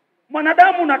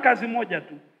 Mwanadamu una kazi moja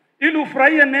tu, ili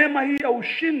ufurahie neema hii ya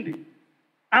ushindi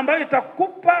ambayo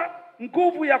itakupa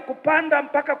nguvu ya kupanda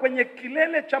mpaka kwenye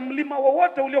kilele cha mlima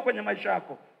wowote ulio kwenye maisha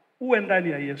yako, uwe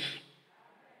ndani ya Yesu.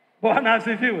 Bwana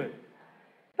asifiwe.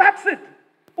 That's it.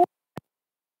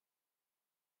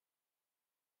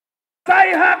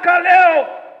 Sai haka leo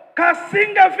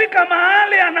kasingefika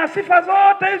mahali ana sifa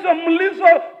zote hizo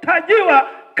mlizotajiwa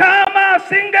kama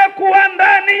asingekuwa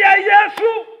ndani ya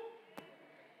Yesu.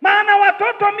 Maana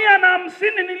watoto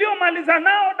 150 niliomaliza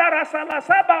nao darasa la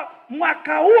 7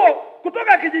 mwaka huo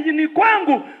kutoka kijijini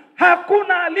kwangu,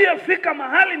 hakuna aliyefika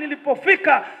mahali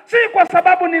nilipofika. Si kwa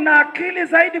sababu nina akili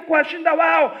zaidi kuwashinda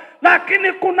wao,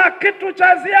 lakini kuna kitu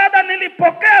cha ziada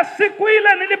nilipokea siku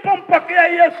ile nilipompokea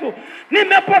Yesu.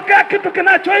 Nimepokea kitu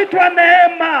kinachoitwa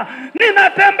neema.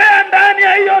 Ninatembea ndani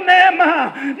ya hiyo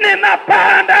neema.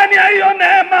 Ninapaa ndani ya hiyo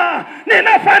neema.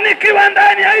 Ninafanikiwa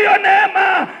ndani ya hiyo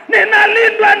neema.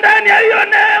 Ninalindwa ndani ya hiyo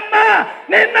neema.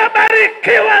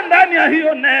 Ninabarikiwa ndani ya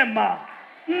hiyo neema.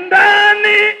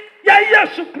 Ndani ya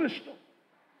Yesu Kristo.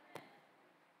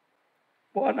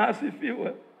 Bwana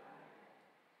asifiwe.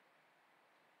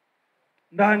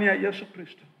 Ndani ya Yesu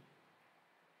Kristo.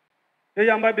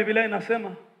 Yeye ambaye Biblia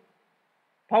inasema,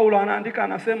 Paulo anaandika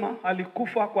anasema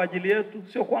alikufa kwa ajili yetu.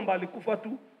 Sio kwamba alikufa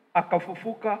tu,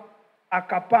 akafufuka,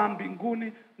 akapaa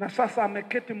mbinguni na sasa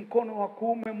ameketi mkono wa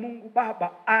kuume Mungu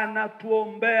Baba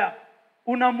anatuombea.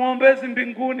 Una mwombezi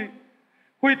mbinguni.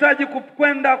 Huhitaji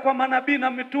kwenda kwa manabii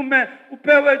na mitume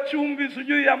upewe chumvi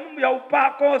sijui ya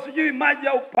upako, sijui maji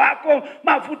ya upako,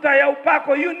 mafuta ya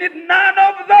upako. You need none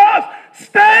of those.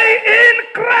 Stay in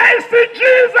Christ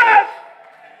Jesus.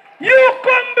 Yuko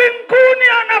mbinguni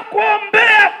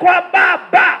anakuombea kwa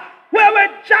Baba. Wewe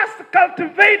just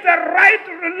cultivate a right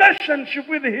relationship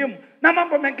with him na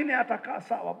mambo mengine yatakaa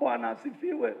sawa. Bwana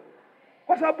asifiwe.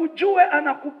 Kwa sababu jue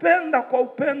anakupenda kwa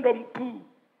upendo mkuu.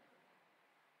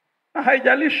 Na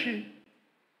haijalishi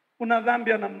una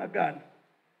dhambi ya namna gani.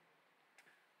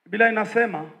 Biblia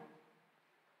inasema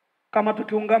kama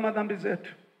tukiungama dhambi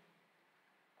zetu,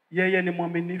 yeye ni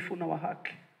mwaminifu na wa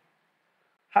haki,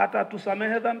 hata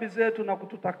tusamehe dhambi zetu na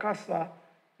kututakasa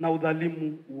na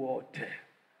udhalimu wote.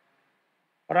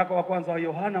 Waraka wa kwanza wa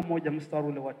Yohana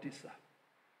 1:9.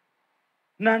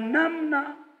 Na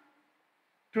namna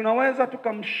tunaweza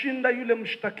tukamshinda yule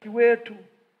mshtaki wetu,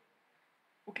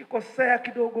 ukikosea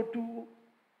kidogo tu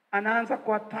anaanza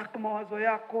kuattack mawazo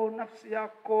yako, nafsi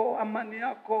yako, amani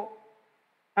yako,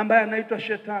 ambaye anaitwa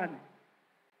shetani.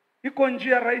 Iko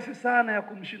njia rahisi sana ya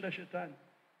kumshinda shetani.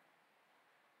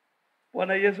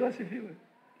 Bwana Yesu asifiwe.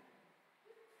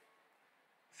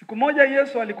 Siku moja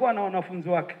Yesu alikuwa na wanafunzi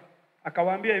wake,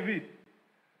 akawaambia hivi,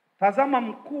 tazama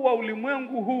mkuu wa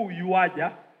ulimwengu huu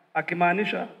yuaja,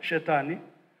 akimaanisha shetani,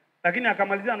 lakini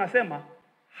akamalizia anasema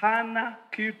hana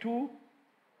kitu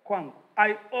kwangu.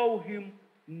 I owe him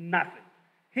nothing.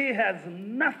 He has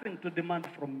nothing to demand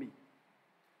from me.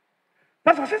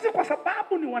 Sasa sisi kwa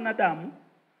sababu ni wanadamu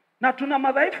na tuna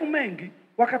madhaifu mengi,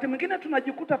 wakati mwingine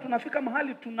tunajikuta tunafika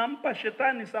mahali tunampa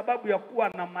shetani sababu ya kuwa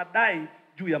na madai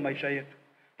juu ya maisha yetu.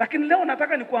 Lakini leo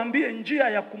nataka nikuambie njia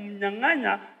ya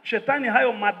kumnyang'anya shetani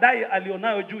hayo madai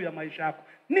alionayo juu ya maisha yako.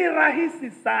 Ni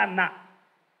rahisi sana.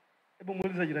 Hebu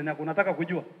muulize jirani yako, unataka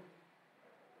kujua?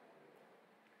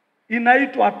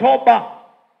 Inaitwa toba.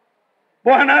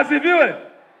 Bwana asifiwe.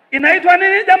 Inaitwa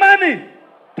nini jamani?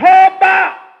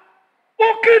 Toba.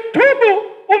 Ukitubu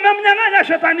umemnyang'anya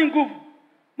shetani nguvu.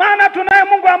 Maana tunaye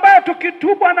Mungu ambaye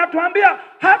tukitubu anatuambia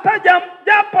hata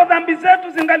japo dhambi zetu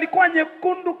zingalikuwa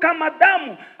nyekundu kama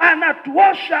damu,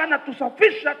 anatuosha,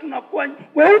 anatusafisha, tunakuwa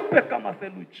weupe kama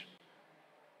theluji.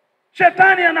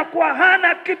 Shetani anakuwa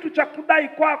hana kitu cha kudai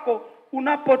kwako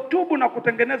unapotubu na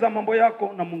kutengeneza mambo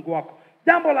yako na Mungu wako.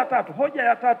 Jambo la tatu, hoja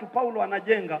ya tatu Paulo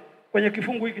anajenga kwenye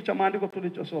kifungu hiki cha maandiko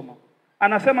tulichosoma.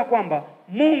 Anasema kwamba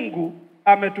Mungu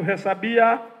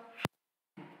ametuhesabia.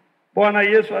 Bwana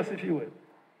Yesu asifiwe.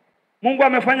 Mungu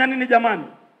amefanya nini jamani?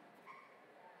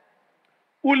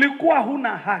 Ulikuwa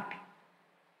huna haki.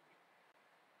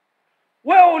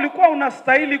 Wewe ulikuwa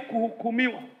unastahili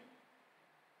kuhukumiwa.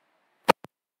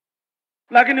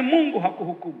 Lakini Mungu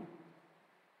hakuhukumu.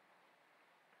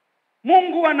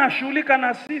 Mungu anashughulika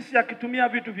na sisi akitumia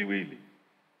vitu viwili.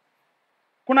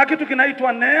 Kuna kitu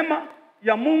kinaitwa neema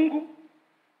ya Mungu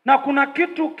na kuna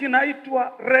kitu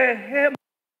kinaitwa rehema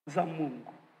za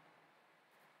Mungu.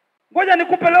 Ngoja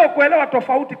nikupe leo kuelewa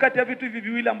tofauti kati ya vitu hivi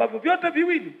viwili ambavyo vyote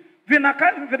viwili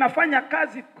vinafanya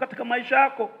kazi katika maisha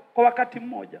yako kwa wakati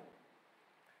mmoja.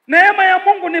 Neema ya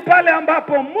Mungu ni pale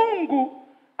ambapo Mungu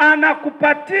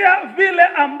anakupatia vile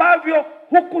ambavyo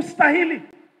hukustahili.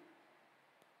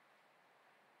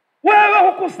 Wewe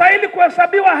hukustahili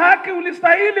kuhesabiwa haki,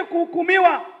 ulistahili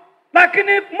kuhukumiwa.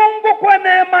 Lakini Mungu kwa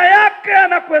neema yake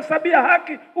anakuhesabia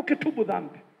haki ukitubu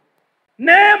dhambi.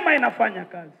 Neema inafanya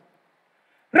kazi.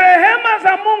 Rehema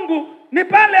za Mungu ni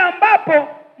pale ambapo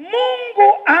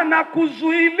Mungu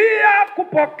anakuzuilia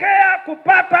kupokea,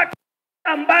 kupata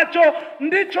ambacho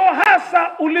ndicho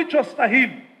hasa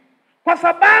ulichostahili. Kwa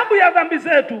sababu ya dhambi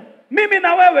zetu, mimi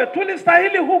na wewe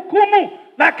tulistahili hukumu,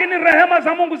 lakini rehema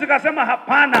za Mungu zikasema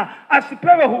hapana,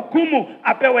 asipewe hukumu,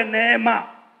 apewe neema.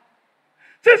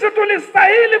 Sisi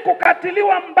tulistahili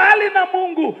kukatiliwa mbali na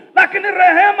Mungu, lakini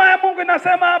rehema ya Mungu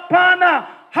inasema hapana,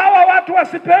 hawa watu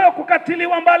wasipewe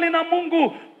kukatiliwa mbali na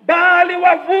Mungu, bali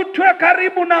wavutwe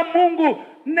karibu na Mungu.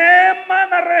 Neema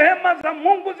na rehema za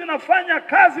Mungu zinafanya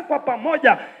kazi kwa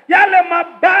pamoja. Yale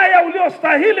mabaya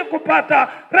uliostahili kupata,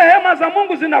 rehema za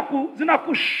Mungu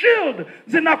zinakushield,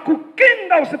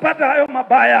 zinakukinga usipate hayo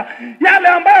mabaya. Yale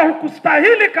ambayo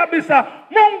hukustahili kabisa,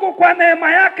 Mungu kwa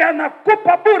neema yake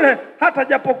anakupa bure hata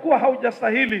japokuwa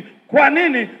haujastahili. Kwa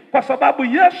nini? Kwa sababu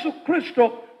Yesu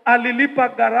Kristo alilipa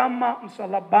gharama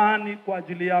msalabani kwa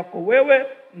ajili yako wewe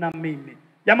na mimi.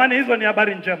 Jamani, hizo ni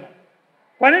habari njema.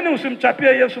 Kwa nini usimchapie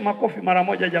Yesu makofi mara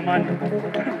moja jamani?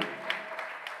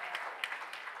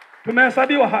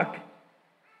 Tumehesabiwa haki.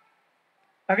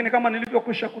 Lakini kama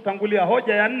nilivyokwisha kutangulia,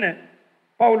 hoja ya 4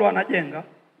 Paulo anajenga,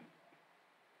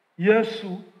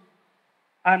 Yesu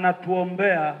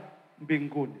anatuombea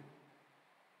mbinguni.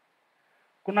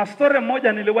 Kuna story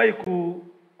moja niliwahi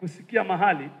kusikia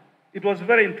mahali. It was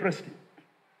very interesting.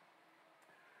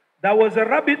 There was a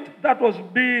rabbit that was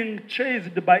being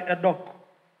chased by a dog.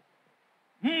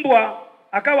 Mbwa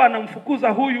akawa anamfukuza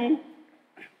huyu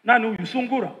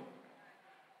sungura.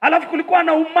 Alafu kulikuwa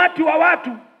na umati wa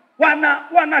watu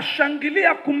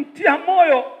wanashangilia kumtia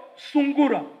moyo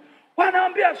sungura.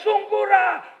 Wanaambia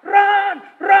sungura, run,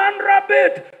 run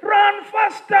rabbit, run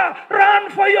faster, run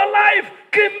for your life,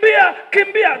 kimbia,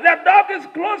 kimbia. The dog is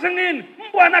closing in.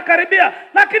 Mbwa anakaribia,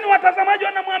 lakini watazamaji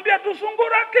wanamwambia tu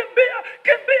sungura, kimbia,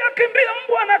 kimbia, kimbia.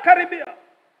 Mbwa anakaribia.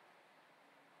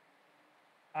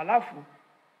 Alafu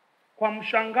kwa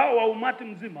mshangao wa umati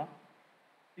mzima,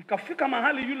 ikafika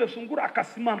mahali yule sungura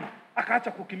akasimama,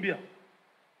 akaacha kukimbia.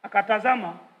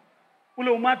 Akatazama ule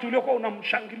umati uliokuwa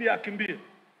unamshangilia akimbie.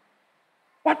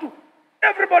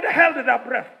 Everybody held their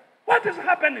breath. What is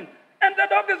happening? And the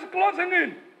dog is closing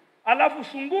in. Alafu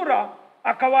sungura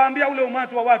akawaambia ule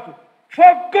umati wa watu,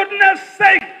 for goodness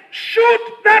sake, shoot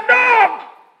the dog.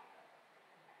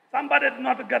 Somebody did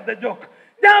not get the joke.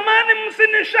 Jamani,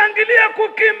 msinishangilie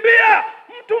kukimbia.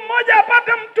 Mtu mmoja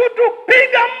apate mtutu,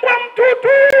 piga mbwa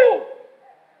mtutu.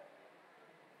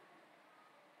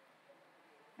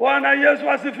 Bwana Yesu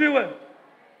asifiwe.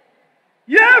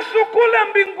 Yesu kule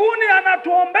mbinguni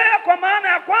anatuombea, kwa maana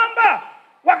ya kwamba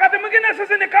wakati mwingine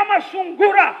sisi ni kama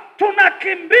sungura,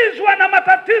 tunakimbizwa na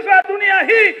matatizo ya dunia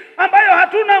hii ambayo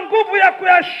hatuna nguvu ya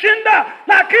kuyashinda.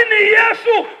 Lakini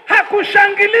Yesu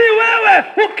hakushangilii wewe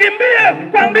ukimbie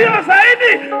kwa mbio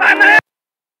zaidi.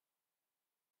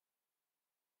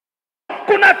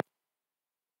 Kuna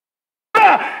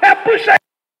epusha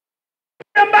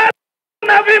mbali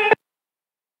na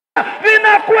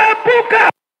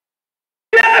vinakuepuka.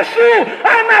 Yesu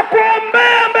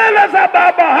anakuombea mbele za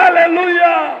Baba.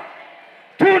 Haleluya.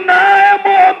 Tunaye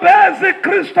mwombezi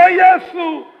Kristo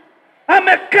Yesu,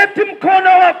 ameketi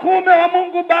mkono wa kuume wa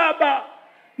Mungu Baba.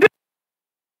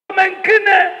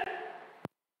 Mengine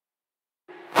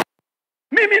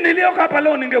Mimi nilioka hapa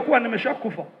leo ningekuwa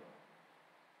nimeshakufa.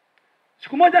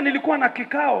 Siku moja nilikuwa na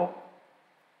kikao,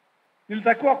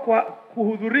 nilitakiwa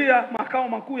kuhudhuria makao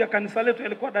makuu ya kanisa letu,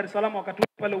 yalikuwa Dar es Salaam wakati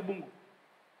pale Ubungo.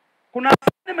 Kuna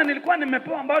assignment nilikuwa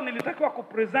nimepewa ambayo nilitakiwa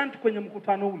kupresent kwenye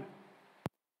mkutano ule.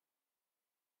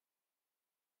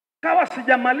 Kawa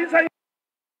sijamaliza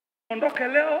ondoke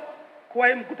leo kwa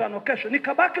hii mkutano kesho.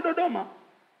 Nikabaki Dodoma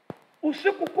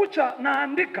usiku kucha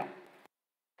naandika.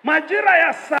 Majira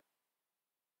ya saa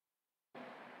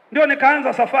ndio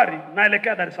nikaanza safari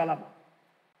naelekea Dar es Salaam.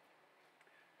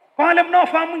 Kwa wale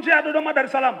mnaofahamu njia ya Dodoma Dar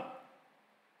es Salaam,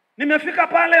 nimefika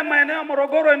pale maeneo ya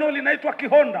Morogoro, eneo linaitwa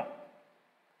Kihonda.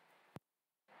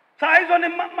 Saa hizo ni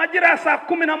majira ya saa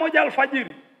 11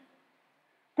 alfajiri.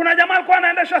 Kuna jamaa alikuwa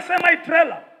anaendesha semi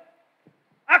trailer,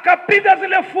 akapiga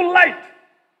zile full light.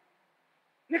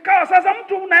 Nikawa sasa,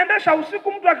 mtu unaendesha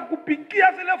usiku, mtu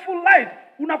akikupigia zile full light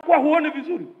unakuwa huoni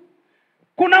vizuri.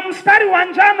 Kuna mstari wa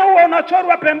njano huo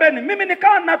unachorwa pembeni. Mimi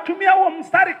nikawa natumia huo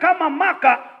mstari kama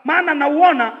maka, maana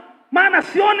nauona, maana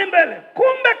sioni mbele.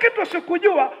 Kumbe kitu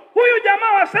sikujua, huyu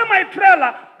jamaa wa semi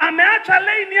trailer ameacha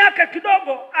lane yake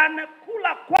kidogo,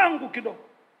 anekula kwangu kidogo.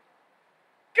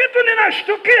 Kitu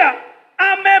ninashtukia,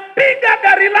 amepiga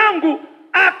gari langu,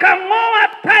 akang'oa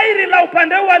tairi la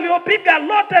upande huu aliopiga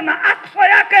lote na akso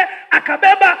yake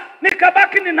akabeba.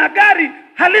 Nikabaki nina gari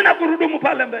halina gurudumu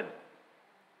pale mbele.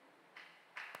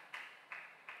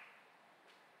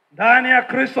 Ndani ya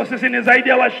Kristo sisi ni zaidi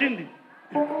ya washindi.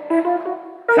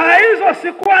 Saa hizo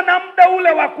sikuwa na muda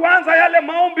ule wa kuanza yale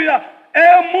maombi ya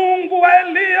Mungu wa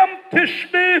Elia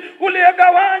Mtishbi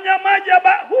uliyegawanya maji.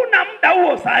 Huna muda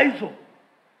huo saa hizo.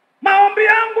 Maombi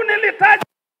yangu nilitaja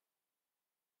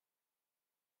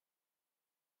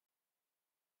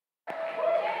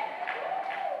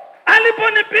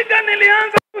aliponipiga,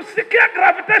 nilianza kusikia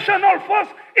gravitational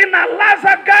force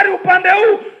inalaza gari upande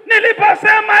huu.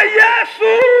 Niliposema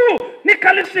Yesu,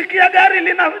 nikalisikia gari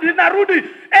linarudi.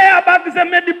 Airbag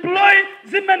zimedeploy,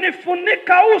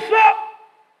 zimenifunika uso.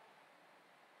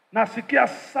 Nasikia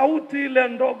sauti ile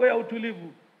ndogo ya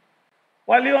utulivu.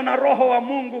 Walio na roho wa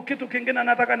Mungu, kitu kingine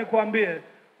nataka nikuambie,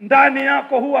 ndani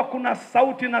yako huwa kuna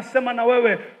sauti nasema na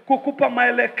wewe kukupa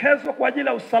maelekezo kwa ajili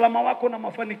ya usalama wako na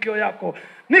mafanikio yako.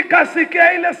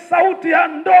 Nikasikia ile sauti ya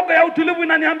ndogo ya utulivu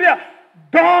inaniambia,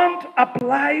 don't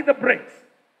apply the brakes.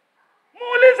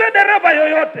 Muulize dereva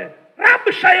yoyote,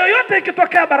 rabsha yoyote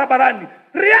ikitokea barabarani,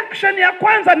 reaction ya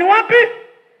kwanza ni wapi?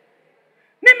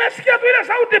 Nimesikia tu ile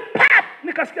sauti pap,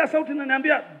 nikasikia sauti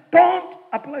inaniambia don't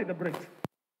apply the brakes.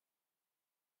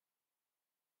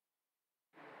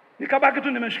 Nikabaki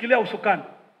tu nimeshikilia usukani.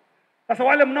 Sasa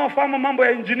wale mnaofahamu mambo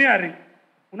ya engineering,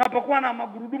 unapokuwa na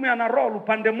magurudumu yana roll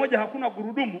upande mmoja hakuna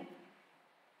gurudumu,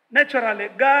 naturally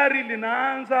gari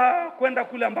linaanza kwenda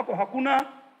kule ambako hakuna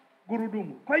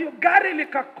gurudumu. Kwa hiyo gari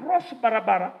lika cross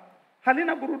barabara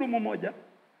halina gurudumu moja.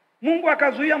 Mungu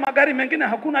akazuia magari mengine,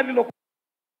 hakuna lilo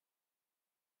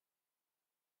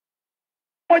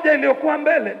moja iliyokuwa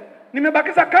mbele.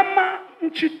 Nimebakiza kama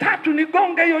inchi 3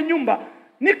 nigonge hiyo nyumba.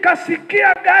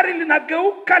 Nikasikia gari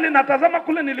linageuka linatazama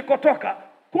kule nilikotoka.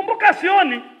 Kumbuka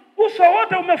sioni, uso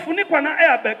wote umefunikwa na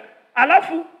airbag,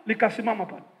 alafu likasimama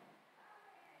pale.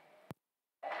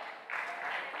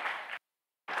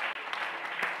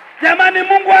 Jamani,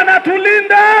 Mungu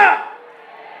anatulinda.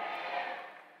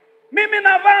 Mimi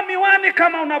navaa miwani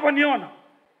kama unavyoniona.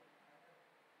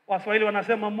 Waswahili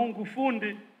wanasema Mungu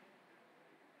fundi.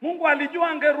 Mungu alijua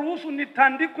angeruhusu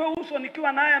nitandikwe uso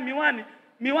nikiwa na haya miwani.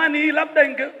 Miwani hii labda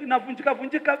inavunjika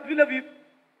vile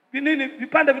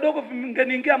vipande vidogo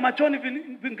vingeniingia machoni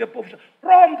vingepofusha.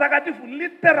 Roho Mtakatifu,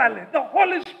 literally the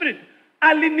Holy Spirit,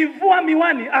 alinivua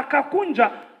miwani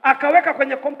akakunja akaweka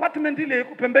kwenye compartment ile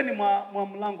iko pembeni mwa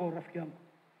mlango. Rafiki yangu,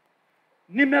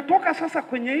 nimetoka sasa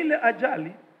kwenye ile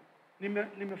ajali,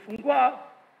 nimefungua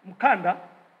mkanda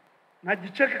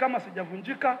najicheki kama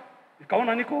sijavunjika,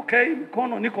 nikaona niko okay,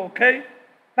 mikono niko okay,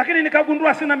 lakini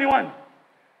nikagundua sina miwani.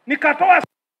 Nikatoa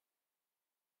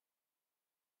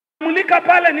mulika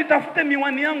pale nitafute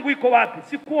miwani yangu iko wapi,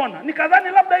 sikuona. Nikadhani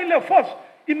labda ile force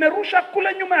imerusha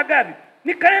kule nyuma ya gari.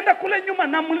 Nikaenda kule nyuma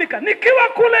namulika. Nikiwa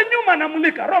kule nyuma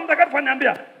namulika, Roho Mtakatifu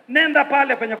ananiambia nenda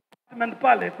pale kwenye compartment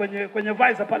pale kwenye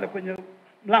visor pale kwenye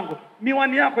mlango,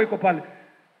 miwani yako iko pale.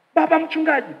 Baba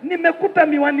mchungaji, nimekuta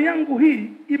miwani yangu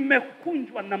hii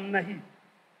imekunjwa namna hii,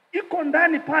 iko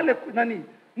ndani pale nani.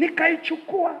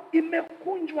 Nikaichukua,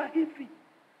 imekunjwa hivi,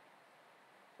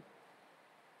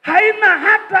 haina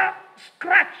hata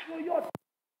scratch yoyote.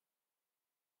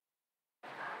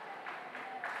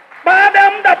 Baada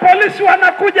ya muda polisi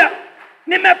wanakuja.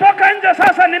 Nimetoka nje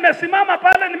sasa, nimesimama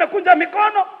pale, nimekunja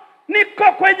mikono,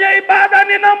 niko kwenye ibada,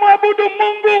 ninamwabudu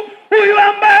Mungu huyu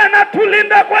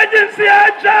kwa jinsi ya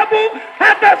ajabu,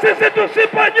 hata sisi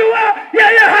tusipojua.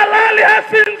 Yeye halali,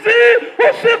 hasinzii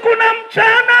usiku na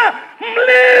mchana,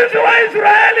 mlinzi wa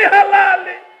Israeli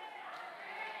halali.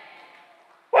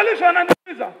 Polisi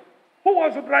wananiuliza, who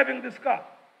was driving this car?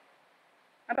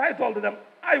 And I told them,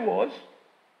 I was.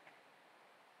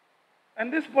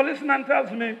 And this policeman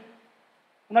tells me,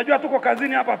 unajua tuko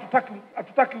kazini hapa,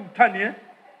 hatutaki utani eh?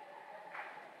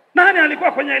 Nani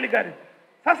alikuwa kwenye ile gari?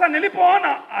 Sasa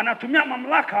nilipoona anatumia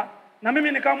mamlaka, na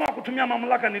mimi nikaamua kutumia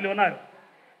mamlaka nilionayo.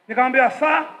 Nikamwambia,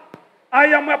 sir,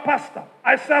 I am a pastor.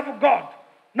 I serve God.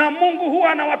 Na Mungu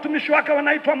huwa na watumishi wake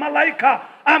wanaitwa malaika.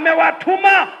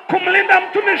 Amewatuma kumlinda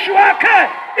mtumishi wake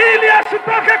ili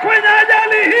asitoke kwenye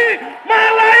ajali hii.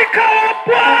 Malaika wa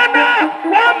Bwana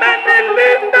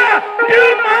wamenilinda.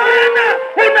 Ndio maana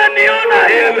unaniona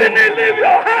hivi nilivyo.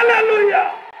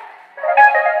 Hallelujah.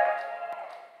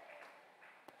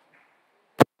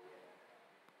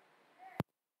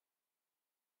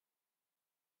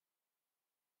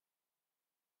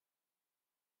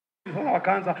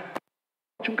 Wakaanza,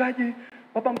 mchungaji,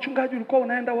 baba mchungaji, ulikuwa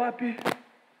unaenda wapi?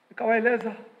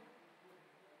 Nikawaeleza.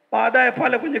 Baadaye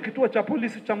pale kwenye kituo cha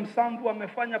polisi cha Msandu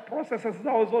wamefanya processes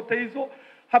zao zote hizo.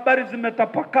 Habari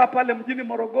zimetapakaa pale mjini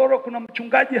Morogoro. Kuna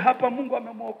mchungaji hapa Mungu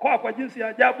amemwokoa kwa jinsi ya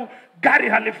ajabu. Gari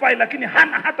halifai lakini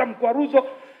hana hata mkwaruzo.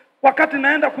 Wakati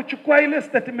naenda kuchukua ile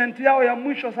statement yao ya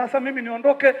mwisho, sasa mimi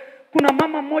niondoke, kuna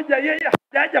mama mmoja yeye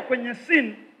hajaja kwenye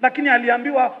scene, lakini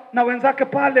aliambiwa na wenzake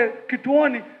pale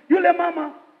kituoni. Yule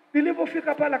mama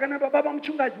nilipofika pale akaniambia, baba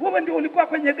mchungaji, wewe ndio ulikuwa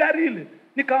kwenye gari ile?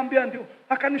 Nikamwambia ndio.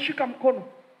 Akanishika mkono,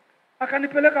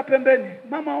 akanipeleka pembeni.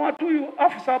 Mama watu huyu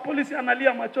afisa wa polisi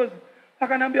analia machozi.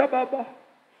 Akaniambia, baba,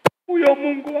 huyo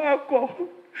Mungu wako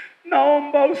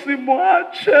naomba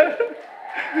usimwache.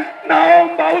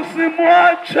 Naomba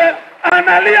usimwache.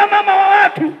 Analia mama wa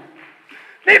watu.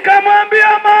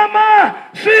 Nikamwambia, mama,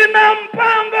 sina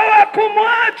mpango wa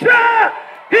kumwacha.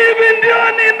 Hivi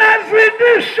ndio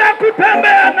ninazidisha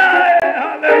kutembea naye.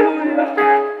 Haleluya.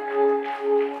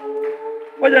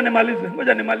 Ngoja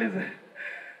nimalize.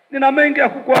 Nina mengi ya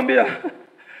kukuambia.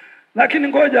 Lakini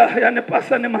ngoja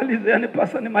yanipasa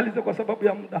nimalize kwa sababu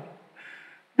ya muda.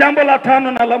 Jambo la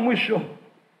 5 na la mwisho.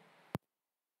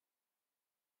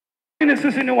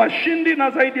 Sisi ni washindi na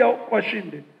zaidi ya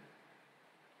washindi.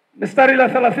 Mstari la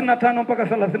 35 mpaka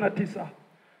 39.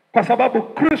 Kwa sababu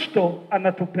Kristo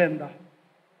anatupenda.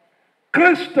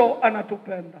 Kristo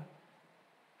anatupenda.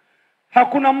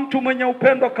 Hakuna mtu mwenye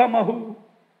upendo kama huu,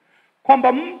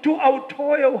 kwamba mtu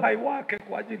autoe uhai wake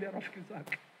kwa ajili ya rafiki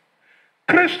zake.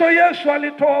 Kristo Yesu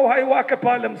alitoa uhai wake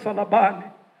pale msalabani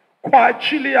kwa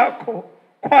ajili yako,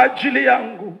 kwa ajili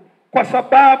yangu, kwa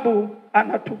sababu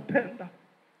anatupenda.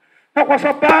 Na kwa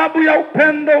sababu ya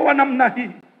upendo wa namna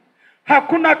hii,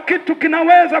 hakuna kitu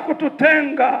kinaweza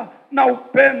kututenga na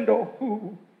upendo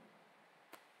huu.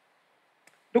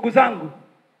 Ndugu zangu,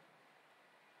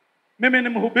 mimi ni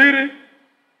mhubiri,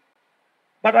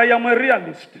 but I am a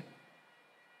realist.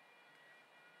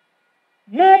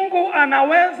 Mungu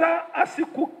anaweza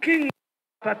asikukinga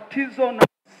tatizo na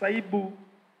masaibu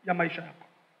ya maisha yako.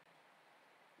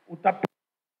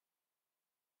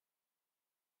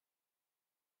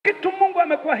 Kitu Mungu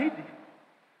amekuahidi,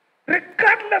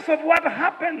 regardless of what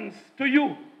happens to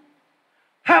you,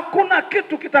 hakuna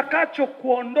kitu kitakacho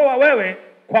kuondoa wewe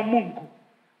kwa Mungu.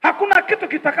 Hakuna kitu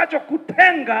kitakacho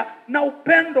kutenga na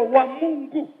upendo wa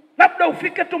Mungu. Labda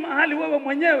ufike tu mahali wewe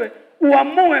mwenyewe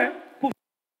uamue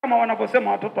kama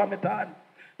wanavyosema watoto wa mitaani.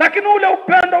 Lakini ule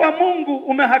upendo wa Mungu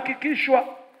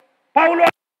umehakikishwa. Paulo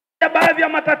baadhi ya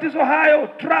matatizo hayo,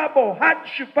 trouble,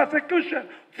 hardship, persecution,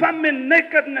 famine,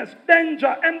 nakedness,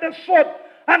 danger and the sword.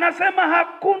 Anasema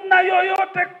hakuna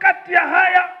yoyote kati ya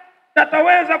haya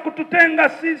yataweza kututenga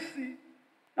sisi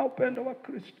na upendo wa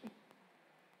Kristo.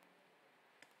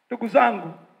 Ndugu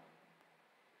zangu,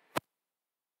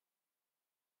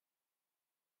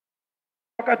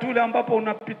 wakati ule ambapo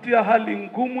unapitia hali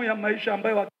ngumu ya maisha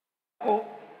ambayo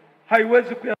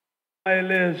haiwezi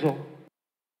kuyaelezo,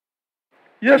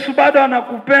 Yesu bado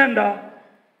anakupenda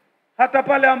hata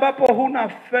pale ambapo huna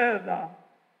fedha.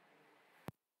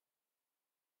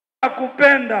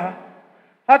 Anakupenda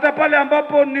hata pale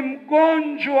ambapo ni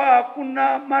mgonjwa,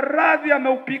 kuna maradhi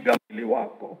yameupiga mwili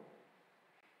wako.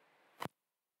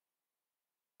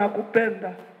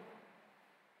 Anakupenda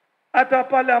hata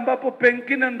pale ambapo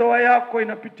pengine ndoa yako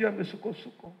inapitia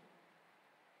misukosuko.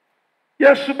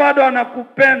 Yesu bado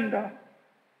anakupenda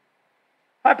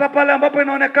hata pale ambapo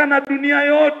inaonekana dunia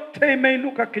yote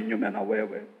imeinuka kinyume na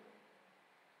wewe.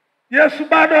 Yesu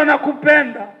bado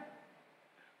anakupenda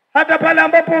hata pale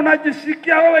ambapo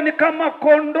unajisikia wewe ni kama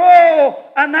kondoo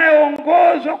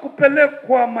anayeongozwa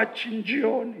kupelekwa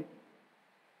machinjioni,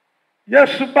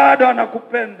 Yesu bado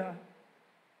anakupenda.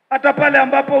 Hata pale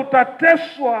ambapo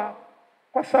utateswa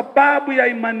kwa sababu ya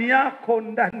imani yako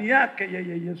ndani yake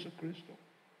yeye Yesu Kristo.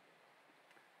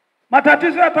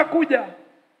 Matatizo yatakuja,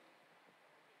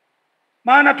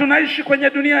 maana tunaishi kwenye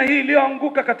dunia hii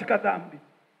iliyoanguka katika dhambi.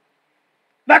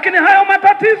 Lakini hayo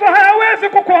matatizo hayawezi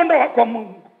kukuondoa kwa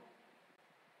Mungu.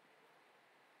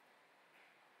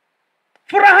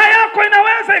 Furaha yako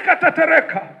inaweza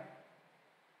ikatetereka,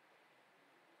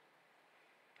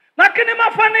 lakini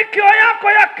mafanikio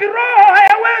yako ya kiroho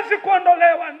hayawezi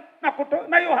kuondolewa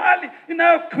na hiyo hali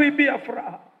inayokuibia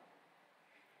furaha.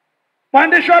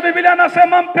 Mwandishi wa Biblia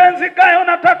anasema, mpenzi Gayo,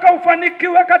 nataka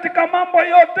ufanikiwe katika mambo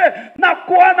yote na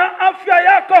kuwa na afya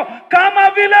yako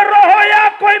kama vile roho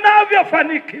yako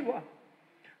inavyofanikiwa.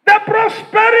 The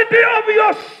prosperity of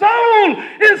your soul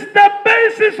is the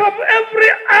basis of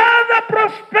every other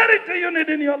prosperity you need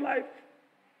in your life.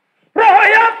 Roho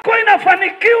yako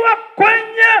inafanikiwa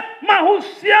kwenye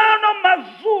mahusiano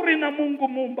mazuri na Mungu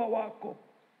Muumba wako.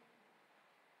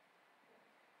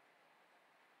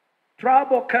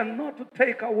 Trouble cannot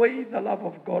take away the love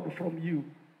of God from you.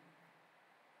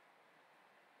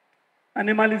 Na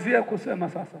nimalizie kusema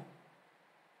sasa,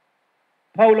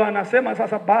 Paulo anasema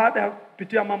sasa, baada ya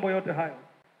kupitia mambo yote hayo,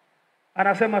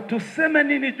 anasema tuseme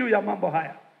nini juu ya mambo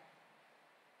haya?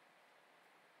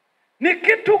 Ni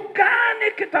kitu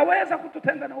gani kitaweza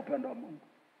kututenga na upendo wa Mungu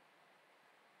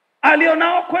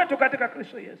alionao kwetu katika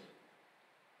Kristo Yesu?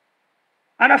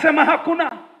 Anasema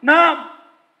hakuna. Naam,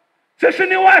 sisi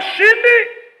ni washindi,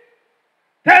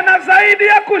 tena zaidi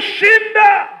ya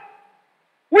kushinda.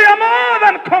 We are more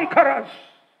than conquerors.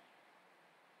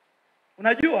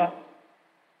 Unajua,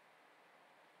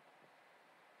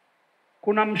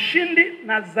 kuna mshindi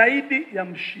na zaidi ya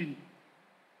mshindi.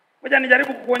 Ngoja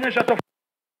nijaribu kukuonyesha tofauti.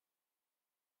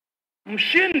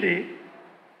 Mshindi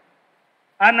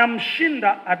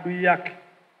anamshinda adui yake,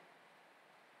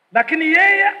 lakini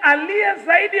yeye aliye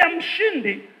zaidi ya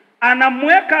mshindi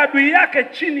anamweka adui yake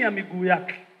chini ya miguu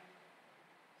yake.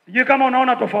 Sijui kama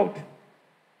unaona tofauti.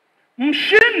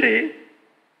 Mshindi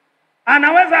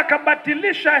anaweza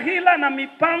akabatilisha hila na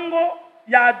mipango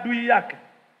ya adui yake,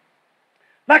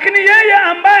 lakini yeye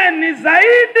ambaye ni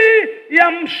zaidi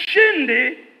ya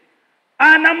mshindi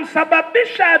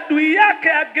anamsababisha adui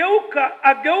yake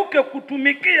ageuke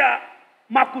kutumikia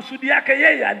makusudi yake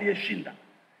yeye aliyeshinda.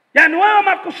 Yaani wewe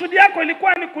makusudi yako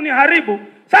ilikuwa ni kuniharibu.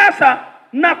 Sasa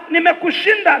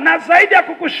nimekushinda, na zaidi ya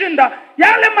kukushinda,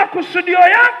 yale makusudio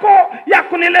yako ya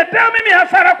kuniletea mimi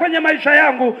hasara kwenye maisha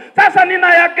yangu, sasa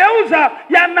ninayageuza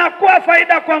yanakuwa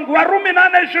faida kwangu. Warumi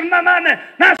 8:28,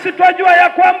 na sitwajua ya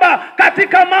kwamba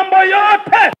katika mambo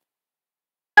yote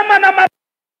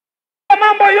na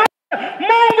mambo yote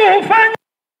Mungu hufanya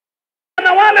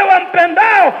na wale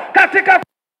wampendao katika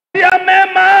kutia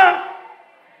mema.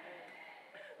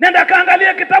 Nenda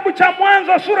kaangalia kitabu cha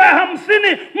Mwanzo sura ya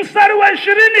 50 mstari wa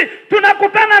 20.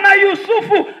 Tunakutana na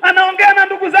Yusufu anaongea na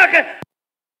ndugu zake,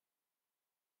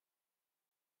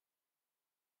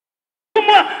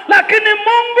 lakini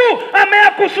Mungu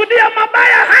ameyakusudia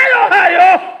mabaya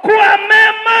hayo kuwa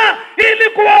mema ili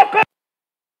kuokoa.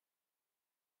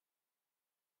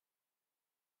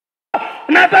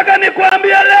 Nataka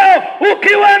nikuambie leo,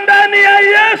 ukiwa ndani ya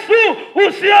Yesu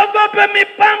usiogope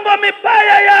mipango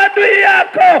mibaya ya adui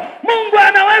yako. Mungu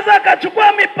anaweza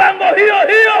akachukua mipango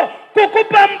hiyo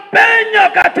kukupa mpenyo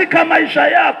katika maisha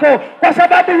yako, kwa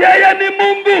sababu yeye ni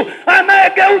Mungu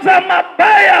anayegeuza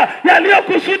mabaya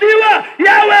yaliyokusudiwa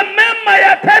yawe mema,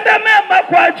 yatende mema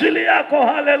kwa ajili yako.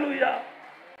 Haleluya!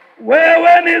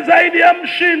 Wewe ni zaidi ya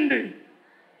mshindi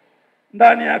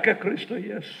ndani yake Kristo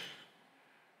Yesu.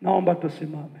 Naomba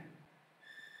tusimame.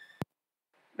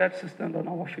 Let's stand on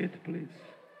our feet, please.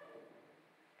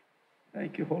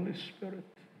 Thank you, Holy Spirit.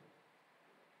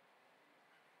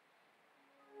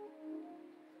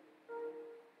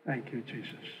 Thank you,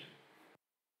 Jesus.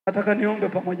 Nataka niombe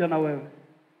pamoja na wewe.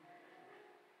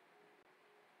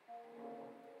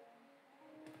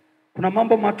 Kuna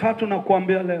mambo matatu na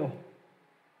kuambia leo.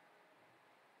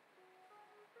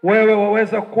 Wewe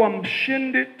waweza kuwa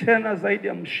mshindi, tena zaidi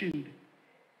ya mshindi.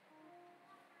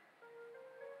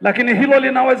 Lakini hilo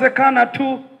linawezekana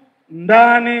tu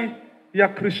ndani ya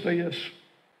Kristo Yesu.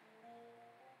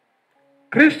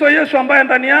 Kristo Yesu ambaye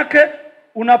ndani yake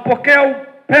unapokea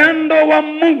upendo wa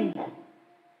Mungu,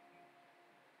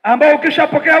 ambao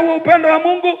ukishapokea huo upendo wa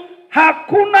Mungu,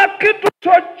 hakuna kitu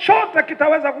chochote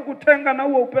kitaweza kukutenga na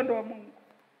huo upendo wa Mungu.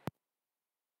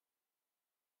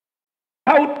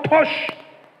 Hautoshi.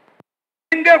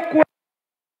 Ingekuwa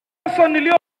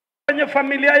nilio kwenye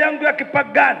familia yangu ya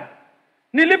kipagani.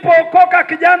 Nilipookoka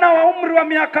kijana wa umri wa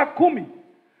miaka 10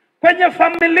 kwenye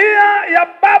familia ya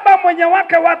baba mwenye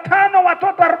wake 5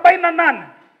 watoto 48.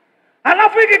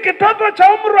 Alafu hiki kitoto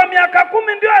cha umri wa miaka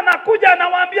 10 ndio anakuja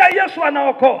anawaambia Yesu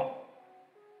anaokoa.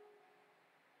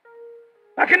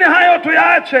 Lakini hayo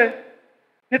tuyaache.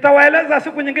 Nitawaeleza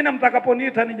siku nyingine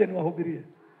mtakaponiita nije niwahubirie.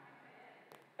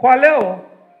 Kwa leo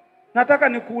nataka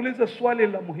nikuulize swali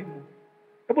la muhimu.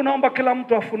 Hebu naomba kila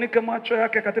mtu afunike macho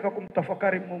yake katika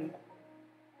kumtafakari Mungu.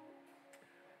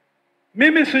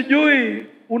 Mimi sijui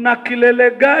una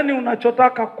kilele gani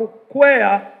unachotaka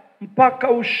kukwea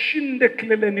mpaka ushinde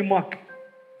kileleni mwake.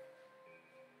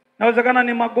 Inawezekana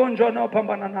ni magonjwa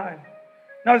unayopambana nayo.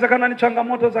 Inawezekana ni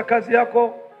changamoto za kazi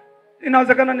yako.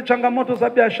 Inawezekana ni changamoto za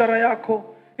biashara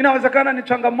yako. Inawezekana ni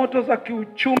changamoto za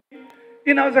kiuchumi.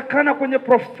 Inawezekana kwenye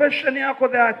profession yako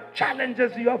there are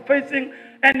challenges you are facing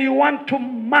and you want to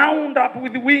mount up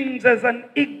with wings as an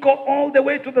eagle all the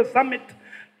way to the summit.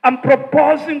 I'm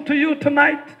proposing to you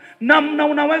tonight, namna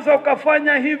unaweza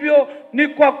ukafanya hivyo ni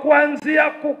kwa kuanzia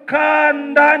kukaa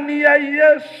ndani ya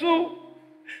Yesu,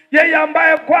 yeye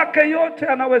ambaye kwake yote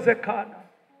yanawezekana.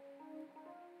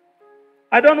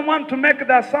 I don't want to make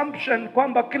the assumption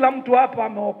kwamba kila mtu hapa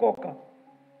ameokoka.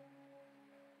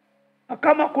 Na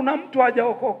kama kuna mtu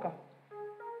hajaokoka,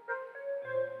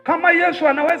 kama Yesu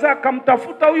anaweza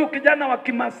akamtafuta huyu kijana wa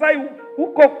Kimasai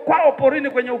huko kwao porini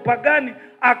kwenye upagani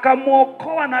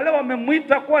akamuokoa na leo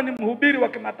amemuita kuwa ni mhubiri wa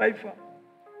kimataifa,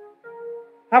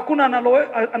 hakuna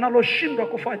analoshindwa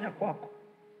kufanya kwako.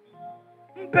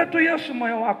 Mpe tu Yesu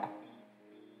moyo wako.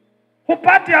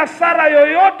 Hupati hasara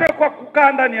yoyote kwa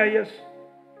kukaa ndani ya Yesu.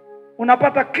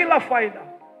 Unapata kila faida.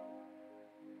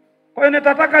 Kwa hiyo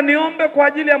nitataka niombe kwa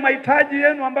ajili ya mahitaji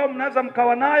yenu ambayo mnaweza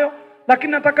mkawa nayo,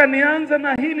 lakini nataka nianze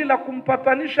na hili la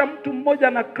kumpatanisha mtu mmoja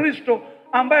na Kristo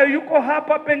ambaye yuko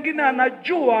hapa, pengine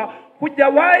anajua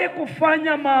hujawahi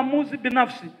kufanya maamuzi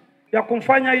binafsi ya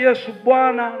kumfanya Yesu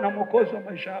Bwana na Mwokozi wa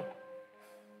maisha yako.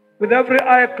 With every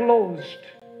eye closed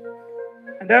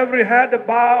and every head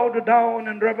bowed down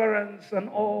in reverence and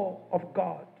awe of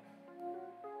God.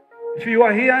 If you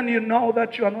are here and you know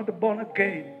that you are not born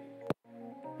again,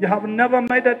 you have never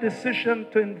made a decision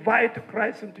to invite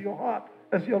Christ into your heart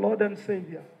as your Lord and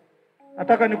Savior,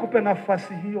 nataka nikupe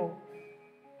nafasi hiyo.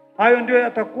 Hayo ndio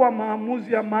yatakuwa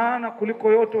maamuzi ya maana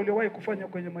kuliko yote uliyowahi kufanya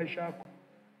kwenye maisha yako.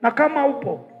 Na kama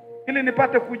upo, ili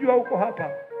nipate kujua uko hapa,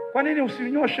 kwa nini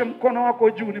usinyoshe mkono wako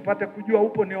juu nipate kujua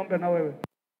upo, niombe na wewe.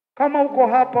 Kama uko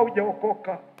hapa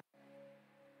hujaokoka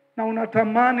na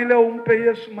unatamani leo umpe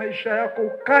Yesu maisha yako,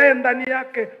 ukae ndani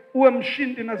yake, uwe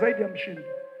mshindi na zaidi ya mshindi,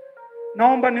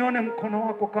 naomba nione mkono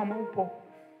wako kama upo.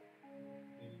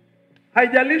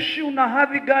 Haijalishi una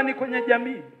hadhi gani kwenye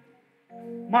jamii,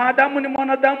 maadamu ni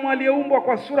mwanadamu aliyeumbwa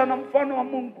kwa sura na mfano wa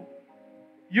Mungu,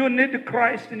 you need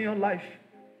Christ in your life.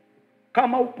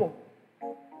 Kama upo,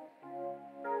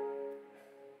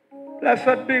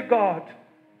 blessed be God.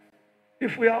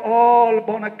 If we are all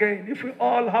born again, if we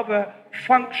all have a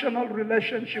functional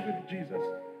relationship with Jesus,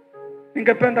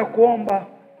 ningependa kuomba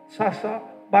sasa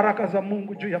baraka za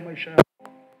Mungu juu ya maisha yako.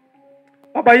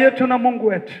 Baba yetu na Mungu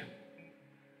wetu,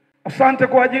 asante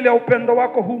kwa ajili ya upendo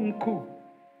wako huu mkuu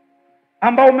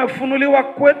ambao umefunuliwa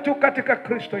kwetu katika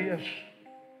Kristo Yesu.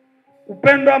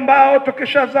 Upendo ambao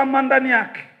tukishazama ndani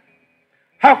yake,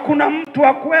 hakuna mtu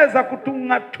akuweza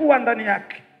kutung'atua ndani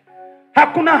yake.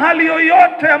 Hakuna hali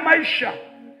yoyote ya maisha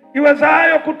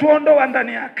iwezayo kutuondoa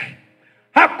ndani yake.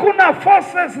 Hakuna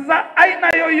forces za aina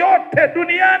yoyote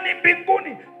duniani,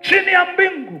 mbinguni, chini ya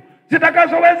mbingu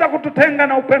zitakazoweza kututenga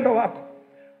na upendo wako.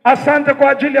 Asante kwa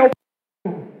ajili ya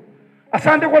upendo.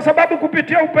 Asante kwa sababu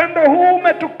kupitia upendo huu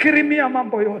umetukirimia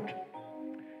mambo yote.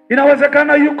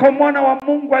 Inawezekana yuko mwana wa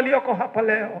Mungu aliyoko hapa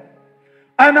leo,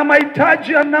 ana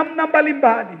mahitaji ya namna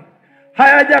mbalimbali,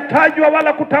 hayajatajwa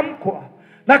wala kutamkwa,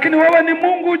 lakini wewe ni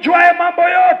Mungu ujuaye mambo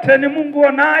yote, ni Mungu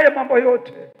onaye mambo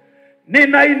yote.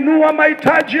 Ninainua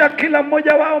mahitaji ya kila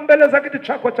mmoja wao mbele za kiti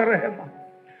chako cha rehema.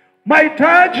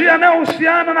 Mahitaji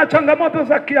yanayohusiana na changamoto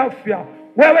za kiafya.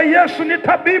 Wewe Yesu ni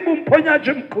tabibu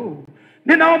mponyaji mkuu.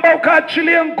 Ninaomba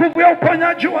ukaachilie nguvu ya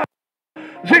uponyaji wako,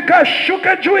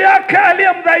 zikashuke juu yake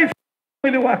aliye mdhaifu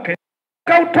mwili wake.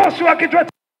 Kautosi wa kichwa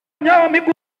nyao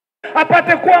miguu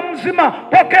apate kuwa mzima.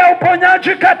 Pokea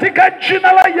uponyaji katika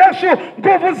jina la Yesu.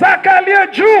 Nguvu zake aliye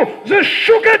juu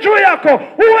zishuke juu yako,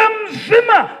 uwe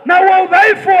mzima na uwe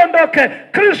udhaifu uondoke.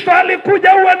 Kristo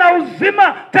alikuja uwe na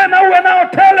uzima, tena uwe na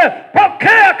tele.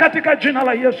 Pokea katika jina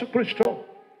la Yesu Kristo.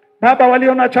 Baba,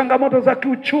 walio na changamoto za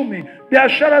kiuchumi,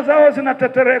 biashara zao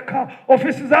zinatetereka,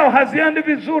 ofisi zao haziendi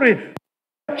vizuri,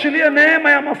 Achilia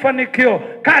neema ya mafanikio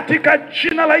katika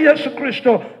jina la Yesu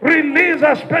Kristo. Release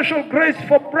a special grace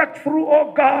for breakthrough, oh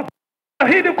God.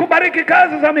 Ahidi kubariki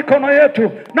kazi za mikono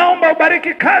yetu. Naomba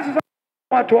ubariki kazi za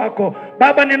watu wako.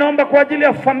 Baba, ninaomba kwa ajili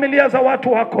ya familia za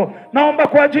watu wako. Naomba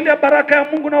kwa ajili ya baraka ya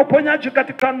Mungu na uponyaji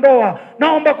katika ndoa.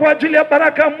 Naomba kwa ajili ya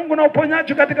baraka ya Mungu na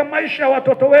uponyaji katika maisha ya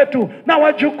watoto wetu na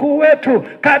wajukuu wetu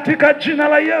katika jina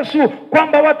la Yesu,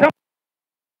 kwamba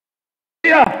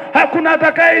hakuna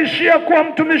atakayeishia kuwa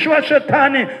mtumishi wa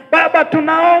shetani. Baba,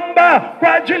 tunaomba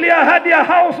kwa ajili ya ahadi ya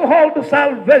household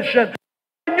salvation.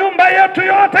 Nyumba yetu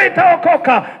yote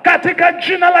itaokoka katika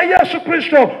jina la Yesu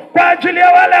Kristo. Kwa ajili ya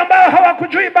wale ambao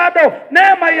hawakujui bado,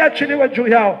 neema iachiliwe juu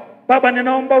yao. Baba,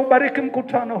 ninaomba ubariki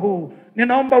mkutano huu.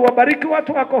 Ninaomba ubariki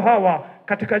watu wako hawa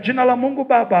katika jina la Mungu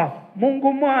Baba,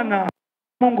 Mungu Mwana,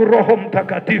 Mungu Roho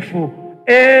Mtakatifu.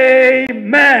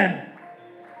 Amen.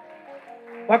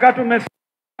 Wakati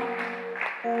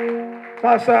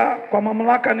sasa, kwa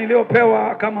mamlaka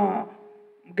niliyopewa kama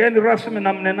mgeni rasmi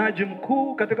na mnenaji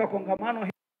mkuu katika kongamano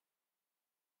hili,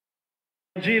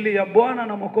 Injili ya Bwana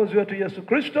na Mwokozi wetu Yesu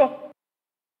Kristo,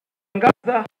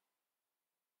 tangaza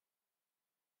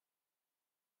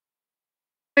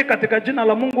katika jina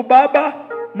la Mungu Baba,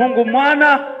 Mungu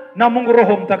Mwana na Mungu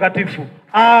Roho Mtakatifu.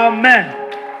 Amen.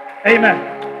 Amen.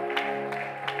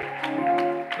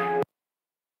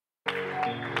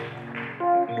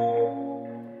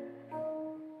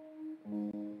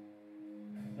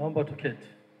 Naomba tuketi.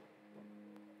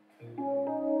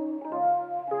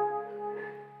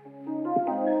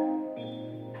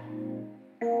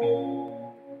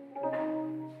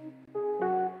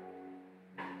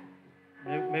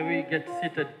 May we get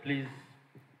seated, please?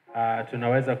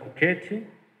 Tunaweza kuketi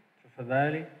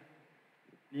tafadhali.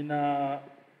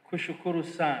 Ninakushukuru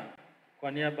sana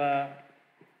kwa niaba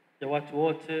ya watu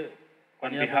wote, On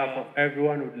behalf of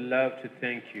everyone, would love to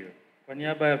thank you. kwa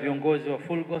niaba ya viongozi wa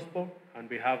Full Gospel, On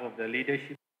behalf of the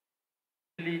leadership,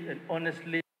 really and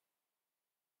honestly,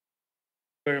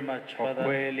 very much, kwa Father.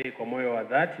 kweli, kwa moyo wa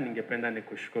dhati, ningependa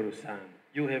nikushukuru sana.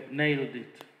 You have nailed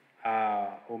it.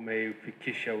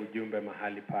 Umeifikisha ujumbe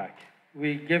mahali pake.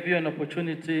 We gave you an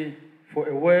opportunity for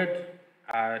a word,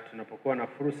 tunapokuwa na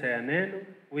fursa ya neno,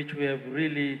 which we are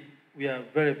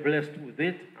very blessed with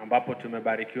it. ambapo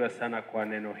tumebarikiwa sana kwa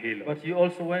neno hilo. But you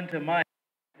also went a mile,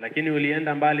 Lakini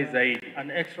ulienda mbali zaidi.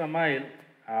 an extra mile.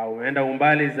 Umeenda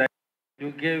umbali zaidi.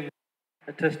 You gave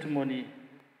a testimony,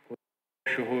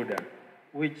 Shuhuda.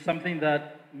 which something that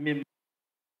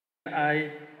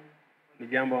Ni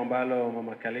jambo ambalo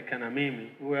Mama Kalika na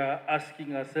mimi we are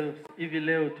asking ourselves, hivi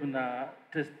leo tuna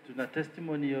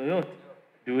testimony yoyote?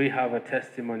 Do we have a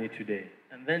testimony today?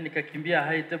 And then nikakimbia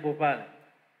high table pale.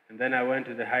 And then I went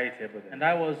to the high table then. And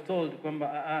I was told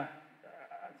kwamba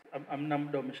amna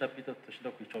muda umeshapita,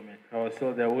 tutashinda kuichomeka.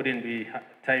 So there wouldn't be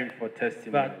time for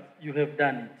testimony. But you have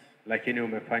done it. Lakini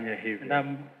umefanya hivyo.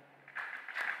 And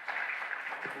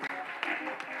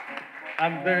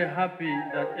I'm very happy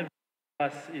that every one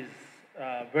of us is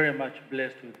very much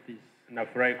blessed with this.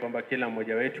 Nafurahi kwamba kila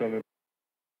mmoja wetu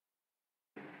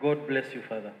God bless you,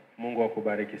 Father. Mungu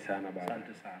akubariki sana baba.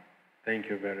 Asante sana. Thank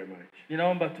you very much.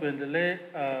 Ninaomba tuendelee.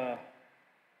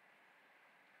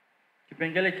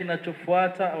 Kipengele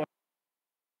kinachofuata.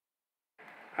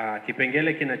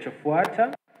 Kipengele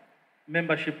kinachofuata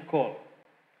membership call.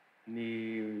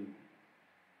 Ni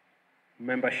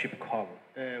membership call.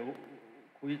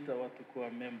 Kuita watu kuwa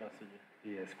members.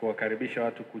 Yes, kuwakaribisha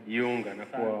watu kujiunga na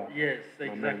kuwa. Yes,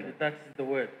 exactly. That's the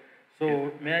word.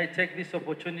 So may I take this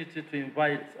opportunity to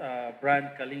invite Brian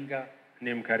Kalinga.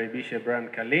 Nimkaribishe Brian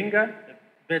Kalinga, a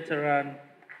veteran,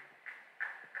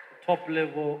 top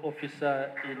level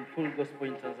officer in Full Gospel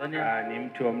in Tanzania. Ni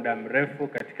mtu wa muda mrefu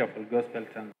katika Full Gospel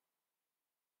Tanzania.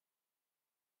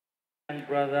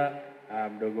 Brother,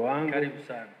 mdogo wangu. Karibu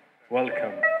sana.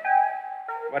 Welcome.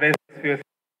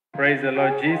 Praise the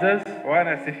Lord Jesus.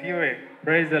 Bwana asifiwe.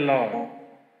 Praise the Lord.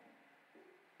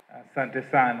 Asante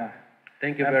sana.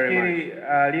 Thank you very much.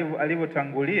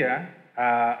 Alivyotangulia,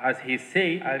 as he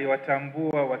said,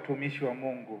 aliwatambua watumishi wa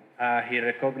Mungu. He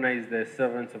recognized the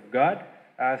servants of God.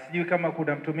 Sijui kama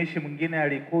kuna mtumishi mwingine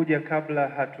alikuja kabla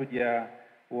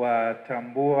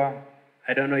hatujawatambua.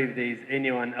 I don't know if there is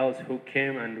anyone else who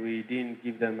came and we didn't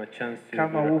give them a chance to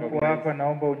Kama upo hapa,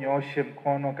 naomba unyooshe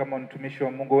mkono kama mtumishi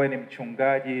wa Mungu. Wewe ni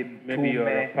mchungaji, maybe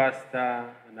you're a mtume, pastor,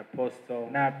 an apostle,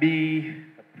 nabii,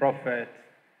 a prophet.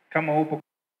 Kama upo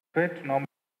kwetu, naomba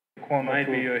mkono.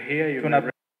 Maybe you're here, you're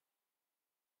tuna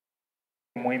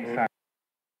muhimu sana.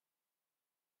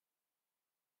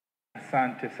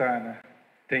 Asante sana.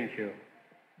 Thank you.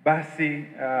 Basi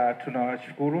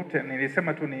tunawashukuru.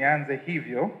 Nilisema tu nianze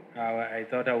hivyo. I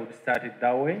thought I would start it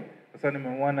that way. Sasa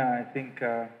nimemwona I think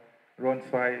Ron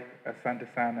Swai, asante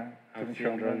sana. I've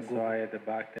seen Ron Swai at the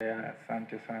back there.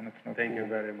 Asante sana. Thank you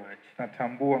very much.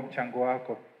 Tunatambua mchango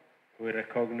wako. We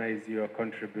recognize your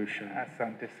contribution.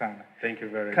 Asante sana. Thank you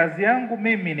very much. Kazi yangu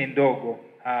mimi ni ndogo.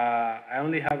 I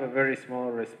only have a very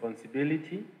small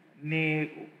responsibility. Ni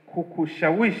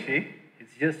kukushawishi.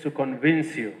 It's just to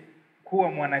convince you.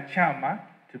 Kuwa mwanachama.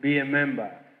 To be a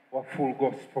member. Wa Full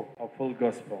Gospel. Of Full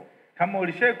Gospel. Kama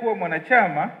ulishawahi kuwa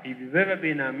mwanachama. If you've ever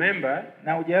been a member.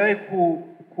 Na hujawahi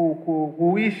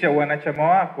kuhuisha wanachama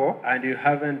wako. And you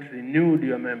haven't renewed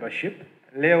your membership.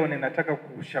 Leo ninataka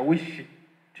kukushawishi.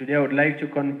 Today I would like to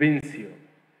convince you.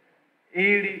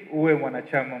 Ili uwe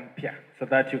mwanachama mpya. So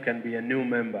that you can be a new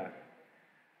member.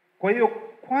 Kwa hiyo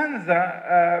kwanza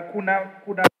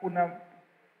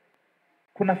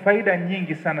kuna faida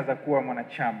nyingi sana za kuwa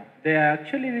mwanachama. There are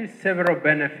actually several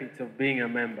benefits of being a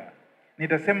member.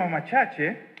 Nitasema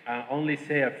machache. I'll only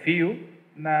say a few.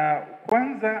 Na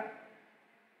kwanza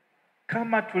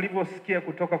kama tulivyosikia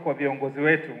kutoka kwa viongozi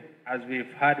wetu, as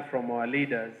we've heard from our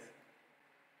leaders,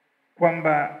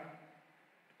 kwamba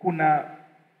kuna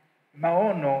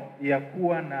maono ya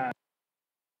kuwa na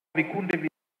vikundi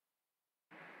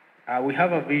we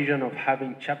have a vision of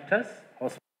having chapters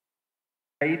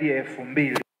zaidi ya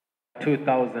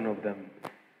 2,000 of them.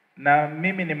 Na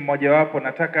mimi ni mmoja wapo,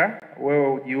 nataka wewe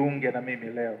ujiunge na mimi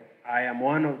leo. I am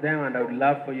one of them and I would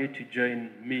love for you to join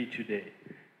me today.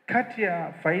 Kati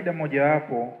ya faida moja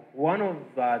wapo, one of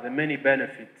the many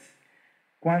benefits,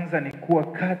 kwanza ni kuwa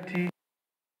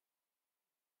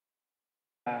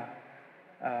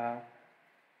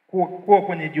kuwa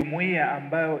kwenye jumuiya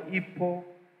ambayo ipo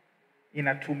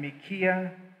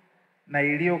inatumikia na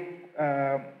iliyo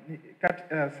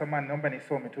samahani, naomba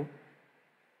nisome tu.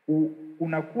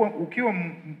 Unakuwa ukiwa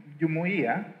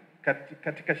jumuiya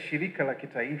katika shirika la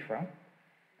kitaifa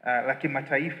la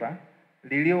kimataifa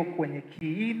lilio kwenye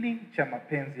kiini cha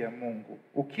mapenzi ya Mungu.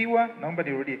 Naomba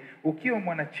nirudie, ukiwa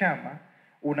mwanachama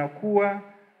unakuwa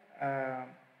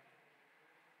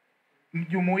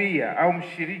mjumuiya au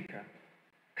mshirika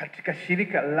katika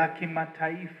shirika la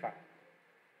kimataifa.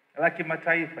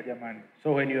 Jamani.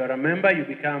 So when you are a member, you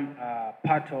become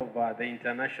part of the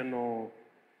international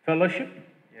fellowship.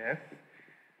 Yes.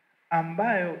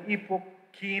 Ambayo ipo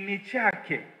kiini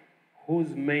chake,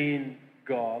 whose main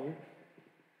goal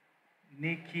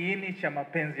ni kiini cha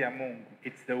mapenzi ya Mungu.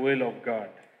 It's the will of God.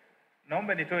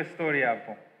 Naomba nitoe story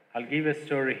hapo. I'll give a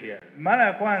story here. Mara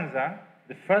ya kwanza,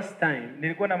 the first time,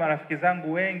 nilikuwa na marafiki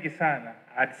zangu wengi sana.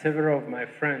 I had several of my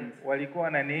friends. Walikuwa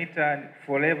wananiita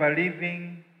Forever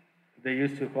Living. They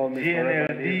used to call me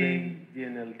Forever Living,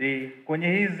 GNLD.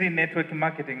 Kwenye hizi network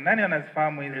marketing, nani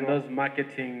anazifahamu hizo? And those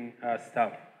marketing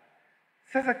stuff.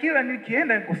 Sasa kila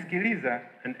nikienda kusikiliza,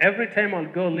 and every time I'll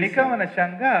go listen, nikawa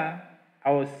nashangaa,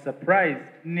 I was surprised.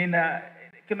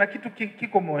 Kuna kitu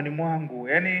kiko moyoni mwangu.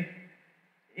 Yaani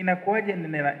inakuwaje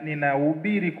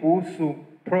ninahubiri kuhusu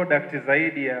product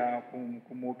zaidi ya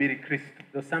kumhubiri Kristo.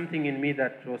 There's something in me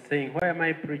that was saying, why am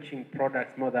I preaching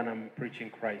products more than I'm preaching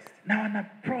Christ? Na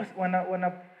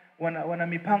wana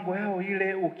mipango yao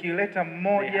ile, ukileta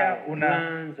mmoja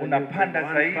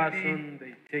unapanda zaidi.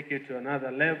 They take you to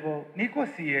another level. Niko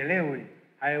sielewi.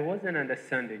 I wasn't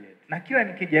understanding it. Na kila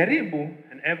nikijaribu,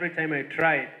 and every time I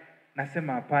tried,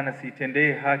 nasema hapana,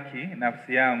 siitendee haki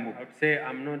nafsi yangu. I would say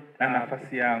I'm not na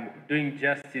nafasi yangu doing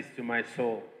justice to my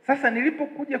soul. Sasa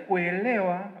nilipokuja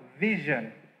kuelewa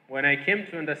vision, when I came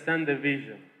to understand the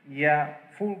vision ya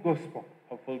Full Gospel,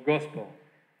 of Full Gospel,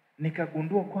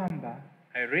 nikagundua kwamba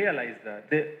I realized that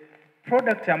the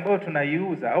product ambayo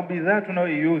tunaiuza au bidhaa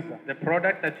tunayoiuza, the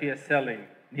product that we are selling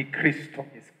ni Kristo,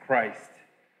 is Christ.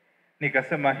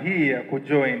 Nikasema hii ya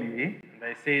kujoin hii, and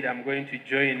I said I'm going to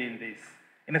join in this.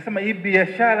 Inasema hii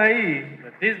biashara hii,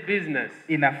 that this business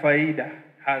ina faida,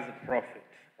 has a profit.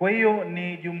 Kwa hiyo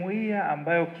ni jumuiya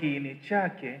ambayo kiini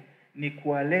chake ni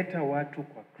kuwaleta watu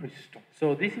kwa Kristo.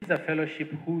 So this is a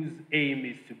fellowship whose aim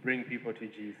is to bring people to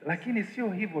Jesus. Lakini sio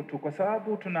hivyo tu, kwa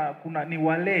sababu kuna ni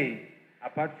walei.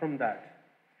 Apart from that,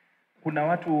 kuna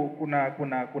watu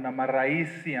kuna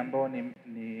maraisi ambao ni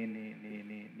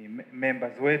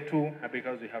members wetu.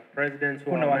 Because we have presidents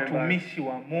who kuna are watumishi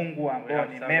wa Mungu ambao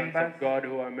ni members of God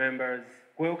who are members.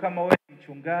 Kwa hiyo kama wewe ni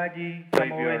mchungaji,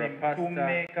 kama wewe ni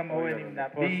mtume, kama wewe ni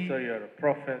nabii, you're a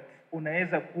prophet,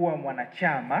 unaweza kuwa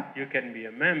mwanachama, you can be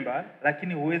a member,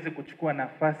 lakini huwezi kuchukua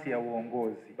nafasi ya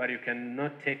uongozi. But you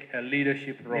cannot take a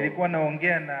leadership role. Nilikuwa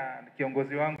naongea na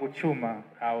kiongozi wangu Chuma.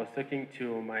 I was talking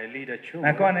to my leader Chuma. Na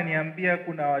akawa ananiambia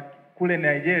kuna kule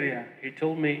Nigeria. He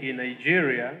told me in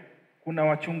Nigeria kuna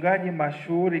wachungaji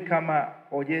mashuhuri kama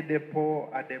Oyedepo,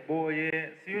 Adeboye,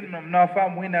 si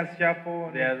mnawafahamu Winners Chapel.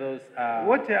 There are those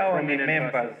wote hao ni prominent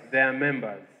members. pastors. They are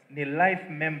members. Ni life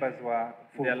members wa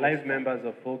Full They are life Gospel. members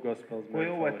of Full Gospel Kwa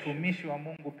hiyo Fellowship. watumishi wa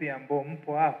Mungu pia ambao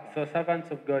mpo hapa, So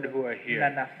servants of God who are na here,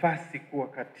 nafasi kuwa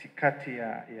katikati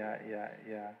ya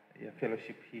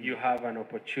fellowship hii. you have an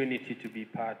opportunity to be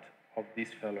part of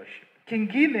this fellowship.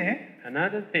 Kingine,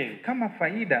 Another thing, kama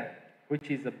faida, which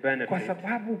is a kwa benefit,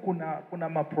 sababu kuna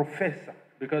maprofesa,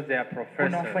 because they are kuna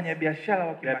professors, wafanyabiashara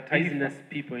wa they are kimataifa, business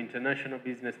people, international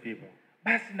business people.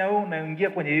 basi na wewe unaingia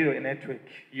kwenye hiyo network.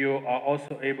 You are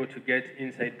also able to get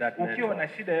inside that Ukiwa na network.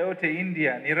 shida yote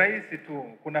India, ni rahisi tu.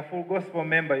 Kuna Full Gospel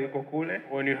member yuko kule.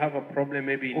 When you have a problem,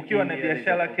 maybe in Ukiwa na India, there's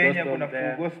a biashara Full Kenya, Gospel kuna Full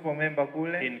there. Gospel member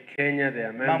kule. In Kenya, there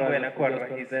are Mambo members of yanakuwa Full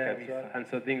Gospel rahisi there as kabisa. well, and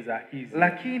so things are easy.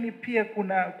 Lakini pia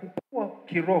kuna kukua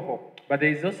kiroho. But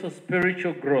there is also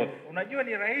spiritual growth. Unajua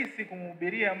ni rahisi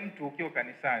kumhubiria mtu ukiwa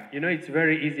kanisani. You know, it's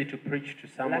very easy to preach to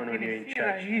someone when you're in Lakini si church.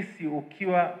 rahisi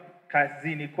ukiwa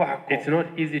kazini kwako. It's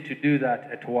not easy to do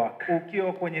that at work.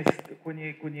 Ukiwa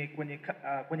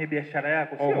kwenye biashara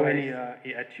yako Or sio when rahisi. you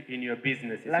are in your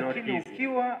business, it's not Lakini easy.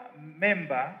 ukiwa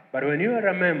member, But when you are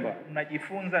a member,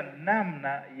 unajifunza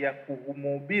namna ya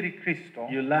kumhubiri Kristo,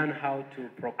 you learn how to au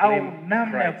proclaim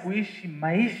namna ya Christ, kuishi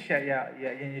maisha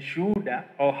yenye shuhuda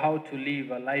or how to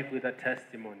live a life with a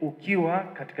testimony ukiwa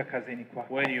katika kazini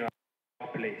kwako. when you are at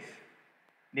a place.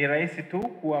 Ni rahisi tu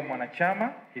kuwa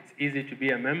mwanachama, It's easy to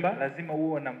be a member. lazima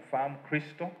uwe unamfahamu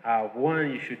Kristo,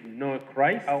 One, you should know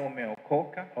Christ, au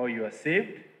umeokoka or you are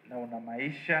saved, na una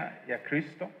maisha ya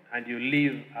Kristo. and you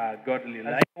live a godly life.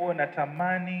 Lazima uwe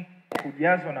unatamani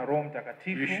kujazwa na Roho You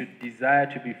Mtakatifu, should desire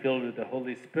to be filled with the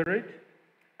Holy Spirit,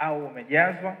 au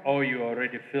umejazwa. or you are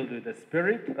already filled with the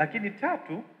Spirit. Lakini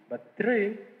tatu, But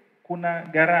three, kuna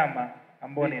gharama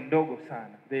ambayo ni ndogo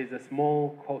sana. there is a small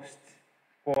cost.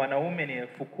 Kwa wanaume ni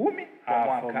 10,000 kwa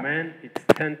For mwaka, men, it's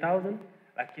 10,000.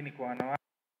 lakini kwa wanawake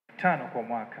 5 kwa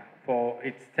mwaka.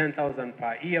 It's 10,000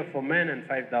 per year for men and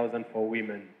 5,000 for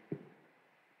women.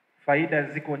 Faida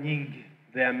ziko nyingi,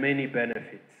 There are many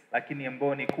benefits, lakini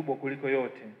ambayo ni kubwa kuliko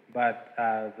yote, but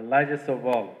the largest of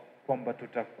all kwamba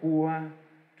tutakuwa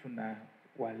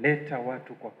tunawaleta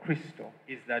watu kwa Kristo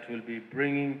is that we'll be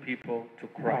bringing people to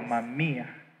kwa Christ mamia,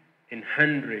 in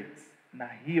hundreds, na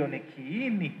hiyo ni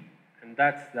kiini and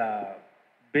that's the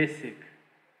basic,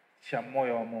 cha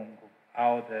moyo wa Mungu.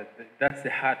 that's the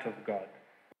heart of God.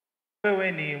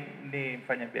 Wewe ni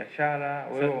mfanyabiashara,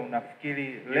 wewe So, unafikiri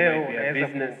You leo might be a unaweza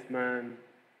businessman,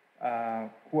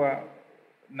 kuwa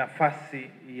nafasi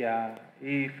ya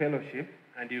hii fellowship.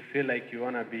 and you feel like you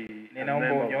want to be a Ninaomba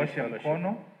member of this unyoshe fellowship.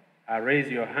 mkono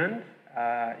Raise your hand.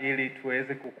 ili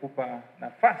tuweze kukupa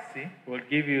nafasi We'll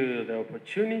give you the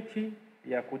opportunity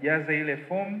ya kujaza ile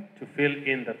form to fill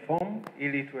in the form,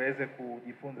 ili tuweze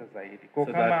kujifunza zaidi. Kwa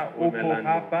So kama that we may upo learn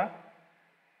hapa,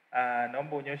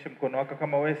 naomba unyoshe mkono wako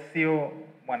kama wewe sio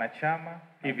mwanachama.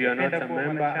 if you are not ungependa a kuwa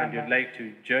member and mwanachama. you'd like to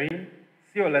join.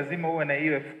 Sio lazima uwe na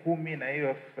hiyo 10,000 na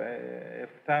hiyo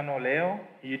 5,000 leo,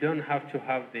 You don't have to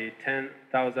have the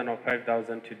 10,000 or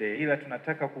 5,000 today, ila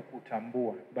tunataka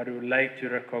kukutambua. but we would like to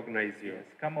recognize you.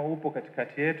 Yes. Kama upo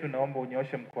katikati yetu, naomba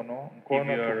unyoshe mkono If you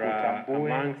are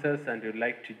tukutambue. amongst us and you'd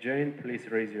like to join, please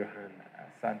raise your hand.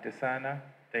 Asante sana.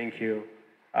 Thank you.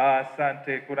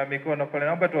 Asante. Kuna mikono pale,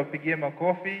 naomba tuwapigie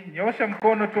makofi. Nyosha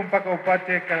mkono tu mpaka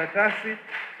upate karatasi.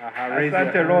 Raise your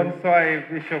Asante hand. Ron Swai,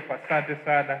 Bishop, asante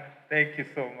sana. Thank you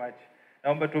so much.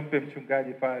 Naomba tumpe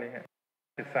mchungaji pale.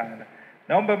 Asante sana.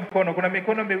 Naomba mkono, kuna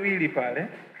mikono miwili pale.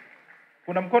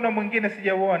 Kuna mkono mwingine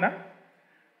sijauona.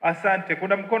 Asante.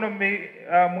 Kuna mkono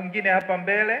mwingine hapa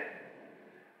mbele.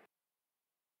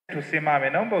 Tusimame.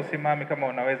 Naomba usimame kama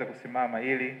unaweza kusimama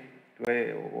ili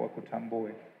tuwe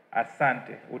wakutambue.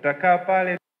 Asante. Utakaa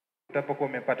pale utapokuwa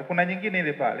umepata. Kuna nyingine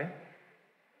ile pale.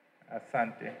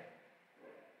 Asante.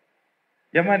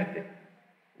 Jamani,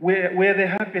 we're the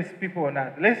happiest people on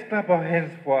earth. Let's clap our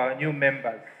hands for our new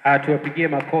members. Tuwapigie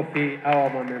makofi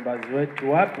hawa members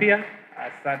wetu wapya.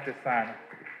 Asante sana.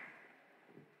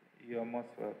 You're most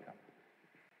welcome.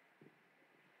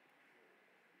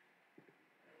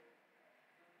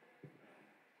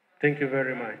 Thank you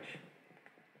very much.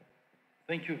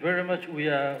 Thank you very much. We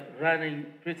are running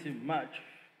pretty much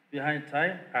behind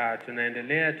time.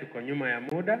 Tunaendelea, tuko nyuma ya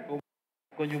muda.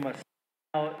 Tuko nyuma.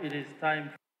 Now it is time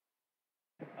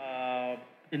for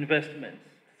investments.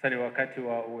 Sasa ni wakati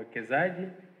wa uwekezaji.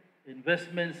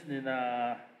 Investments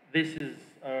this is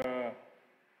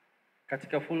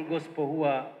katika Full Gospel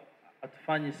huwa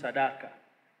hatufanyi sadaka.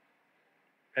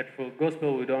 At Full Gospel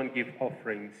we don't give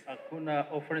offerings. Hakuna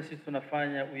offerings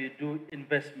tunafanya, we do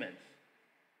investments.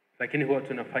 lakini huwa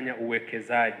tunafanya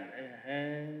uwekezaji.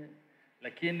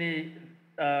 Lakini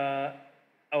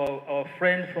our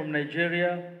friend from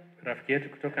Nigeria, rafiki yetu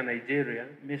kutoka Nigeria,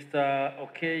 Mr.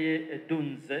 Okeye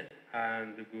Edunze,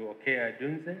 ndugu Okeye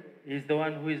Edunze, is the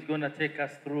one who is going to take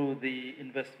us through the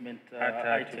investment item.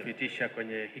 Atatupitisha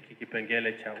kwenye hiki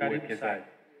kipengele cha uwekezaji.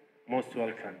 Most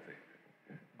welcome.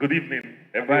 Good evening,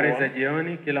 Habari za everyone.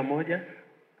 jioni kila moja.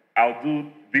 I'll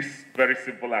do this very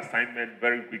simple assignment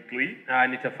very quickly.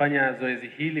 Nitafanya zoezi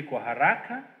hili kwa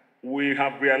haraka. We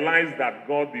have realized that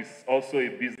God is also a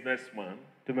businessman.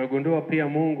 Tumegundua pia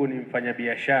Mungu ni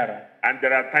mfanyabiashara. And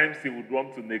there are times he would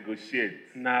want to negotiate.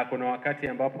 Na kuna wakati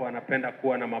ambapo anapenda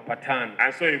kuwa na mapatano.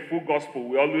 And so in full gospel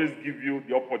we always give you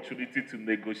the opportunity to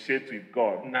negotiate with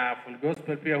God. Na full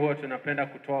gospel pia huwa tunapenda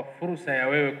kutoa fursa ya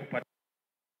wewe kupata.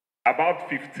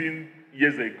 About 15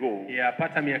 years ago,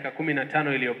 yapata miaka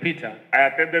 15 iliyopita, I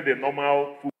attended a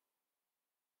normal full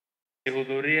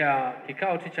nilihudhuria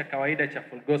kikao tu cha kawaida cha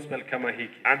full gospel kama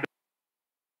hiki. And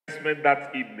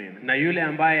that evening, na yule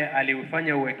ambaye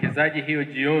aliufanya uwekezaji hiyo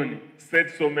jioni said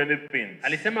so many things.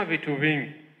 Alisema vitu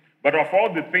vingi. But of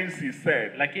all the things he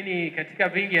said, lakini katika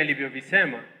vingi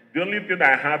alivyovisema, the only thing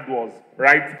I had was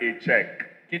write a check.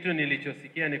 Kitu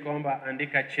nilichosikia ni kwamba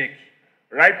andika cheki.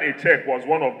 Write a check was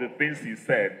one of the things he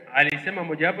said. Alisema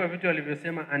mojawapo ya vitu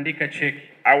alivyosema andika cheki.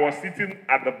 I was sitting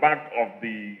at the back of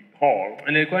the hall.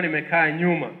 Nilikuwa nimekaa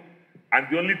nyuma. And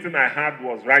the only thing I had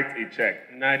was write a check.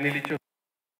 Na nilicho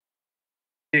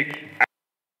cheki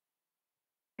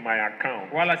my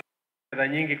account. Wala fedha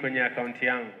nyingi kwenye akaunti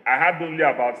yangu. I had only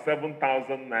about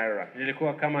 7,000 naira.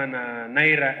 Nilikuwa kama na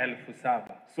naira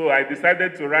 7,000. So I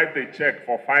decided to write a check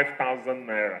for 5,000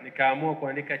 naira. Nikaamua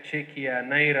kuandika cheki ya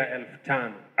naira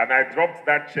 5,000. And I dropped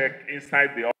that check inside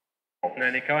the box.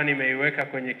 Na nikawa nimeiweka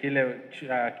kwenye kile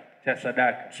cha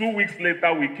sadaka. 2 weeks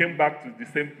later we came back to the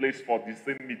same place for the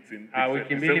same meeting.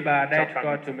 Wiki mbili baadaye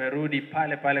tukawa tumerudi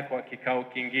pale pale kwa kikao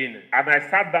kingine. And I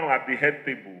sat down at the head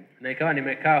table. Na ikawa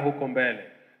nimekaa huko mbele.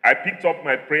 I picked up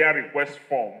my prayer request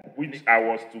form which I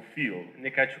was to fill.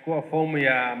 Nikachukua fomu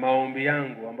ya maombi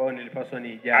yangu ambayo nilipaswa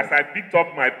niijaze. As I picked up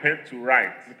my pen to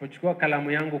write, nilipochukua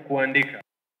kalamu yangu kuandika,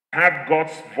 I heard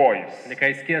God's voice.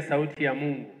 Nikaisikia sauti ya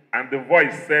Mungu. And the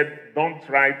voice said, "Don't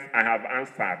write, I have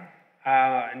answered."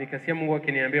 Nikasikia Mungu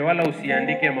akiniambia wala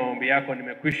usiandike maombi yako,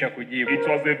 nimekwisha kujibu. It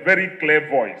was a very clear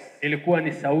voice. Ilikuwa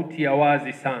ni sauti ya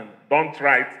wazi sana. Don't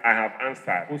write, I have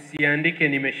answered. Usiandike,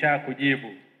 nimesha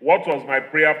kujibu. What was my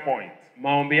prayer point?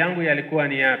 Maombi yangu yalikuwa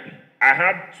ni yapi? I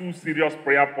had 2 serious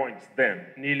prayer points then.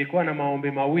 Nilikuwa na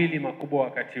maombi mawili makubwa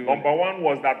wakati huo. Number 1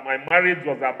 was that my marriage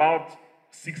was about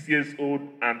 6 years old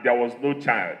and there was no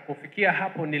child. Kufikia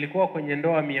hapo nilikuwa kwenye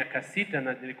ndoa miaka 6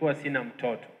 na nilikuwa sina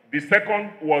mtoto. The second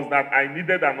was that I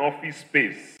needed an office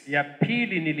space. Ya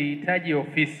pili nilihitaji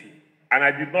ofisi. And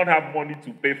I did not have money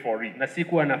to pay for it. Na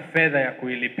sikuwa na fedha ya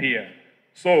kuilipia.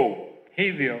 So,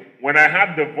 hivyo, when I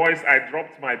heard the voice, I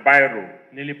dropped my biro.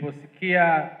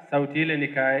 Niliposikia sauti ile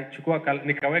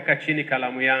nikaweka chini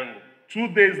kalamu yangu. 2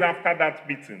 days after that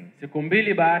meeting, siku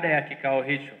mbili baada ya kikao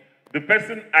hicho, the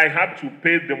person I had to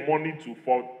pay the money to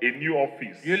for a new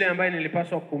office, yule ambaye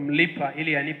nilipaswa kumlipa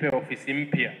ili anipe ofisi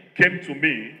mpya, came to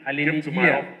me, came to my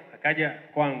office, akaja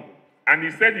kwangu. And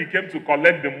he said he came to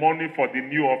collect the money for the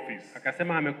new office.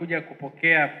 Akasema amekuja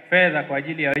kupokea fedha kwa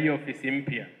ajili ya hiyo ofisi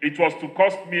mpya. It was to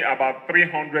cost me about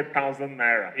 300,000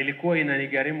 naira. Ilikuwa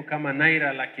inanigharimu kama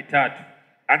naira 300,000.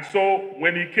 And so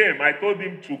when he came, I told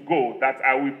him to go, that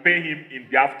I will pay him in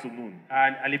the afternoon.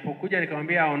 Alipokuja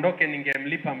nikamwambia aondoke,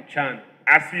 ningemlipa mchana.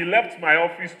 As he left my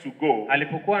office to go,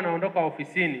 alipokuwa anaondoka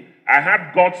ofisini, I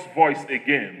heard God's voice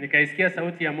again. Nikaisikia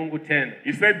sauti ya Mungu tena.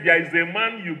 He said, there is a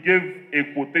man you gave a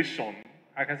quotation,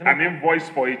 an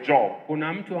invoice for a job.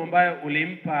 Kuna mtu ambaye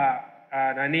ulimpa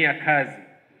nania kazi.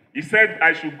 He said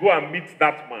I should go and meet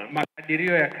that man.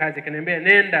 Makadirio ya kazi, kaniambia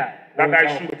nenda. That I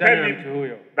should tell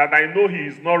him that I know he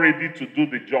is not ready to do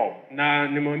the job. Na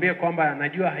nimwambie kwamba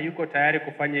najua hayuko tayari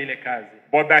kufanya ile kazi.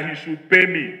 But that he should pay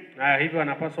me. Na hivyo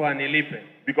anapaswa anilipe.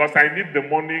 Because I need the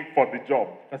money for the job.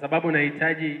 Kwa sababu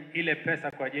nahitaji ile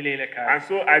pesa kwa ajili ile kazi. And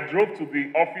so I drove to the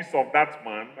office of that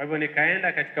man. Kwa hivyo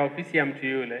nikaenda katika ofisi ya mtu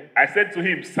yule. I said to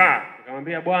him, sir,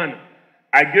 nikamwambia bwana,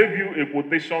 I gave you a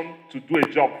quotation to do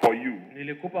a job for you.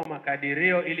 Nilikupa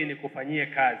makadirio ili nikufanyie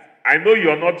kazi. I know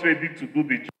you are not ready to do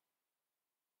the job.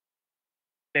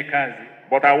 Kazi.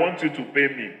 But I want you to pay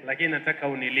me. Lakini nataka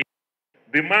unilipe.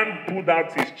 The man pulled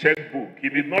out his checkbook. He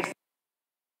did not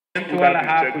mtu wala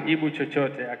hakujibu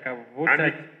chochote,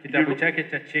 akavuta kitabu chake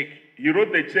cha cheki. He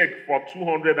wrote a check for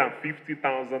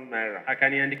 250,000 naira.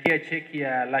 Akaniandikia cheki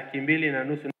ya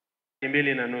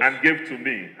 2.5 and gave to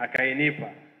me. Akainipa.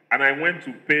 And I went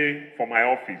to pay for my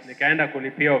office. Nikaenda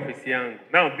kulipia ofisi yangu.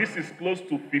 Now this is close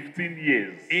to 15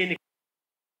 years. Hii ni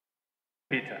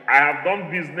pita. I have done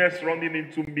business running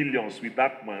into millions with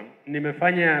that man.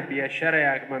 Nimefanya biashara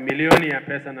ya mamilioni ya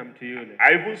pesa na mtu yule.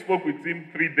 I even spoke with him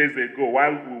 3 days ago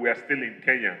while we were still in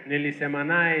Kenya. Nilisema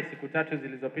naye siku 3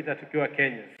 zilizopita tukiwa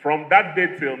Kenya. From that day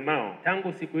till now,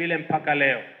 tangu siku ile mpaka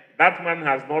leo, that man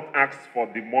has not asked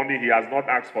for the money, he has not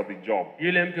asked for the job.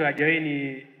 Yule mtu hajawahi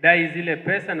ni dai zile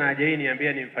pesa na hajawahi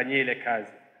niambia nimfanyie ile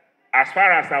kazi. As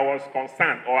far as I was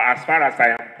concerned, or as far as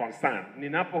I am concerned,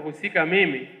 ninapohusika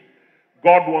mimi,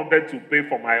 God wanted to pay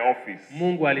for my office.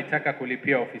 Mungu alitaka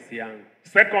kulipia ofisi yangu.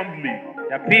 Secondly,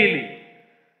 ya pili,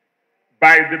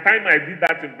 by the time I did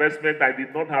that investment, I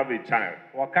did not have a child.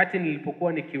 Wakati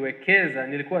nilipokuwa nikiwekeza,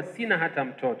 nilikuwa sina hata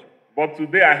mtoto. But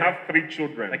today I have 3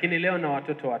 children. Lakini leo na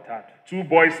watoto 3. 2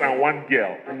 boys and 1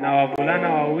 girl. Na wavulana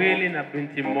 2 na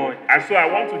binti mmoja. And so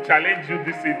I want to challenge you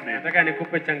this evening. Nataka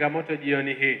nikupe changamoto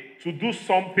jioni hii. To do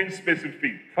something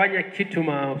specific. Fanya kitu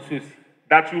mahususi.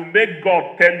 That will make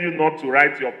God tell you not to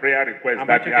write your prayer request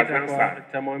that He has answered.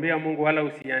 Tamwambia Mungu wala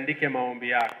usiandike maombi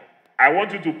yako. I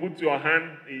want you to put your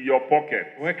hand in your pocket.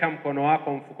 Weka mkono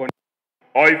wako mfukoni.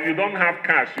 Or if you don't have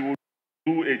cash, you would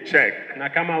do a check. Na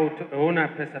kama huna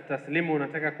pesa taslimu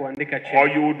unataka kuandika check. Or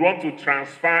you would want to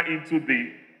transfer into the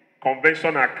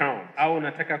convention account. Au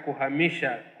unataka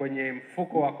kuhamisha kwenye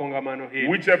mfuko wa kongamano hili.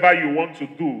 Whichever you want to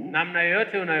do. Namna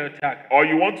yoyote unayotaka. Or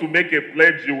you want to make a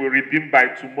pledge you will redeem by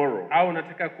tomorrow. Au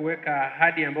unataka kuweka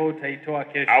ahadi ambayo utaitoa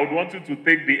kesho. I would want you to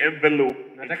take the envelope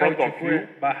in front of you.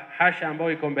 Bahasha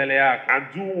ambayo iko mbele yako. And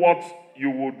do what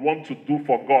you would want to do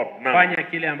for God now. Fanya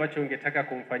kile ambacho ungetaka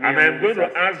kumfanyia Mungu. And I'm going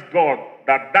to ask God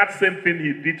that same thing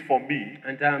He did for me.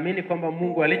 Nitaamini kwamba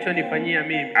Mungu alichonifanyia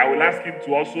mimi. I will ask Him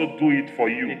to also do it for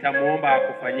you. Nitamuomba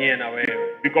akufanyie na wewe.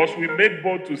 Because we make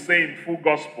bold to say in full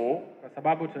gospel. Kwa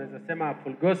sababu tunaweza sema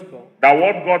full gospel. That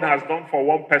what God has done for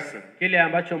one person. Kile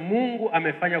ambacho Mungu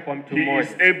amefanya kwa mtu mmoja. He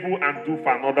is able and do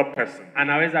for another person.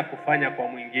 Anaweza kufanya kwa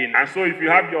mwingine. And so if you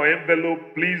have your envelope,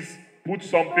 please put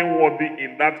something worthy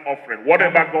in that offering.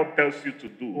 Whatever God tells you to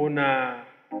do. Una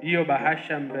hiyo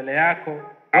bahasha mbele yako.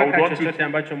 I would want you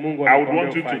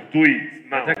to do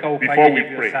it now before we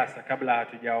pray. Sasa kabla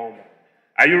hatujaomba.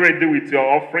 Are you ready with your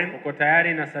offering? Uko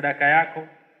tayari na sadaka yako?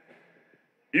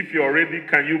 If you're ready,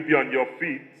 can you be on your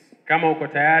feet? Kama uko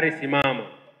tayari, simama.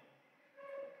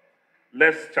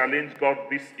 Let's challenge God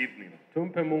this evening.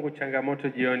 Tumpe Mungu changamoto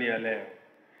jioni ya leo.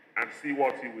 And see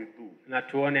what He will do. Na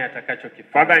tuone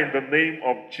atakachokifanya. Father, in the name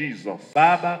of Jesus.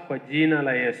 Baba, kwa jina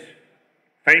la Yesu.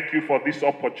 Thank you for this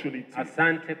opportunity.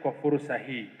 Asante kwa fursa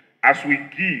hii. As we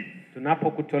give,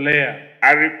 tunapokutolea,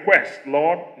 I request,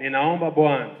 Lord, ninaomba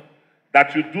Bwana,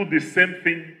 that you do the same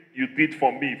thing you did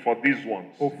for me for these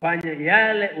ones. Ufanye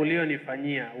yale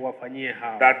ulionifanyia uwafanyie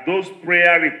hao. That those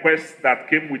prayer requests that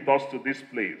came with us to this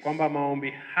place, kwamba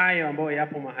maombi hayo ambayo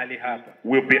yapo mahali hapa,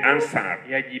 will be answered.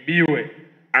 Yajibiwe.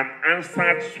 And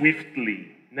answered swiftly.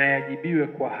 Na yajibiwe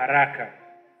kwa haraka.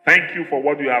 Thank you for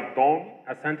what you have done.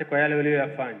 Asante kwa yale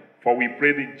uliyoyafanya. For we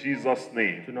prayed in Jesus'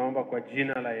 name. Tunaomba kwa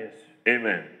jina la Yesu.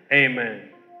 Amen. Amen.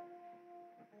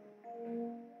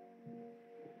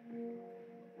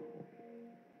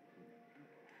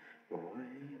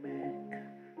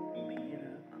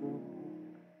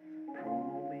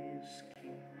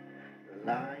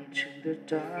 Light in the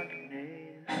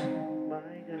darkness, my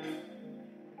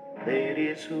God, that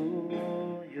is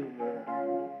who you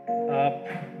are.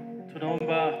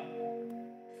 Tunaomba,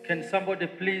 can somebody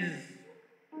please,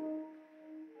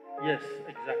 yes,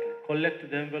 exactly, collect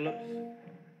the envelopes.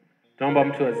 Tunaomba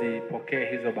mtu azipokee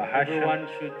hizo bahasha. Everyone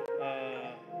should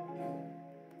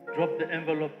drop the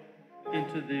envelope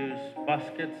into these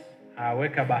baskets.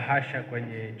 Weka bahasha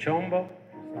kwenye chombo.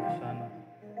 Sana.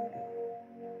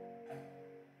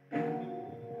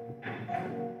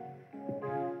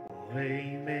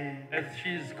 Amen. As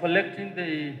she's collecting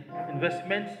the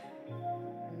investments,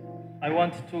 I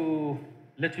want to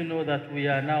let you know that we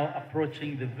are now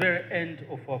approaching the very end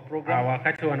of our program.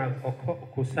 Wakati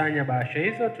wanakusanya bahasha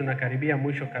hizo, tunakaribia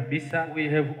mwisho kabisa. We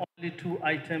have only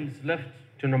 2 items left.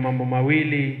 Tuna mambo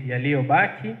mawili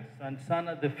yaliyobaki.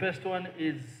 Sana. The first one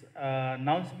is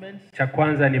announcements. Cha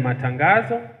kwanza ni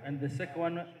matangazo. And the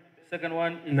second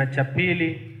one is na cha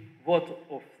pili vote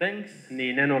of thanks.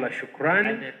 Ni neno la shukrani.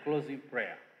 And a closing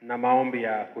prayer. Na maombi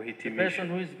ya kuhitimisha. The person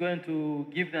who is going to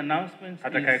give the announcements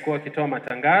atakayekuwa akitoa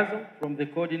matangazo from the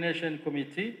coordination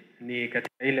committee. Ni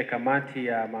katika ile kamati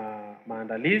ya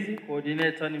maandalizi.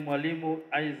 Coordinator ni mwalimu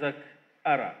Isaac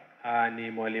Ara.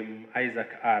 Ni mwalimu Isaac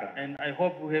Ara. And I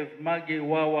hope we have Maggie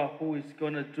Wawa who is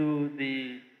going to do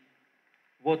the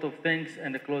vote of thanks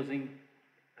and the closing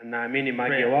Naamini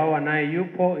Mage Wawa naye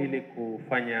yupo ili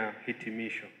kufanya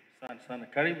hitimisho. Asante sana.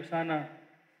 Karibu sana.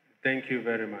 Thank you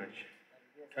very much.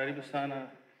 Karibu sana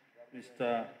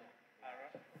Mr.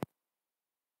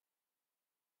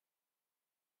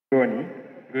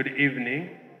 Good evening.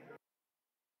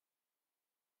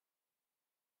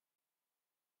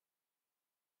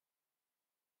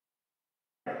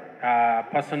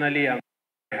 Personally, I'm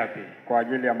happy kwa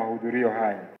ajili ya mahudhurio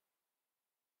haya.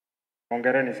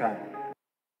 Hongereni sana.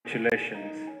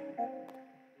 Congratulations.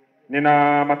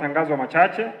 Nina matangazo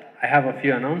machache. I have a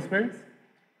few announcements.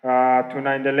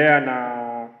 Tunaendelea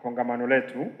na kongamano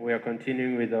letu. We are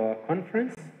continuing with our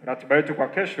conference. Ratiba yetu kwa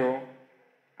kesho,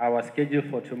 our schedule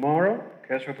for tomorrow.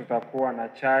 Kesho tutakuwa na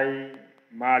chai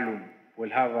maalum.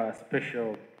 We'll have a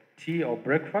special tea or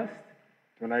breakfast.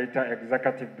 Tunaita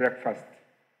executive breakfast.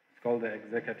 It's called the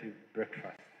executive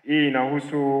breakfast. Hii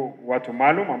inahusu watu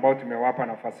maalum ambao tumewapa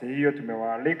nafasi hiyo,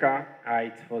 tumewaalika.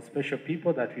 It's for special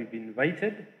people that we've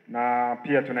invited. Na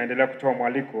pia tunaendelea kutoa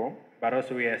mwaliko. But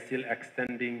also we are still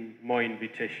extending more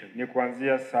invitations. Ni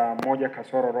kuanzia saa 1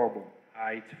 kasoro robo.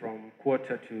 It's from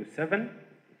 6:45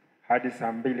 hadi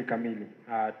saa 2 kamili.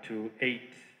 To 8.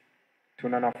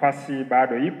 Tuna nafasi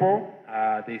bado ipo.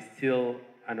 There's still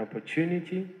an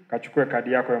opportunity. Kachukue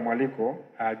kadi yako ya mwaliko.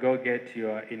 Go get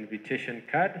your invitation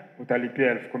card.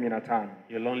 Utalipia 15,000.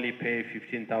 You'll only pay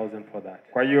 15,000 for that.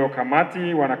 Kwa hiyo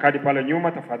kamati wana kadi pale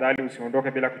nyuma, tafadhali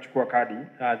usiondoke bila kuchukua kadi.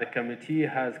 The committee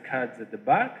has cards at the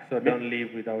back, so don't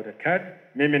leave without a card.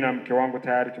 Mimi na mke wangu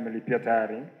tayari tumelipia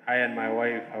tayari. I and my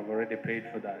wife have already paid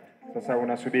for that. Sasa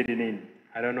unasubiri nini?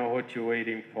 I don't know what you're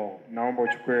waiting for. Naomba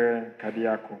uchukue kadi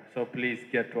yako. So please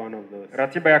get one of those.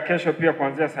 Ratiba ya kesho pia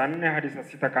kuanzia saa 4 hadi saa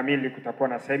 6 kamili kutakuwa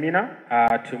na seminar.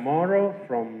 Tomorrow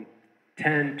from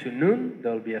 10 to noon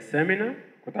there will be a seminar.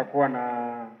 Kutakuwa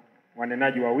na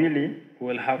wanenaji wawili.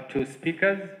 We'll have 2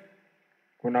 speakers.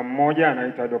 Kuna mmoja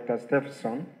anaitwa Dr.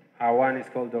 Stephenson. One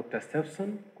is called Dr.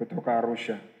 Stephenson kutoka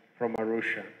Arusha. From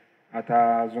Arusha.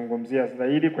 Atazungumzia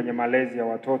zaidi kwenye malezi ya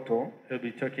watoto. He'll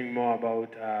be talking more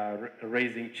about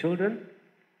raising children.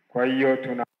 Kwa hiyo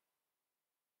tuna